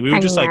out. We were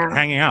just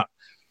hanging out.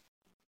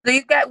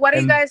 What do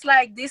you guys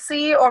like,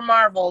 DC or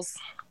Marvels?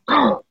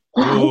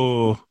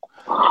 Ooh.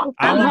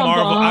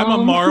 I'm a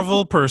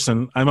Marvel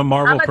person. I'm a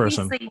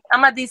DC.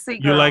 I'm a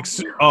DC girl.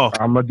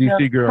 I'm a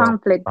DC girl.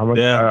 Conflict.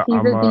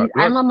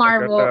 I'm a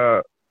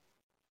Marvel.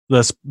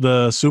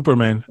 The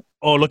Superman.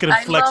 Oh, look at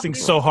him flexing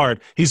so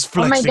hard. He's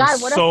flexing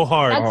so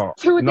hard.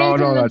 That's 2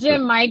 days in the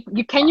gym, Mike.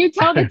 Can you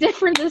tell the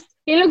difference?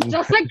 He looks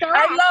just like The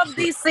Rock. I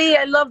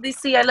love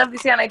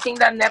DC. And I think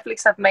that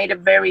Netflix have made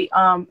it very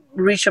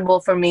reachable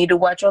for me to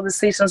watch all the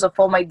seasons of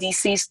all my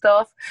DC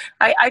stuff.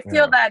 I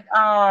feel that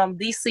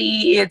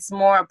DC, it's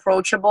more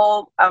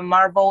approachable.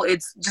 Marvel,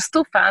 it's just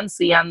too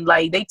fancy and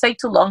they take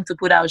too long to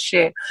put out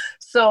shit.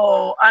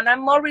 So, and I'm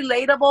more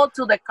relatable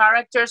to the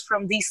characters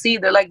from DC.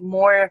 They're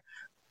more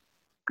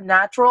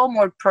natural,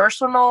 more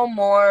personal,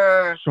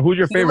 more. So who's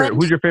your favorite?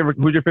 Who's your favorite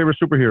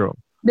superhero?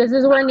 This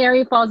is where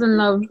Neri falls in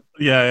love.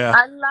 Yeah.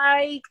 I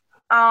like.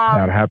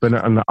 That happened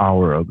an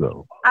hour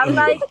ago. I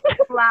like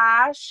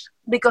Flash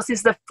because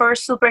he's the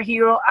first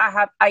superhero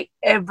I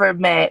ever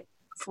met.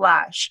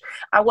 Flash.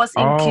 I was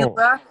in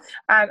Cuba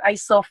and I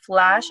saw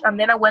Flash, and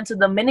then I went to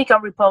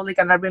Dominican Republic,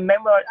 and I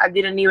remember I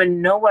didn't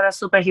even know what a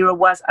superhero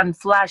was. And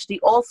Flash, the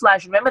old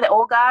Flash, remember the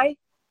old guy?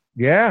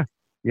 Yeah.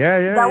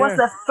 That was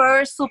the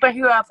first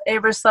superhero I've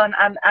ever seen,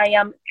 and I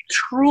am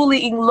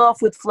truly in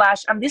love with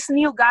Flash. And this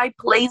new guy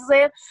plays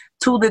it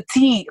to the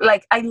T.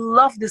 Like, I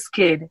love this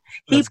kid.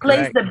 He That's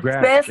plays Grant, the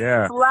best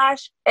yeah.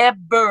 Flash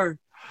ever.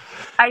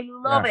 I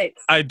love it.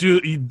 I do.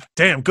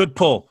 Damn, good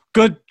pull.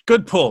 Good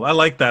pull. I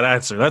like that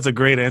answer. That's a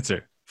great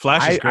answer.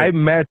 Flash is great.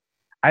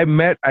 I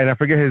met, and I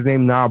forget his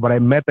name now, but I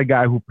met the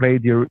guy who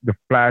played the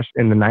Flash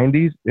in the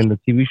 90s in the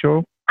TV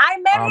show. I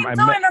met him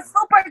too in a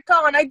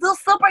SuperCon. I do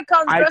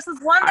SuperCon versus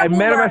Wonder Woman. I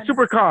met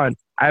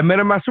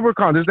him at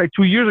SuperCon. This is like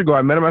 2 years ago.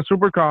 I met him at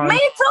SuperCon. Me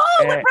too.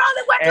 We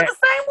probably went to the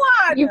same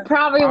one. You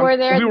probably were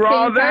there. We were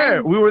all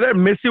there. Time. We were there.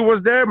 Missy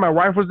was there. My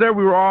wife was there.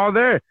 We were all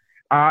there.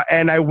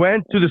 And I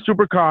went to the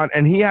SuperCon,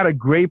 and he had a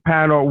great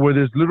panel where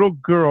this little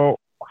girl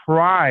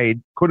cried,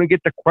 couldn't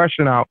get the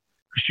question out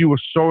because she was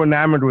so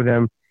enamored with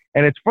him.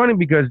 And it's funny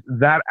because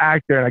that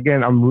actor, and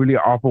again, I'm really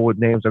awful with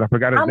names, and I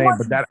forgot his name,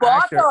 but that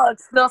actor. How much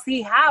does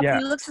he have? Yeah.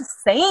 He looks the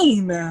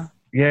same.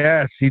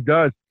 Yes, he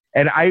does.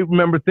 And I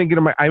remember thinking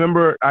like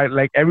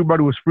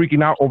everybody was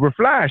freaking out over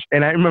Flash.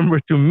 And I remember,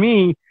 to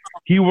me,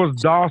 he was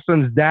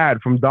Dawson's dad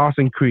from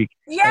Dawson Creek.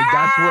 Yeah. Like,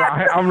 that's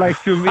where I'm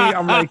like, to me,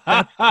 I'm like,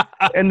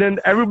 and then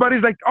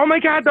everybody's like, oh my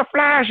God, the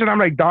Flash. And I'm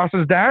like,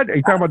 Dawson's dad? Are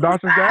you talking about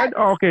Dawson's dad?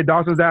 Oh, okay,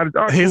 Dawson's dad.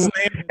 Oh, his cool.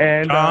 name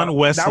and John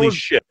Wesley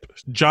Shipp.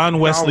 John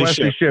Wesley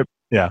Shipp.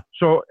 Yeah.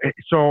 So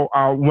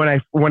when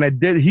I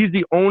did, he's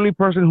the only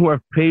person who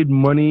have paid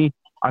money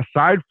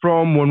aside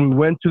from when we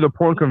went to the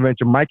porn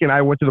convention. Mike and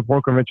I went to the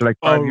porn convention like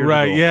 5 years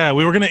ago. Yeah.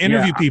 We were going to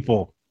interview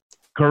people.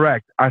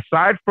 Correct.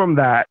 Aside from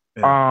that,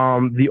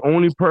 the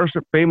only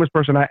famous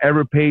person I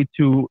ever paid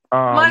to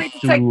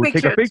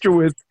take a picture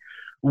with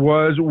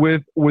was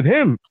with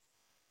him.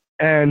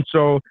 And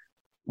so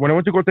when I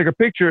went to go take a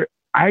picture,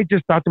 I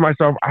just thought to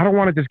myself, I don't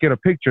want to just get a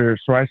picture.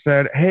 So I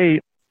said,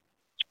 hey,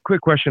 quick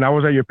question. I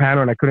was at your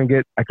panel and I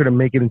couldn't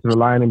make it into the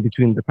line in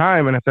between the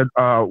time. And I said,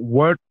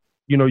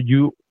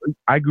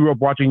 I grew up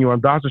watching you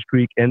on Dawson's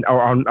Creek and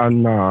on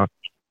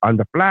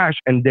the Flash,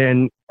 and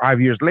then 8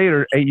 years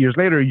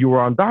later, you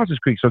were on Dawson's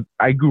Creek. So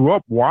I grew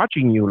up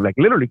watching you, like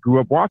literally grew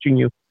up watching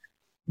you.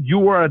 You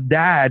were a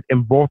dad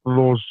in both of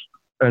those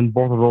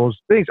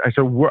things. I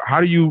said,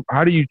 how do you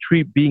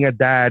treat being a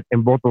dad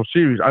in both those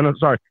series? I'm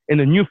sorry, in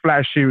the new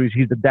Flash series,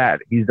 he's the dad.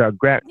 He's a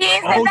Grant.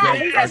 He's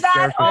the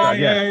dad.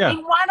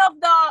 In one of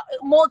the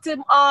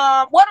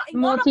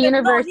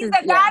multi-universes. He's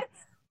the dad.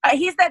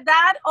 He's the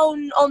dad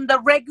on the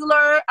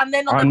regular, and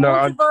then on the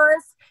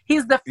multiverse,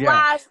 he's the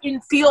Flash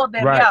in few of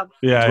them. Right.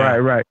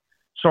 Right.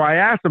 So I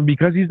asked him,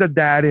 because he's the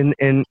dad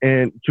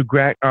to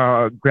Grant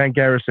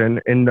Garrison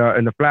in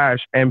the Flash,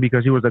 and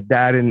because he was a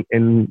dad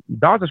in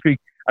Dawson's Creek,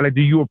 I like,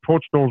 do you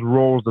approach those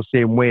roles the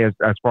same way as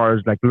far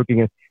as like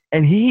looking at?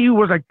 And he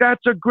was like,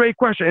 that's a great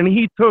question, and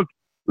he took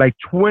like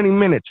 20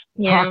 minutes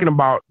talking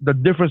about the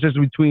differences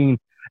between.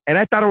 And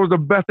I thought it was the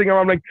best thing.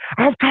 I'm like,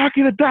 I'm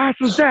talking to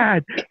Dawson's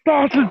dad.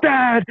 Dawson's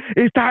dad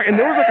is talking. And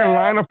there was like a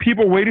line of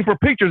people waiting for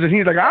pictures. And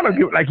he's like, I don't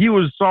give. Like, he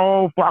was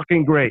so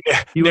fucking great.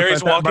 He was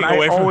Mary's walking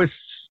away from. Always,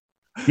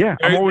 yeah,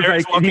 I'm always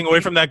Mary's like walking away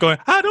from that, going,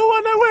 I don't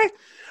want to wait.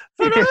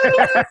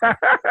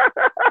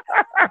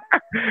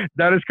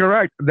 That is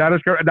correct.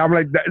 I'm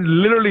like,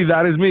 literally,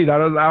 that is me.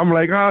 I'm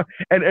like,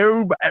 and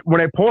everybody,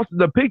 when I posted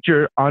the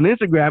picture on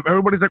Instagram,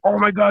 everybody's like, oh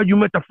my God, you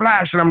met the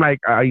Flash. And I'm like,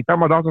 you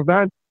talking about Dawson's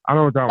dad? I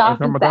don't know what I'm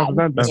talking about.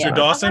 Dawson's dad. Mr.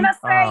 Dawson?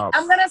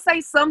 I'm gonna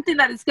say something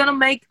that is gonna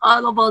make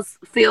all of us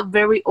feel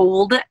very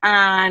old.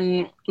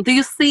 And do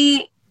you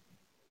see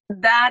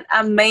that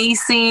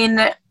amazing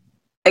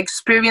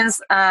experience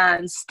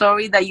and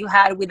story that you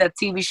had with a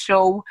TV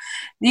show?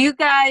 Do you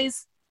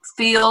guys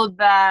feel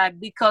that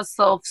because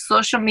of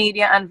social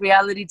media and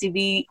reality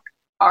TV,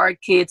 our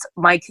kids,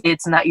 my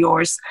kids, not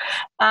yours,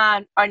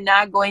 and are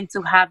not going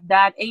to have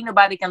that? Ain't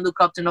nobody can look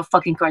up to no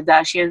fucking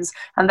Kardashians,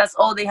 and that's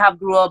all they have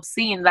grew up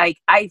seeing. Like,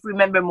 I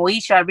remember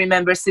Moesha, I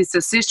remember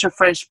Sister,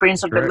 Fresh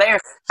Prince of Bel-Air.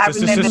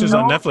 Sister's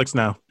on Netflix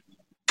now.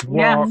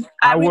 Well, yeah,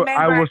 I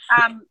remember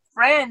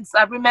Friends.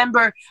 I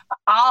remember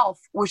Alf,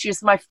 which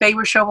is my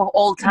favorite show of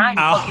all time.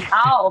 Fucking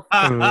Alf.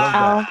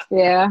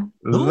 Yeah,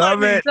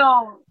 love it.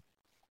 So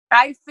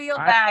I feel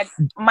that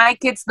my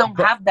kids don't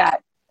have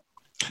that.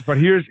 But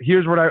here's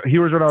what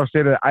I'll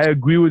say. That I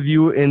agree with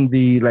you in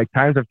the, like,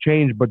 times have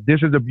changed, but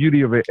this is the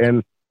beauty of it.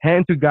 And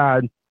hand to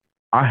God,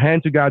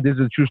 this is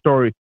a true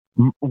story.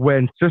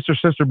 When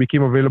Sister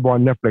became available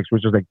on Netflix,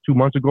 which was like 2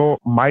 months ago,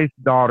 my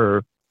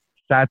daughter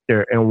sat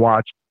there and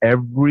watched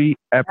every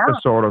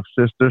episode of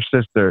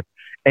Sister.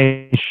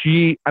 And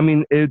she's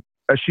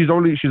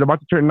about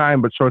to turn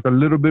 9, but so it's a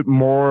little bit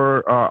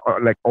more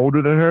like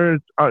older than her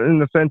in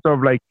the sense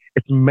of like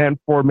it's meant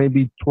for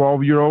maybe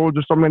 12-year-olds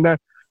or something like that.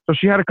 So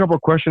she had a couple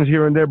of questions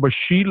here and there, but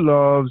she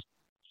loves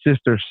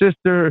Sister.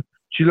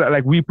 She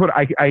like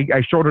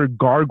I showed her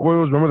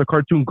Gargoyles. Remember the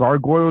cartoon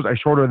Gargoyles? I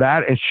showed her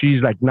that, and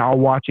she's like now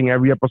watching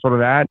every episode of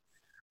that.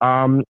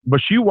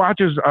 But she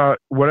watches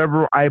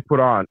whatever I put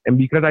on, and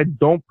because I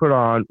don't put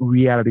on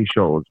reality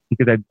shows,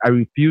 because I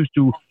refuse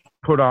to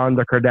put on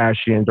the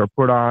Kardashians or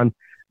put on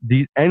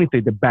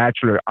anything, The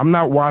Bachelor. I'm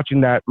not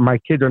watching that. My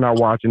kids are not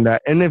watching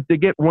that. And if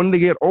when they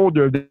get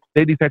older,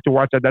 they decide to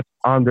watch that, that's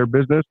on their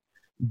business.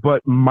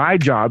 But my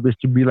job is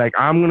to be like,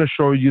 I'm going to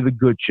show you the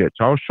good shit.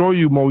 So I'll show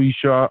you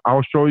Moesha.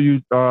 I'll show you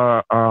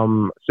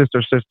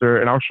Sister,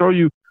 and I'll show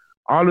you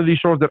all of these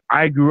shows that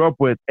I grew up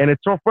with. And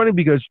it's so funny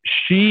because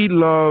she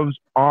loves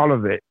all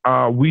of it.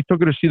 We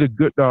took her to see the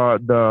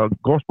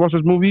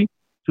Ghostbusters movie,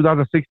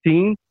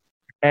 2016.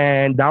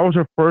 And that was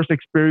her first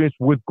experience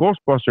with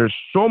Ghostbusters.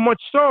 So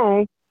much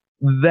so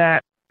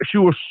that she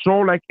was so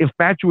like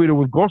infatuated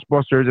with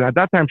Ghostbusters. And at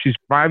that time, she's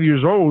 5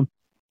 years old.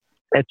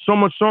 It's so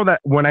much so that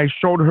when I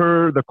showed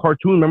her the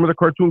cartoon, remember the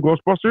cartoon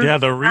Ghostbusters? Yeah,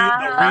 the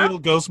real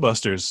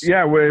Ghostbusters.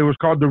 Yeah, where it was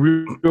called the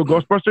real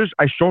Ghostbusters.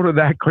 I showed her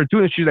that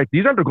cartoon, and she's like,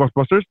 "These aren't the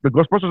Ghostbusters. The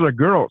Ghostbusters are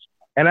girls."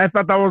 And I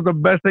thought that was the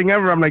best thing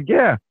ever. I'm like,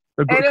 "Yeah,"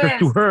 because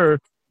to her,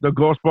 the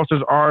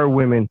Ghostbusters are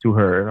women to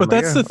her. But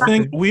that's the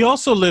thing. We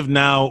also live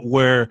now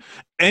where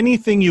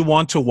anything you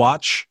want to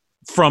watch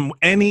from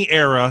any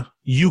era,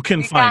 you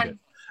can find it.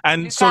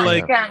 And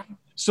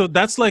so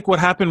that's like what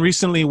happened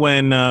recently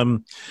when you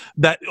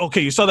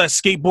saw that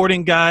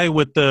skateboarding guy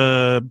with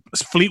the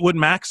Fleetwood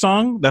Mac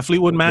song, that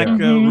Fleetwood Mac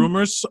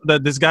rumors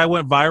that this guy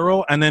went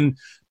viral, and then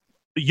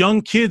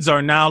young kids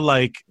are now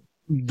like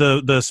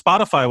the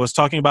Spotify was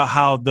talking about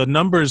how the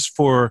numbers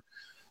for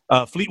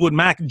Fleetwood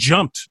Mac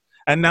jumped,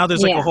 and now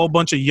there's like a whole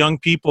bunch of young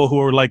people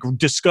who are like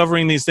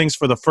discovering these things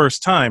for the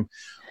first time.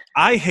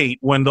 I hate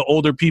when the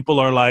older people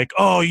are like,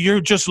 "Oh, you're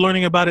just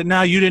learning about it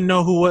now. You didn't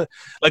know who."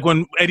 Like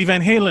when Eddie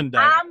Van Halen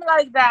died. I'm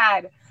like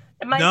that.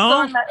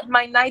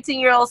 My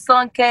 19-year-old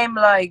son came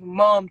like,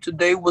 "Mom,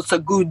 today was a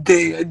good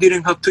day. I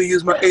didn't have to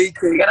use my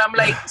AK." And I'm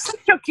like, "Sit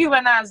your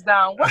Cuban ass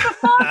down. What the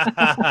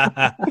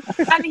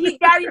fuck?" And he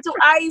got into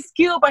Ice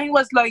Cube, and he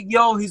was like,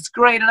 "Yo, he's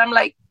great." And I'm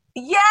like,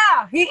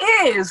 "Yeah, he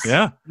is."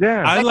 Yeah.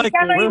 I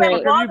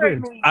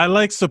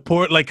like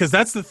support, like, because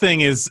that's the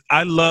thing is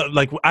I love,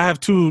 like, I have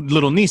 2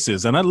 little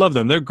nieces and I love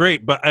them. They're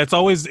great, but it's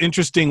always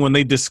interesting when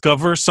they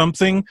discover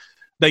something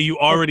that you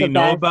already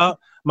know about.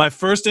 My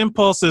first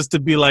impulse is to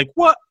be like,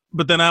 "What?"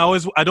 But then I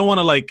don't want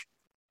to like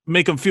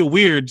make them feel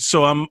weird.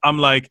 So I'm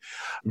like,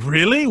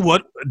 "Really?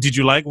 What did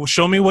you like? Well,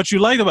 show me what you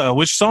liked about it.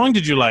 Which song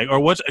did you like? Or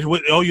what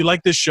oh, you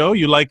like this show?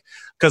 You like,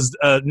 because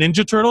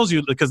Ninja Turtles,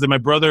 because my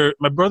brother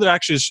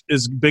actually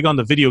is big on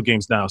the video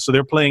games now. So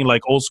they're playing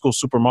like old school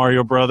Super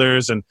Mario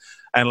Brothers and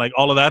like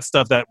all of that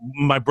stuff that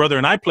my brother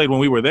and I played when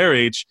we were their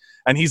age.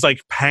 And he's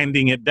like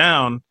handing it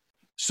down.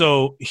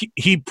 So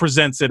he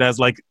presents it as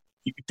like,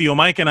 Theo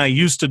Mike and I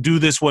used to do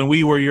this when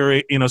we were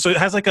your, so it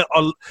has like it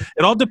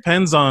all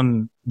depends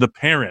on the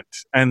parent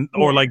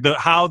or like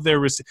how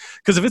they're,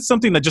 because if it's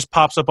something that just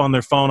pops up on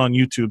their phone on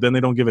YouTube, then they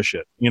don't give a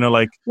shit,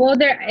 like. Well,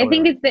 I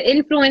think it's the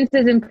influence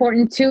is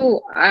important too.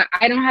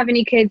 I don't have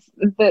any kids,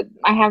 but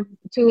I have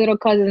 2 little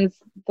cousins.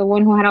 The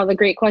one who had all the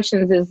great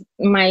questions is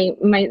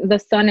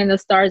the sun and the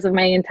stars of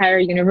my entire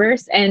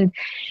universe. And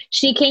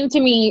she came to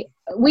me.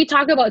 We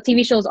talk about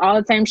TV shows all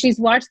the time. She's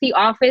watched The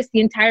Office, the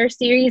entire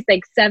series,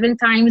 like 7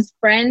 times.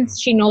 Friends,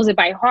 she knows it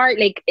by heart.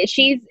 Like,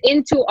 she's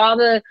into all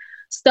the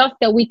stuff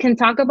that we can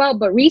talk about.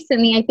 But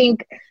recently, I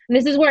think, and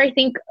this is where I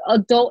think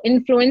adult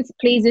influence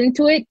plays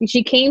into it.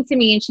 She came to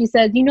me and she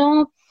said,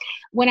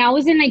 when I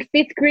was in like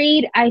 5th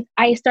grade,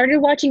 I started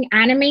watching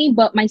anime,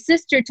 but my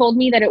sister told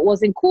me that it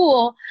wasn't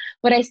cool,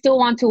 but I still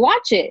want to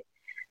watch it.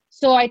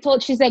 So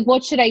she's like,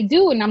 "What should I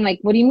do?" And I'm like,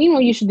 "What do you mean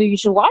what you should do? You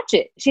should watch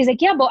it." She's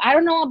like, "Yeah, but I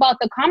don't know about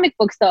the comic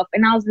book stuff."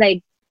 And I was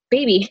like,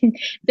 "Baby,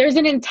 there's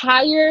an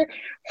entire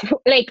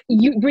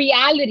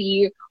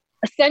reality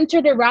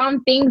centered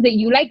around things that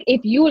you like.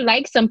 If you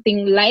like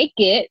something, like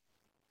it.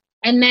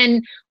 And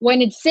then when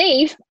it's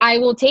safe, I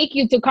will take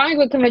you to comic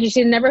book conventions."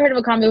 She's never heard of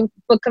a comic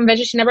book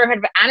convention. She never heard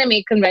of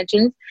anime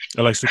conventions.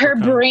 Her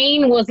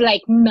brain was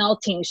like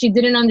melting. She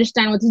didn't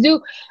understand what to do.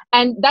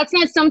 And that's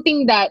not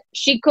something that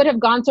she could have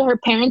gone to her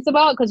parents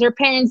about, because her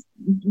parents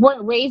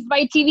weren't raised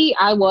by TV.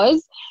 I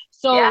was.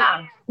 So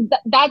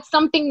that's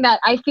something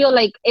that I feel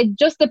like it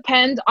just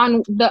depends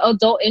on the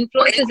adult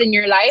influences in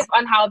your life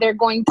on how they're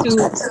going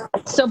to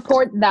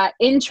support that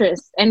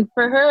interest. And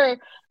for her,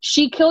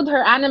 she killed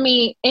her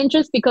anime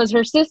interest because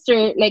her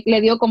sister like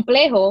le dio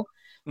complejo,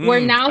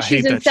 where now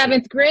she's in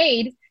 7th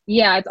grade.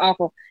 Yeah, it's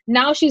awful.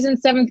 Now she's in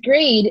 7th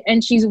grade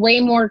and she's way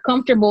more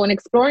comfortable in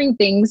exploring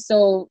things.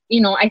 So,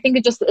 I think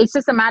it's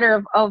just a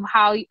matter of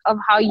how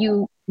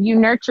you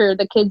nurture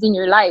the kids in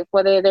your life,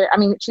 whether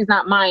she's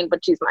not mine,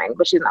 but she's mine,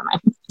 but she's not mine.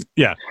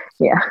 Yeah.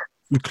 Yeah.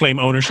 You claim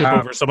ownership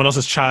over someone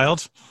else's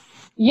child.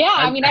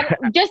 Yeah,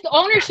 just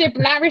ownership,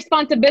 not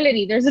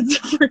responsibility. There's a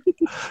difference.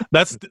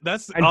 That's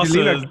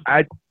Angelina,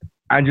 also.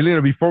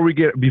 Angelina, before we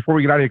get out of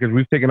here, because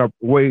we've taken up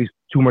way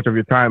too much of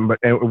your time,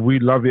 and we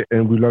love it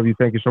and we love you.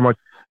 Thank you so much.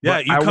 Yeah,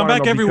 you come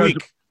back every week.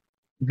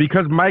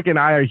 Because Mike and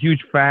I are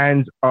huge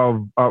fans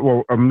of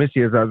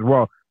Missy as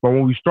well. But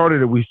when we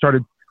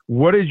started,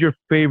 what is your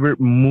favorite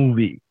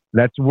movie?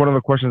 That's one of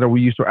the questions that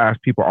we used to ask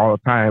people all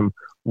the time.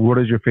 What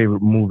is your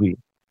favorite movie?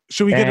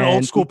 Should we get an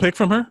old school pick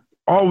from her?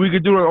 Oh, we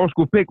could do an old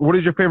school pick. What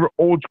is your favorite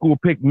old school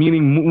pick?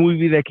 Meaning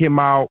movie that came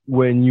out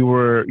when you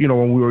were,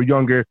 when we were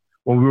younger,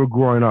 when we were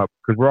growing up,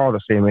 because we're all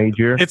the same age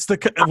here. It's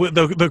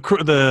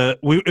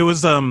it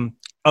was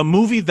a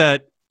movie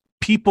that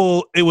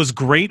it was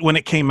great when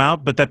it came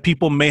out, but that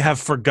people may have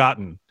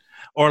forgotten.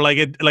 Or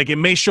it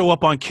may show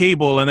up on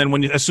cable, and then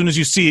as soon as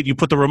you see it, you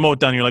put the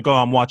remote down. You're like, oh,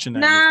 I'm watching that.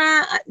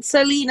 Nah,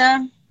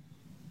 Selena.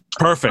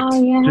 Perfect.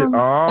 Oh yeah.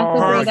 Oh,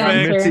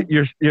 perfect.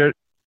 Missy,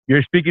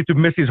 you're speaking to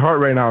Missy's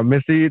heart right now.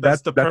 Missy,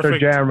 that's her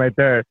jam right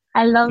there.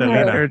 I love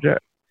her.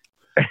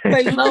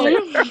 I love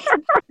it.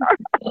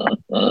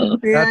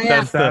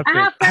 That's I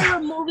have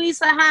favorite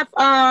movies. I have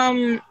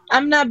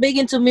I'm not big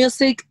into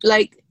music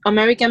like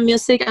American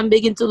music. I'm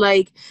big into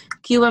like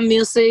Cuban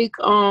music.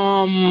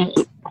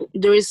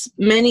 There is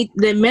many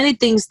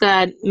things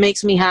that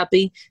makes me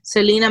happy.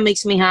 Selena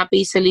makes me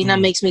happy. Selena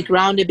makes me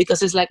grounded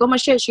because it's like, oh my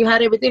shit, she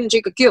had everything and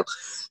she could kill.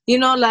 You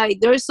know,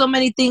 like there's so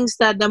many things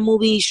that the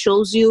movie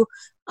shows you.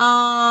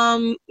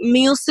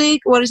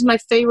 Music, what is my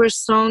favorite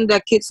song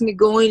that keeps me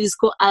going? It's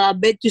called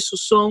Alabete su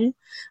son.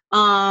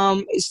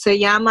 Se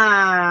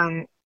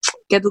llama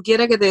Que tú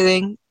quieras que te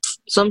den.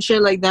 Some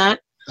shit like that.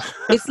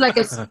 It's like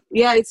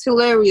it's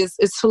hilarious.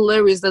 It's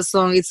hilarious, that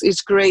song.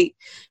 It's great.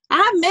 I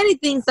have many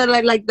things that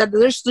I like. That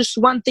there's just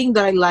one thing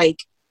that I like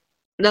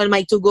that I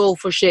like to go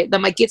for shit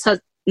that my kids have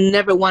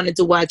never wanted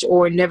to watch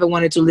or never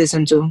wanted to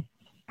listen to.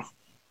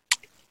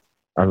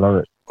 I love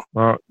it.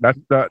 Well, I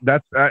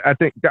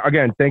think,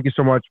 again, thank you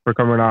so much for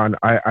coming on.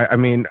 I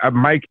mean,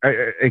 Mike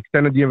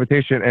extended the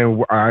invitation,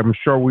 and I'm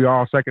sure we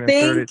all second and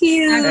third. Thank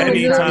you. Anytime.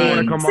 You want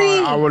to come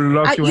on, I would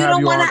love to you have don't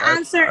you want on. to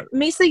answer,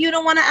 Misa, you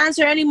don't want to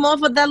answer any more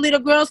for that little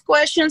girl's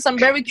questions? I'm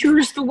very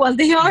curious to what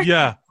they are.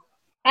 Yeah.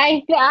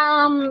 I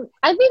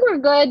think we're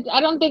good. I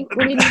don't think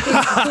we need to do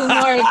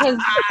more because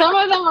some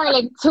of them are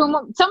like too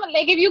much. Some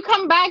like if you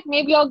come back,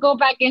 maybe I'll go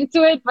back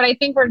into it. But I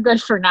think we're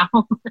good for now.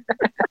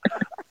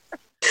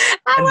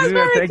 I was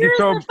very curious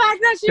the fact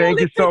that she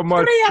only picked 3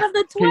 out of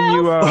the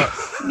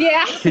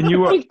 12. Can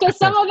you because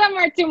some of them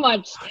are too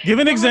much. Give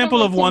an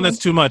example of one that's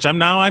too much.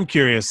 I'm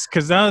curious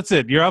because now that's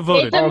it. You're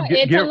outvoted.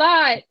 It's a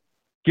lot.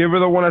 Give her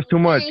the one that's too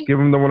much. Give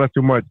him the one that's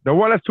too much. The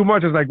one that's too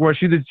much is like, well,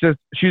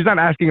 she's not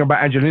asking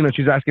about Angelina.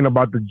 She's asking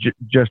about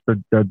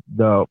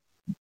the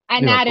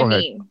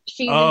anatomy.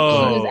 She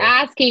was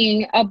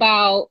asking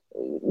about,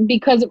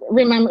 because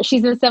remember,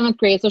 she's in 7th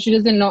grade, so she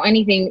doesn't know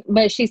anything.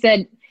 But she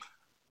said,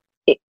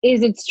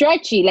 is it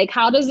stretchy? Like,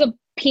 how does a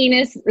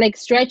penis like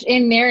stretch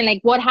in there? Like,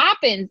 what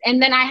happens? And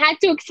then I had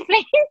to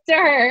explain to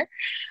her.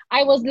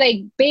 I was like,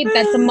 babe,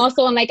 that's a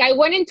muscle. And like, I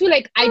went into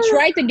like, I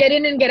tried to get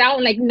in and get out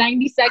in like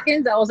 90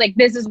 seconds. I was like,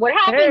 this is what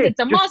happens. It's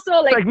a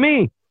muscle. Like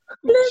me.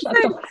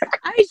 Listen,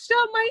 I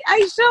showed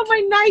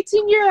my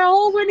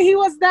 19-year-old when he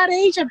was that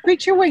age a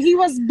picture when he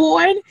was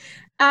born,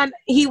 and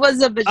he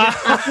was a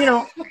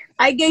vagina.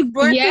 I gave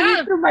birth to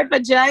him through my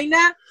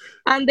vagina,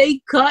 and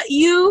they cut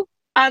you.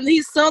 And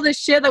he saw the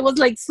shit that was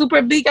like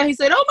super big, and he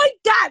said, "Oh my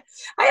God,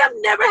 I am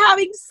never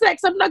having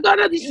sex. I'm not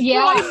gonna destroy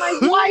my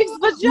wife's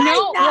vagina."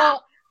 No,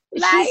 well,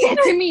 she said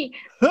to me,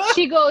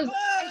 she goes,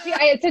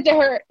 I said to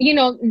her,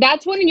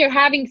 that's when you're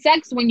having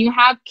sex. When you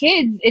have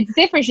kids, it's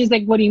different. She's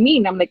like, what do you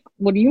mean? I'm like,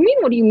 what do you mean?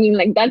 What do you mean?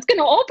 Like, that's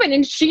gonna open.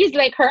 And she's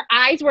like, her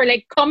eyes were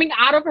like coming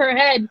out of her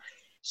head.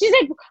 She's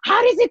like,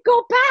 how does it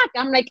go back?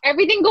 I'm like,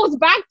 everything goes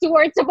back to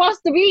where it's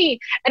supposed to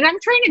be. And I'm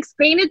trying to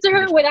explain it to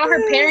her without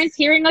her parents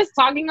hearing us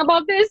talking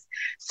about this.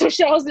 So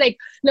she was like,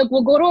 look,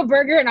 we'll go to a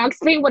burger and I'll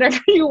explain whatever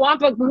you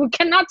want, but we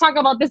cannot talk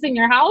about this in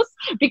your house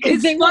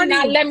because they will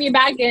not let me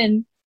back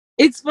in.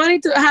 It's funny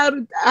to how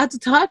to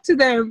talk to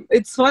them.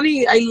 It's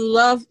funny. I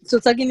love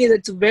talking either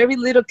to very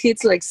little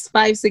kids, like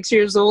 5, 6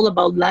 years old,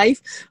 about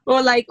life,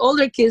 or like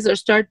older kids that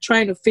start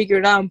trying to figure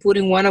it out and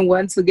putting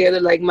one-on-one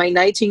together. Like my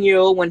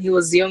 19-year-old, when he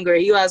was younger,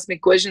 he asked me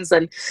questions,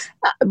 and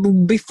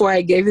before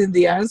I gave him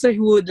the answer, he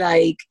would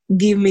like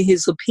give me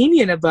his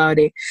opinion about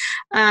it.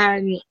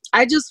 And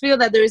I just feel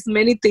that there's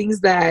many things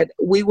that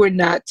we were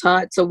not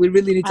taught, so we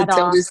really need to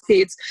tell these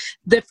kids.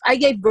 I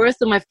gave birth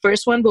to my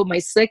first one, but my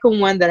second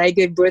one that I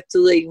gave birth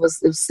to, it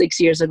was 6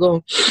 years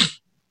ago.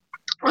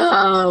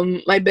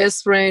 My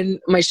best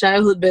friend, my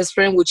childhood best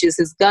friend, which is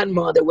his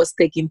godmother, was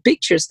taking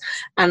pictures,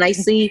 and I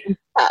see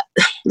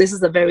this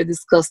is a very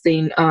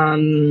disgusting.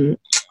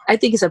 I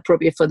think it's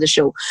appropriate for the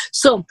show.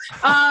 So.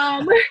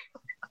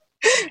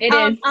 It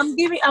is.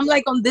 I'm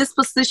like on this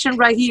position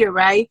right here,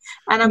 right?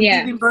 And I'm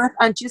giving birth,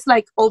 and she's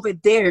like over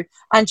there,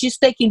 and she's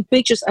taking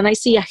pictures, and I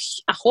see a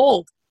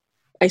hole.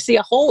 I see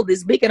a hole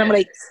this big, and I'm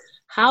like,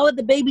 how is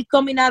the baby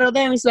coming out of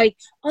there? It's like,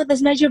 oh,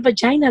 that's not your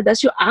vagina,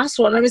 that's your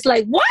asshole. And I was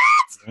like, what?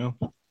 Yeah.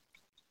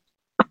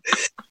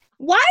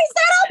 Why is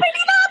that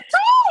opening up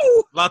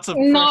too? Lots of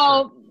pressure.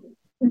 No.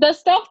 The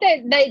stuff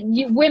that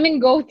women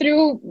go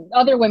through,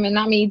 other women,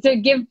 not me, to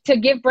give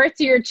birth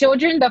to your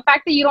children, the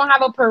fact that you don't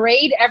have a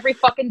parade every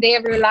fucking day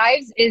of your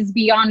lives is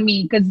beyond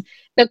me. Because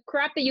the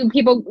crap that you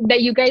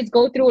guys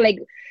go through, like,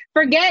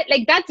 forget,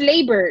 like, that's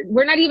labor.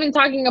 We're not even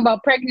talking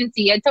about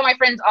pregnancy. I tell my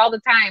friends all the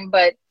time,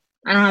 but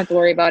I don't have to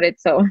worry about it.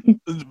 So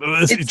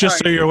just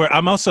so you're aware,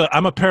 I'm a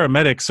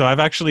paramedic, so I've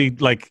actually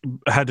like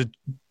had to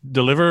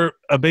deliver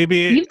a baby.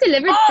 You've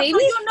delivered babies? So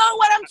you know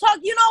what I'm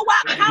talking. You know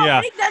what? How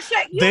big that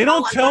shit? They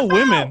don't tell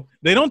women.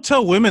 They don't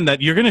tell women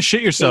that you're gonna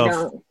shit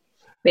yourself.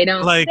 They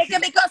don't. Like,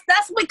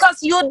 because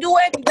you do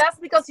it. That's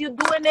because you're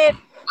doing it.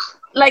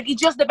 Like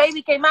it's just the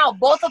baby came out.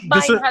 Both of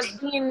mine has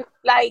been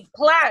like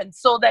planned,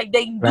 so that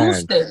they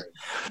induced it.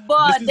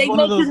 But they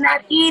make you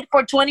not eat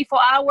for 24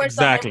 hours.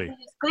 Exactly. So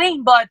it's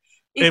clean, but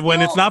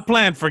when it's not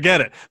planned,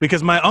 forget it.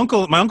 Because my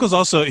uncle's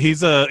also he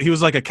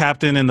was like a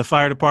captain in the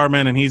fire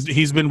department, and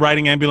he's been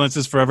riding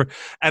ambulances forever.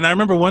 And I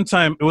remember one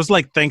time it was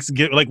like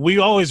Thanksgiving. Like we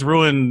always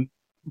ruin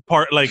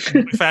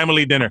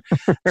family dinner.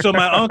 So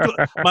my uncle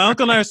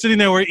and I are sitting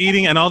there, we're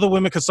eating, and all the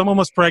women, because someone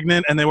was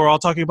pregnant, and they were all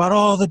talking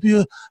about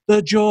the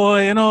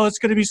joy, and it's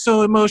going to be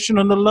so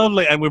emotional and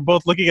lovely, and we're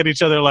both looking at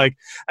each other like,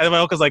 and my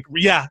uncle's like,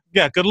 yeah,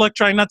 good luck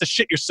trying not to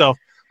shit yourself.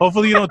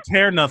 Hopefully you don't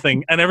tear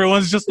nothing. And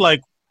everyone's just like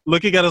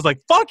looking at us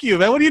like, fuck you,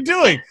 man, what are you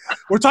doing?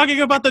 We're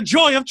talking about the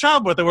joy of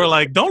childbirth, and we're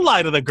like, don't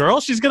lie to the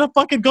girl, she's gonna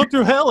fucking go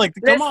through hell. Like,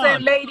 come on.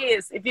 Listen,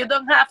 ladies, if you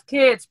don't have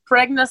kids,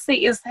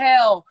 pregnancy is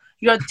hell.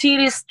 Your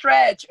titties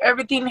stretch,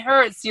 everything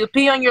hurts, you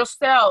pee on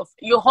yourself,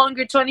 you're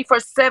hungry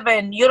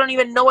 24/7, you don't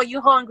even know what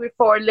you're hungry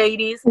for,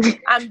 ladies.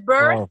 And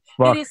birth,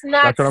 it is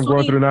not That's what I'm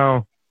going through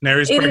now.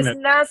 Mary's pregnant. It is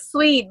not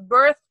sweet.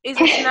 Birth is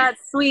not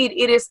sweet.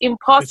 It is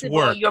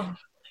impossible.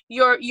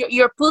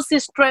 Your pussy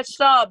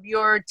stretched up,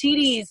 your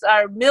titties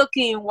are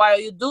milking while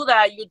you do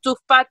that. You're too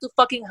fat to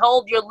fucking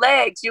hold your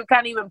legs. You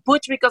can't even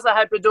push because of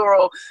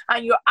epidural.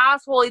 And your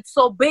asshole is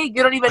so big,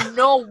 you don't even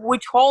know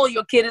which hole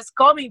your kid is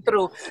coming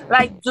through.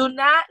 Like, do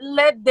not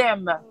let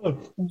them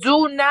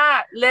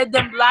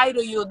lie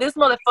to you. This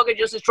motherfucker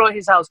just destroyed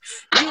his house.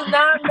 Do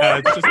not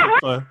let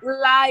them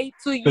lie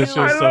to you. This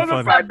was so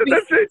funny.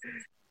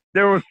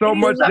 There was so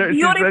much.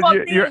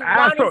 Your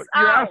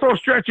asshole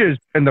stretches,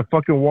 and the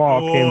fucking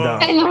wall came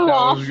down. And the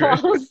wall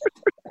falls.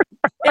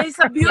 It's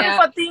a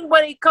beautiful thing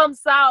when it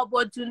comes out,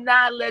 but do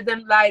not let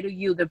them lie to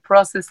you. The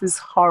process is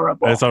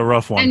horrible. It's a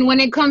rough one. And when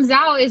it comes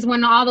out is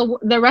when all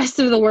the rest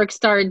of the work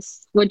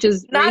starts, which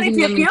is raising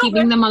them and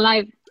keeping them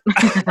alive.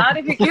 Not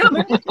if you're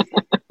Cuban.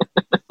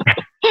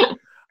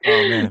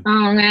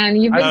 Oh man,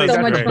 you've been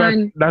so much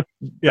fun. That's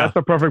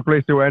the perfect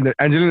place to end it.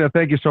 Angelina,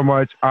 thank you so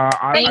much.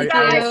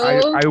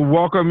 I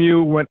welcome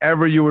you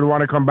whenever you would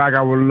want to come back.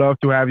 I would love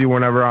to have you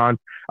whenever on.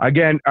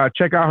 Again,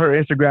 check out her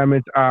Instagram.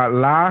 It's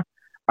La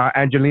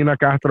Angelina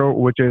Castro,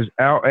 which is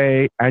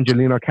LA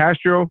Angelina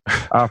Castro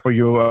for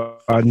you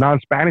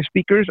non-Spanish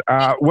speakers.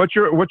 What's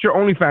your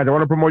OnlyFans? I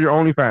want to promote your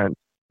OnlyFans.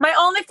 My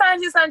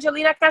OnlyFans is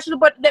Angelina Castro,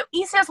 but the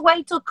easiest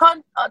way to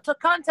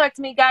contact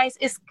me, guys,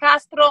 is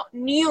Castro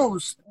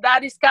News.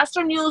 That is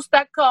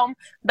castronews.com.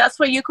 That's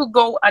where you could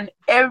go on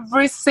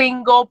every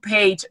single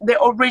page,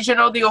 the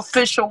original, the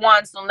official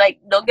ones.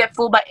 Don't get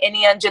fooled by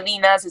any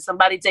Angelinas. If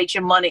somebody takes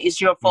your money,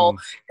 it's your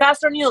fault.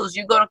 Castro News.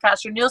 You go to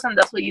Castro News, and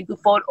that's where you can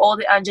find all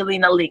the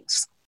Angelina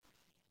links.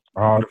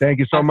 Oh, thank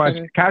you so much.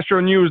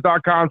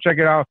 castronews.com. Check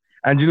it out.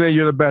 Angelina,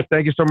 you're the best.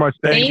 Thank you so much.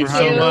 Thank you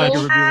so much for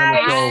being on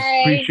the show.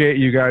 Appreciate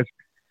you guys.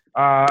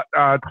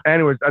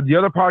 Anyways, the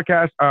other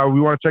podcast we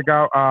want to check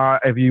out,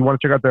 if you want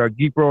to check out the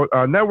Geek Bro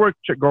Network,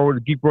 go to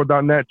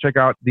geekbro.net, check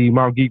out the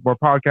Mount Geek Bro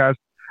podcast,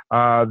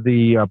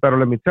 the Better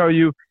Let Me Tell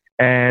You,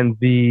 and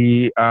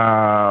the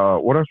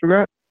what else we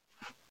got?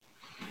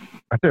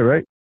 That's it,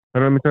 right?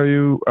 Better Let Me Tell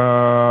You,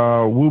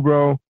 Woo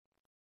Bro,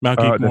 Mount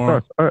Geek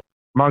Bro.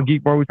 Mount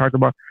Geek Bro we talked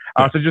about.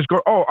 So just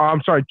go.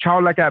 I'm sorry,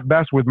 Childlike at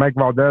Best with Mike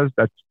Valdez.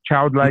 That's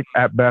Childlike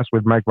at Best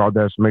with Mike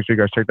Valdez. Make sure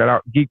you guys check that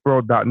out.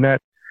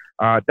 Geekbro.net.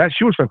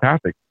 She was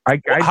fantastic.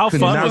 How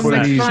fun was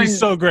that? She's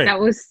so great.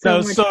 That was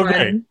so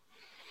great.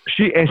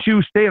 She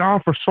stayed on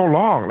for so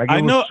long. Like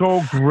it was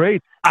so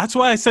great. That's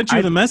why I sent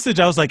you the message.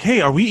 I was like, "Hey,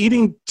 are we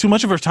eating too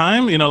much of her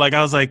time?"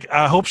 I was like,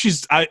 "I hope she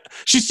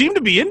seemed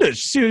to be into it.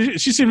 She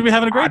seemed to be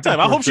having a great time.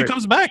 I hope she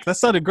comes back. That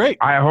sounded great.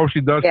 I hope she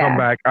does come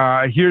back.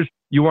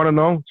 You want to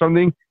know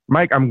something,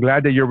 Mike? I'm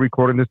glad that you're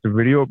recording this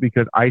video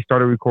because I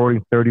started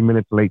recording 30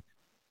 minutes late.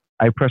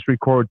 I pressed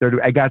record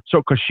 30. I got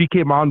because she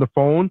came on the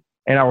phone.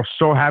 And I was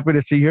so happy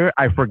to see her.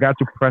 I forgot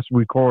to press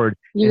record.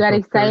 You got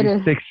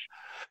excited.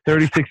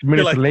 36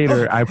 minutes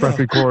later, I pressed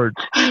record.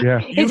 Yeah.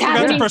 You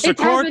forgot to press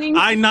record.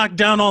 I knocked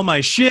down all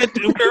my shit.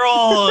 We're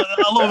all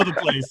over the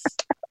place.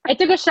 I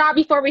took a shot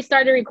before we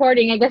started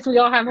recording. I guess we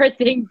all have our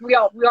thing. We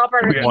all have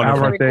our thing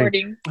before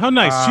recording. How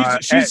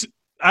nice. She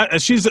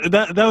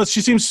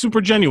seems super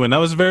genuine. That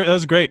was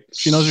great.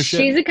 She knows her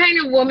shit. She's the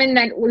kind of woman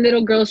that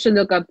little girls should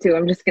look up to.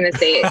 I'm just gonna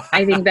say it.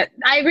 I think that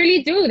I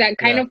really do. That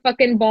kind of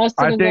fucking balls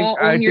to the wall.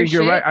 I think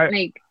you're right.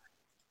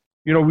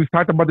 We've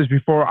talked about this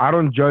before. I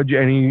don't judge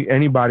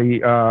anybody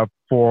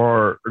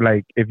for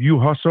if you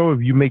hustle,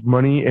 if you make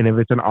money, and if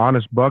it's an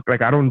honest buck.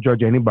 I don't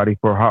judge anybody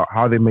for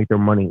how they make their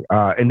money.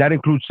 And that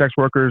includes sex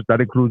workers.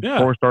 That includes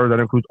porn stars. That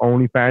includes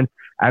OnlyFans.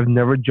 I've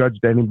never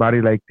judged anybody.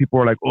 People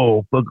are like,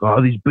 oh, fuck,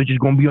 all these bitches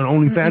gonna be on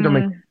OnlyFans. I'm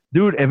like,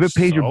 dude, if it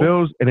pays your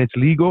bills and it's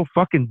legal,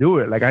 fucking do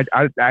it. I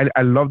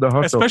love the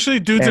hustle. Especially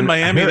dudes in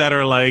Miami that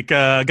are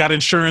got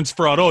insurance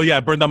fraud. Oh yeah,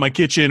 I burned down my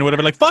kitchen or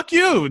whatever. Fuck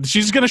you.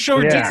 She's gonna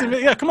show her tits.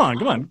 Yeah, come on.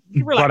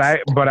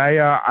 Relax. But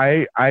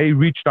I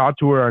reached out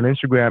to her on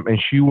Instagram and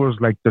she was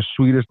the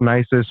sweetest,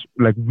 nicest,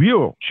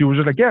 real. She was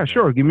just like, yeah,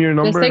 sure, give me your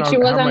number. Just she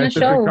was on the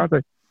show.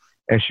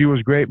 and she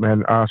was great,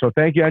 man. So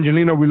thank you,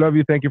 Angelina. We love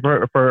you. Thank you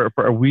for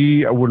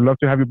we would love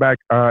to have you back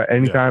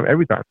anytime,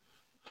 every time.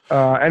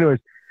 Anyways,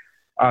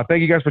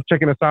 thank you guys for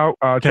checking us out.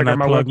 Check out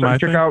my website.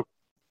 Check out.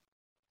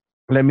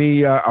 Let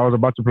me. I was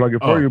about to plug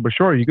it for you, but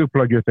sure, you could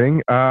plug your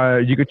thing.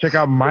 You could check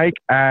out Mike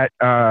at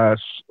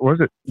what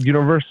is it?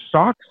 Universe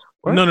Socks.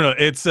 What? No.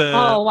 It's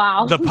oh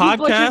wow, the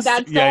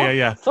podcast.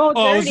 Yeah. So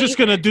I was just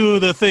gonna do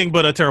the thing,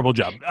 but a terrible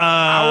job.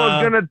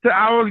 I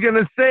was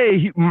gonna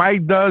say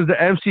Mike does the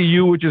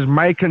MCU, which is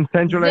Mike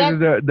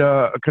contextualizes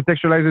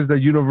contextualizes the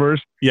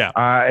universe. Yeah.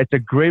 It's a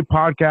great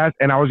podcast,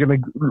 and I was gonna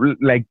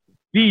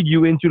feed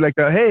you into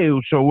hey,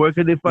 so where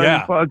can they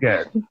find the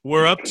podcast?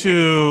 We're up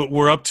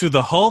to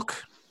the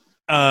Hulk.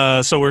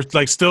 So we're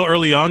still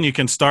early on. You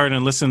can start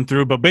and listen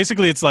through, but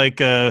basically it's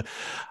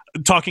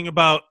talking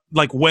about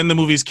when the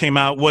movies came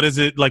out, what is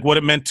it what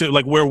it meant to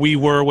where we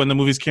were when the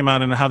movies came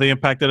out and how they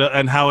impacted it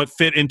and how it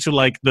fit into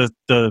the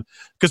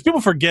because people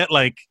forget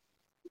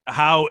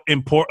how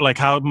important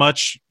how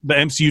much the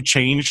MCU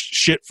changed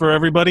shit for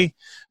everybody.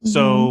 Mm-hmm.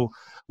 So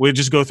we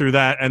just go through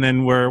that and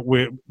then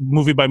we're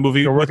movie by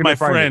movie with my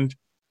friend.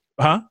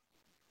 Huh?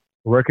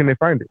 Where can they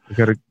find it?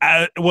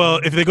 Well,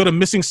 if they go to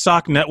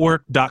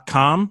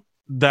missingsocknetwork.com,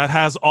 that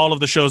has all of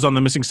the shows on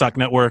the Missing Sock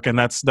Network, and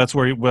that's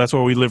where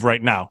we live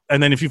right now.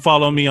 And then if you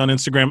follow me on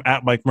Instagram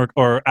at Mike Merc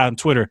or on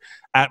Twitter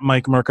at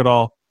Mike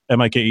Mercadal,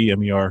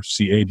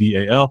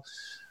 MikeMercadal,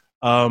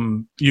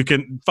 you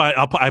can find.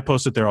 I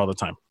post it there all the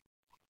time.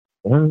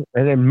 And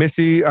then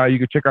Missy, you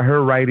can check out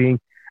her writing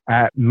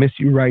at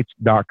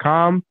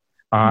missywrites.com.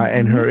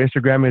 And her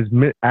Instagram is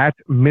at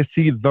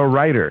Missy the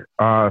Writer.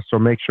 So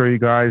make sure you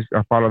guys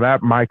follow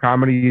that. My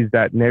comedy is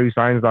at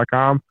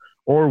naryscience.com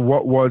or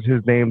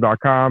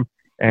whatwashisname.com.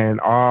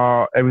 And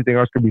everything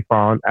else can be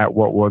found at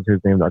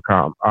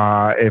whatwashisname.com.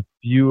 If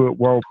you,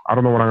 I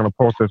don't know when I'm going to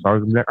post this.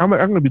 I'm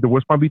going to be the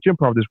West Palm Beach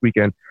Improv this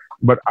weekend,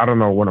 but I don't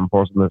know when I'm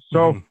posting this.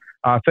 So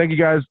thank you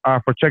guys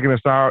for checking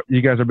us out.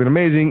 You guys have been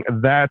amazing.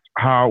 That's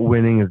how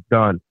winning is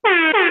done.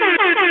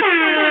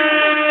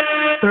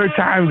 Third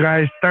time,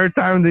 guys. Third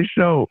time this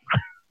show.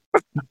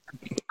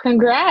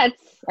 Congrats,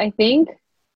 I think.